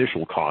huge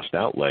initial cost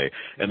outlay,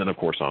 and then, of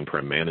course,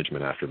 on-prem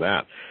management after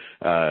that.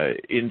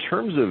 In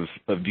terms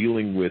of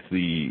dealing with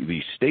the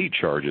state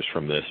charges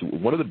from this,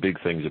 one of the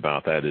big things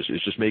about that is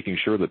just making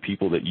sure that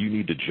people that you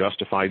need to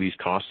justify these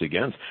costs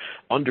against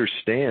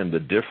understand the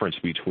difference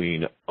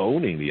between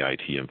owning the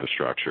IT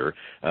infrastructure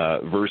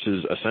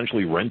versus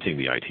essentially renting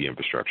the IT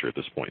infrastructure at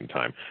this point in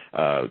time.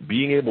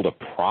 Being able to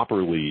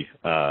properly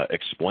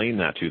explain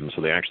that to them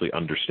so they actually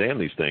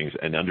understand these things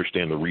and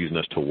understand the reason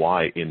as to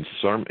why in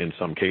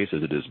some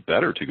cases it is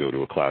better to go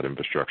to a cloud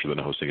infrastructure than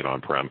hosting it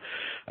on-prem,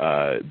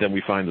 then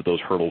we find that those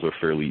hurdles are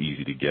fairly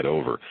easy to get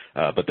over.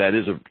 But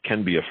that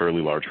can be a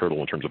fairly large hurdle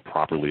in terms of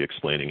properly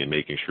explaining and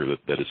making sure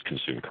that is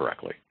consumed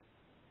correctly.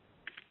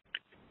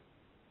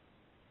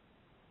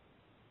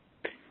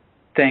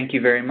 Thank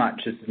you very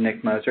much. This is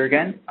Nick Moser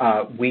again.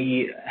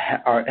 We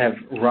have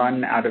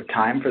run out of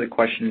time for the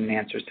question and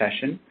answer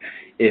session.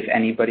 If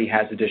anybody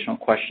has additional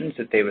questions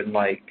that they would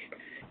like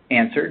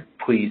answered,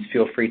 please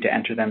feel free to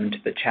enter them into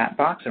the chat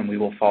box and we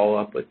will follow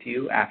up with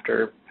you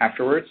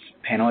afterwards.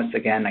 Panelists,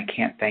 again, I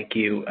can't thank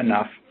you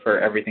enough for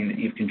everything that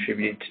you've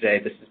contributed today.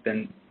 This has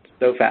been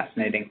so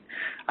fascinating.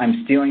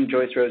 I'm stealing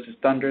Joyce Rose's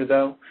thunder,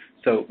 though,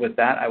 so with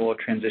that, I will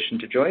transition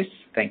to Joyce.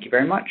 Thank you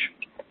very much.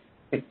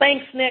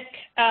 Thanks, Nick.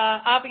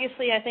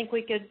 Obviously, I think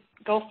we could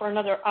go for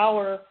another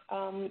hour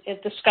in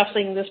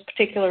discussing this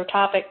particular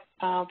topic.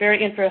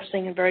 Very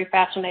interesting and very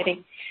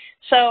fascinating.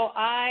 So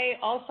I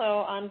also,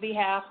 on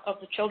behalf of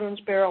the Children's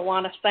Bureau,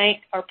 want to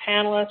thank our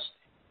panelists,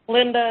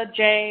 Linda,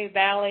 Jay,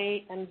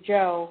 Valli, and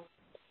Joe.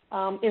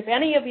 If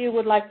any of you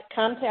would like to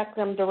contact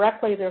them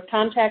directly, their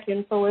contact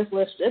info is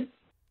listed.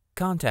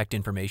 Contact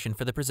information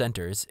for the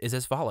presenters is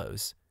as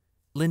follows.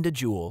 Linda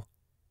Jewell,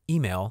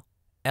 email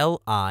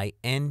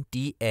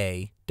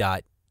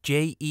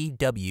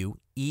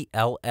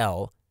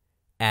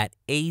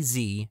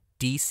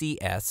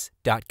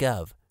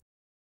linda.jewell@azdcs.gov.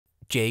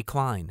 Jay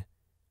Cline,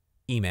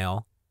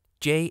 email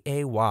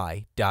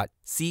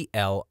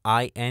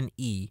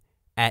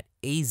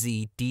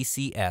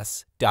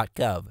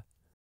jay.cline@azdcs.gov.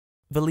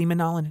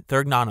 Vallimanalan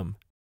Thirugnanam,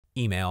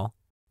 email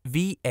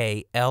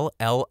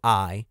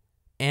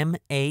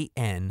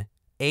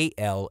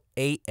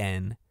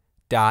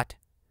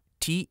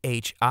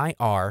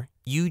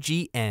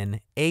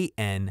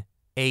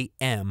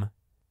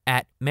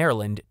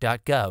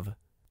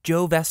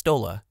Joe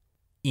Vastola,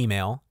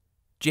 email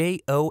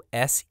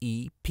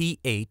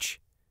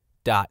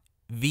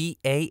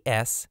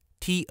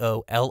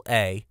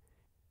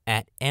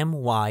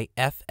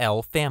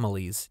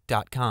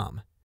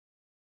joseph.vastola@myflfamilies.com.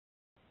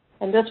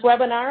 And this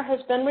webinar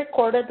has been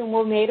recorded and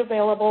will be made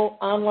available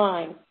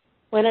online.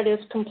 When it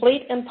is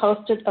complete and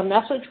posted, a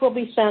message will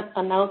be sent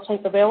announcing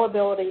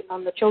availability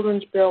on the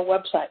Children's Bureau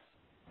website.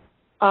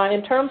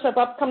 In terms of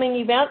upcoming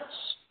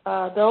events,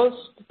 those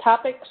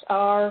topics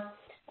are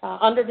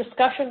under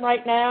discussion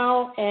right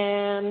now,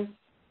 and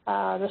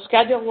the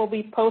schedule will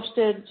be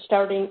posted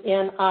starting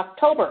in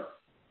October.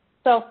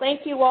 So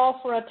thank you all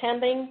for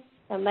attending,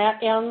 and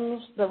that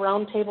ends the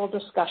roundtable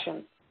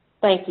discussion.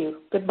 Thank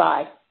you.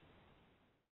 Goodbye.